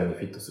フスタイルに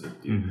フィットするっ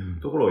ていう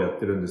ところをやっ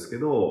てるんですけ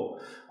ど、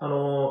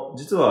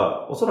実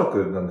はおそら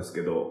くなんです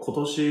けど、今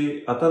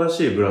年新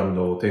しいブラン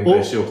ドを展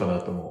開しようかな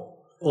とも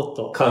考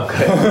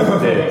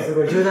えてて。す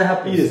ごい重大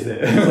発表。いいです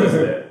ね。そうで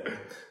すね。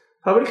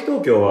ファブリック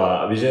東京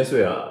はビジネスウ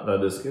ェアな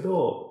んですけ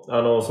ど、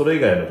それ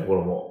以外のとこ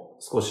ろも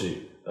少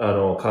し、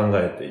考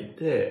えてい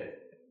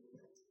て、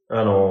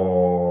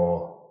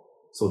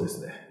そうで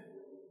すね。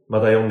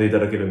また呼んでいた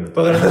だけるんだっ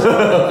たら。わかりまし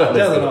た。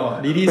じゃ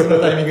あリリースの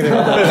タイミングで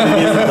また。リ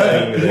リースのタ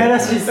イミングで。いやら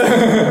しいっすね。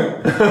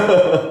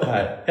は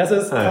い。いや、そ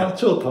れ、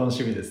超楽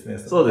しみですね。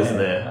そうです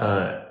ね。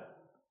は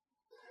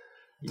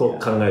い。と考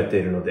えて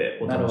いるので、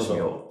お楽しみ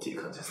をってい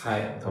う感じです。は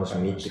い。楽し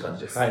みにって感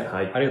じです。はい。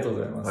ありがとうご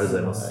ざいます。ありが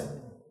とうございます。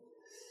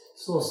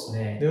そうです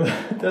ね。でも、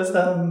田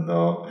さん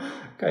の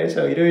会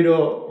社はいろい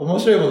ろ面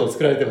白いものを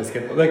作られてますけ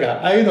ど、なん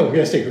か、ああいうのを増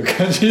やしていく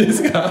感じで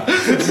すか？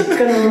実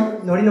家の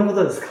ノリのこ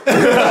とですか？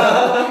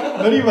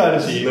ノリもある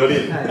し、は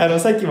い、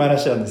さっきも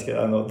話したんですけ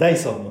ど、ダイ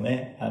ソンの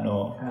ね、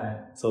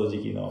掃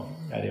除機の、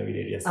あれを入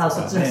れるやつとか、ね。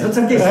そっ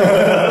ちのケー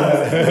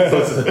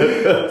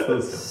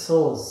ス。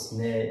そうです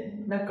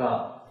ね。なん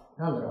か、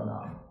なんだろうな。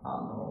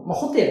まあ、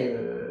ホテ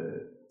ル、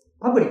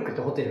パブリックって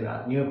ホテル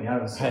がニューヨークにあ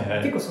るんですよ。はいはい、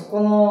結構そこ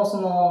の、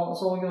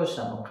創業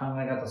者の考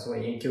え方すごい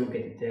影響を受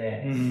けて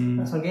て、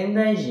その現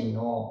代人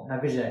のラ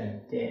グジュアリー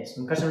って、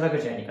昔のラグ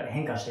ジュアリーから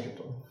変化している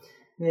と。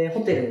で、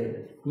ホテ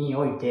ルに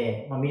おい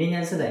て、まあ、ミレニ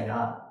アル世代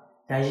が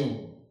大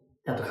事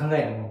だと考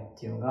えるものっ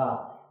ていうの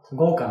が、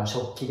豪華な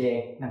食器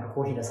でなんか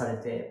コーヒー出され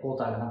て、ポー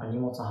ターがなんか荷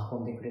物を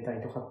運んでくれたり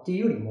とかってい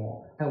うより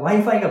も、なんか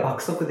Wi-Fi が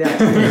爆速である。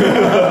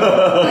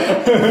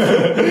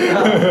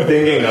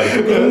電源があ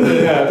る。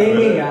電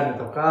源がある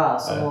とか、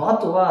あ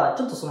とは、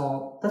ちょっと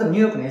例えばニ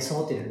ューヨークの S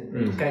ホテル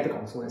の1階とか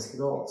もそうですけ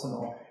ど、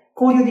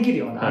交流できる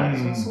ような、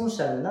ソー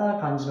シャルな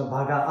感じの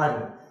場があ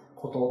る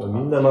こととか。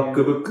みんな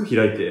MacBook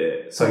開い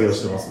て作業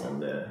してますもん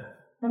ね。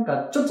なん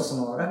かちょっとそ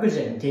のラグジ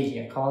ュアリーの定義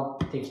が変わ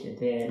ってきて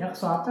て、なんか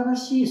その新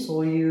しい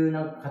そういう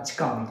なんか価値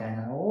観みたい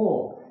なの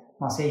を、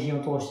まあ製品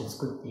を通して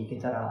作っていけ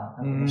たら、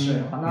なんか面白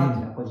いのかなってい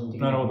うのは個人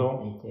的に思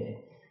ってい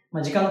て、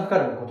まあ時間のかか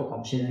ることか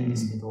もしれないんで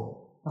すけ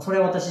ど、まあそれ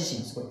は私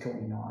自身すごい興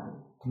味のある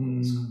こと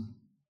です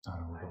か。な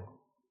るほど。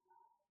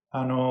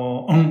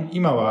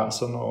今は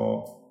そ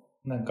の、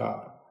なん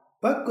か、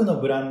バッグの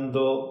ブラン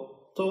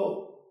ド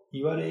と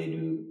言われ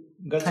る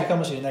がちか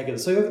もしれないけど、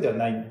そういうわけでは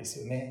ないんで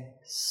すよね。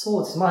そ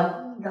うです。ま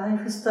あ、ライ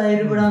フスタイ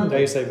ルブランド。ラ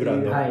イフスタイルブラ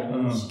ンド。はい、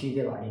認識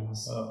ではありま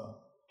す。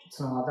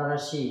その新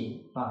し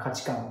い、まあ、価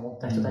値観を持っ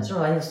た人たち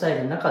のライフスタイ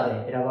ルの中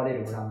で選ばれ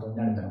るブランドに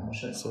なるのが面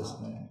白いですね。そうで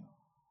すね。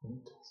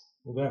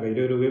僕なんかい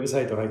ろいろウェブサ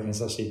イト拝見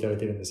させていただい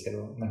てるんですけ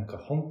ど、なんか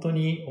本当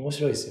に面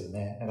白いですよ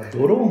ね。なんか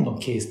ドローンの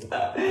ケースと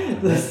か。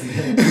そうで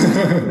す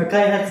ね。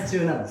開発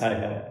中なんですけど、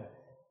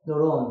ド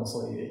ローンの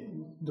そういう、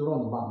ドロー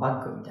ンの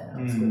バッグみたいな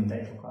のを作った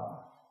りと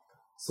か。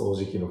掃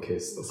除機のケー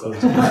スとか。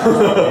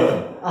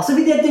遊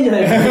びでやってんじゃな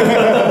いか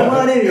と思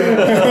われるよう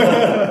な。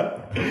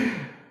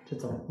ちょっ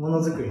とも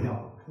のづくり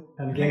の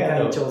限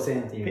界に挑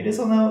戦っていう。ペル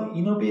ソナを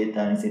イノベー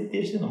ターに設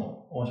定してるの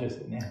も面白いで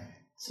すよね。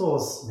そう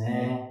です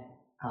ね。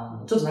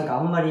ちょっとなんか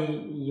あんま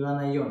り言わ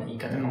ないような言い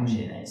方かもし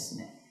れないです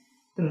ね。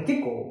でも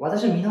結構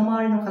私の身の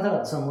回りの方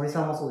々、その森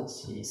さんもそうで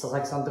すし、佐々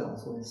木さんとかも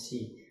そうです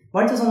し、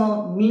割とそ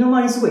の身の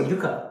回りにすごいいる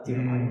からっていう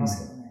のもありま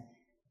すけどね。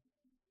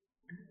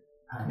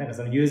はい、なんか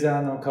そのユーザ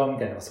ーの顔み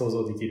たいなのが想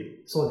像でき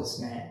る。そうで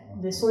すね。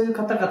で、そういう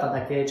方々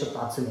だけちょっと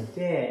集め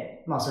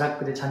て、まあスラッ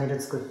クでチャンネル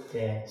作っ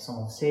て、そ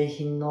の製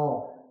品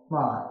の、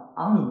ま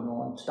あ、案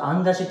の、ちょっと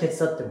案出し手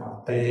伝ってもら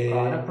ったりと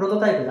か、なんかプロト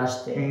タイプ出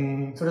して、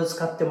それを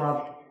使ってもらっ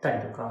たり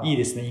とか。いい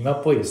ですね。今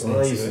っぽいですね。いい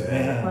です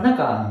ね。まあ、なん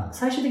か、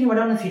最終的に我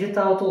々のフィル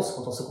ターを通す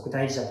ことすごく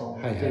大事だと思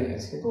ってるんで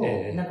すけど、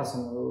なんかそ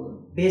の、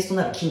ベースと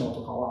なる機能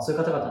とかは、そうい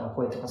う方々の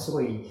声とかす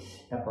ごい、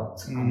やっぱ、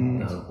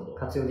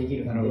活用でき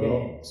るの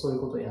で、そういう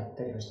ことをやっ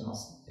たりはしてま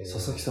す。佐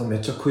々木さんめっ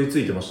ちゃ食いつ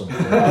いてましたも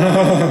んね。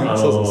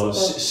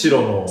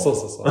白の。そう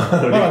そうそう。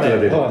そうなんで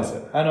す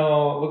よ。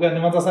僕は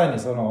沼田さんに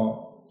そ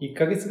の、1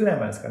ヶ月ぐらい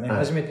前ですかね、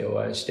初めてお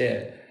会いし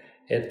て、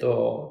テ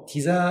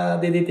ィザー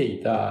で出て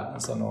いた、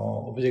そ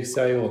の、オブジェク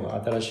ト IO の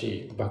新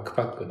しいバック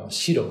パックの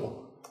白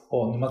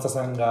を沼田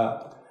さん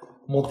が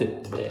持って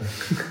て、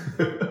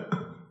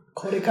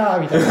これか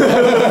みたいな。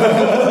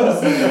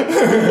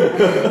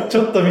ち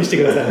ょっと見せ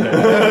てくださいみたい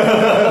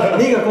な。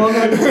目が怖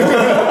がる。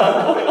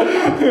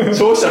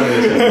消費者の目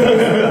でした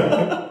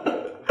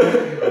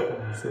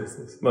そう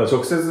そうそう。まあ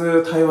直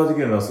接対話で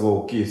きるのはすごい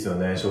大きいですよ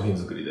ね、商品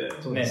作りで。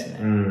そうですね。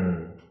な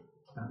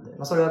んで、ま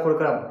あそれはこれ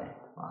からもね、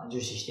まあ、重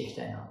視していき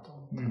たいなと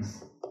思ってま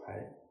す。はい。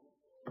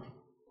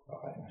わ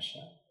かりました。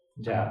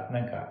じゃあ、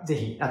なんか。ぜ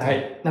ひ、は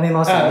い。舐め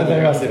ます舐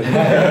めますよ。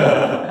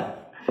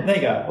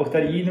何かお二人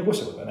言い残し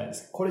たことはないで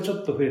すか？これちょ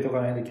っと触れと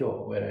かないと今日は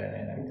覚えられな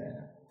いな、みたいな。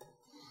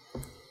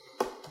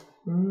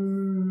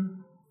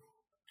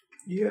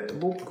いや、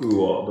僕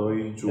は大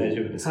丈夫。大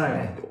丈夫ですかね。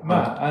はい、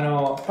まあ、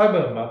多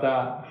分ま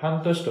た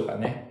半年とか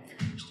ね、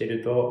して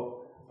る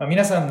と、まあ、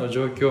皆さんの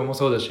状況も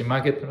そうだし、マ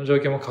ーケットの状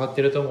況も変わっ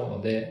てると思う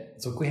ので、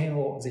続編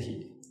をぜ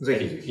ひ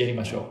やり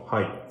ましょう。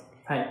はい。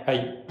はい。は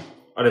い。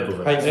ありがとう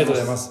ございます。はい、ありがとうご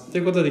ざいます。と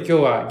いうことで今日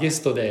はゲ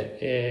スト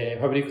で、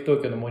ファブリック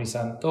東京の森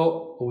さん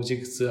と、オブジ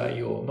ェクツ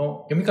IO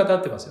の、読み方合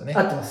ってますよね。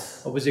合ってま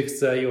す。オブジェク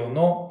ツ IO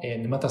の、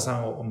沼田さ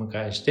んをお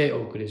迎えして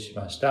お送りし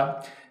まし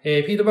た。フ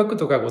ィードバック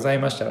とかござい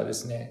ましたらで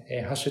す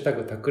ね、ハッシュタ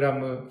グタクラ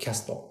ムキャ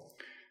スト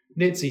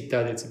でツイッ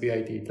ターでつぶや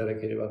いていただ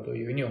ければと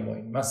いうふうに思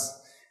いま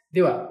す。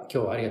では、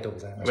今日はありがとうご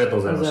ざいました。ありがと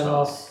うござい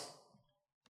ました。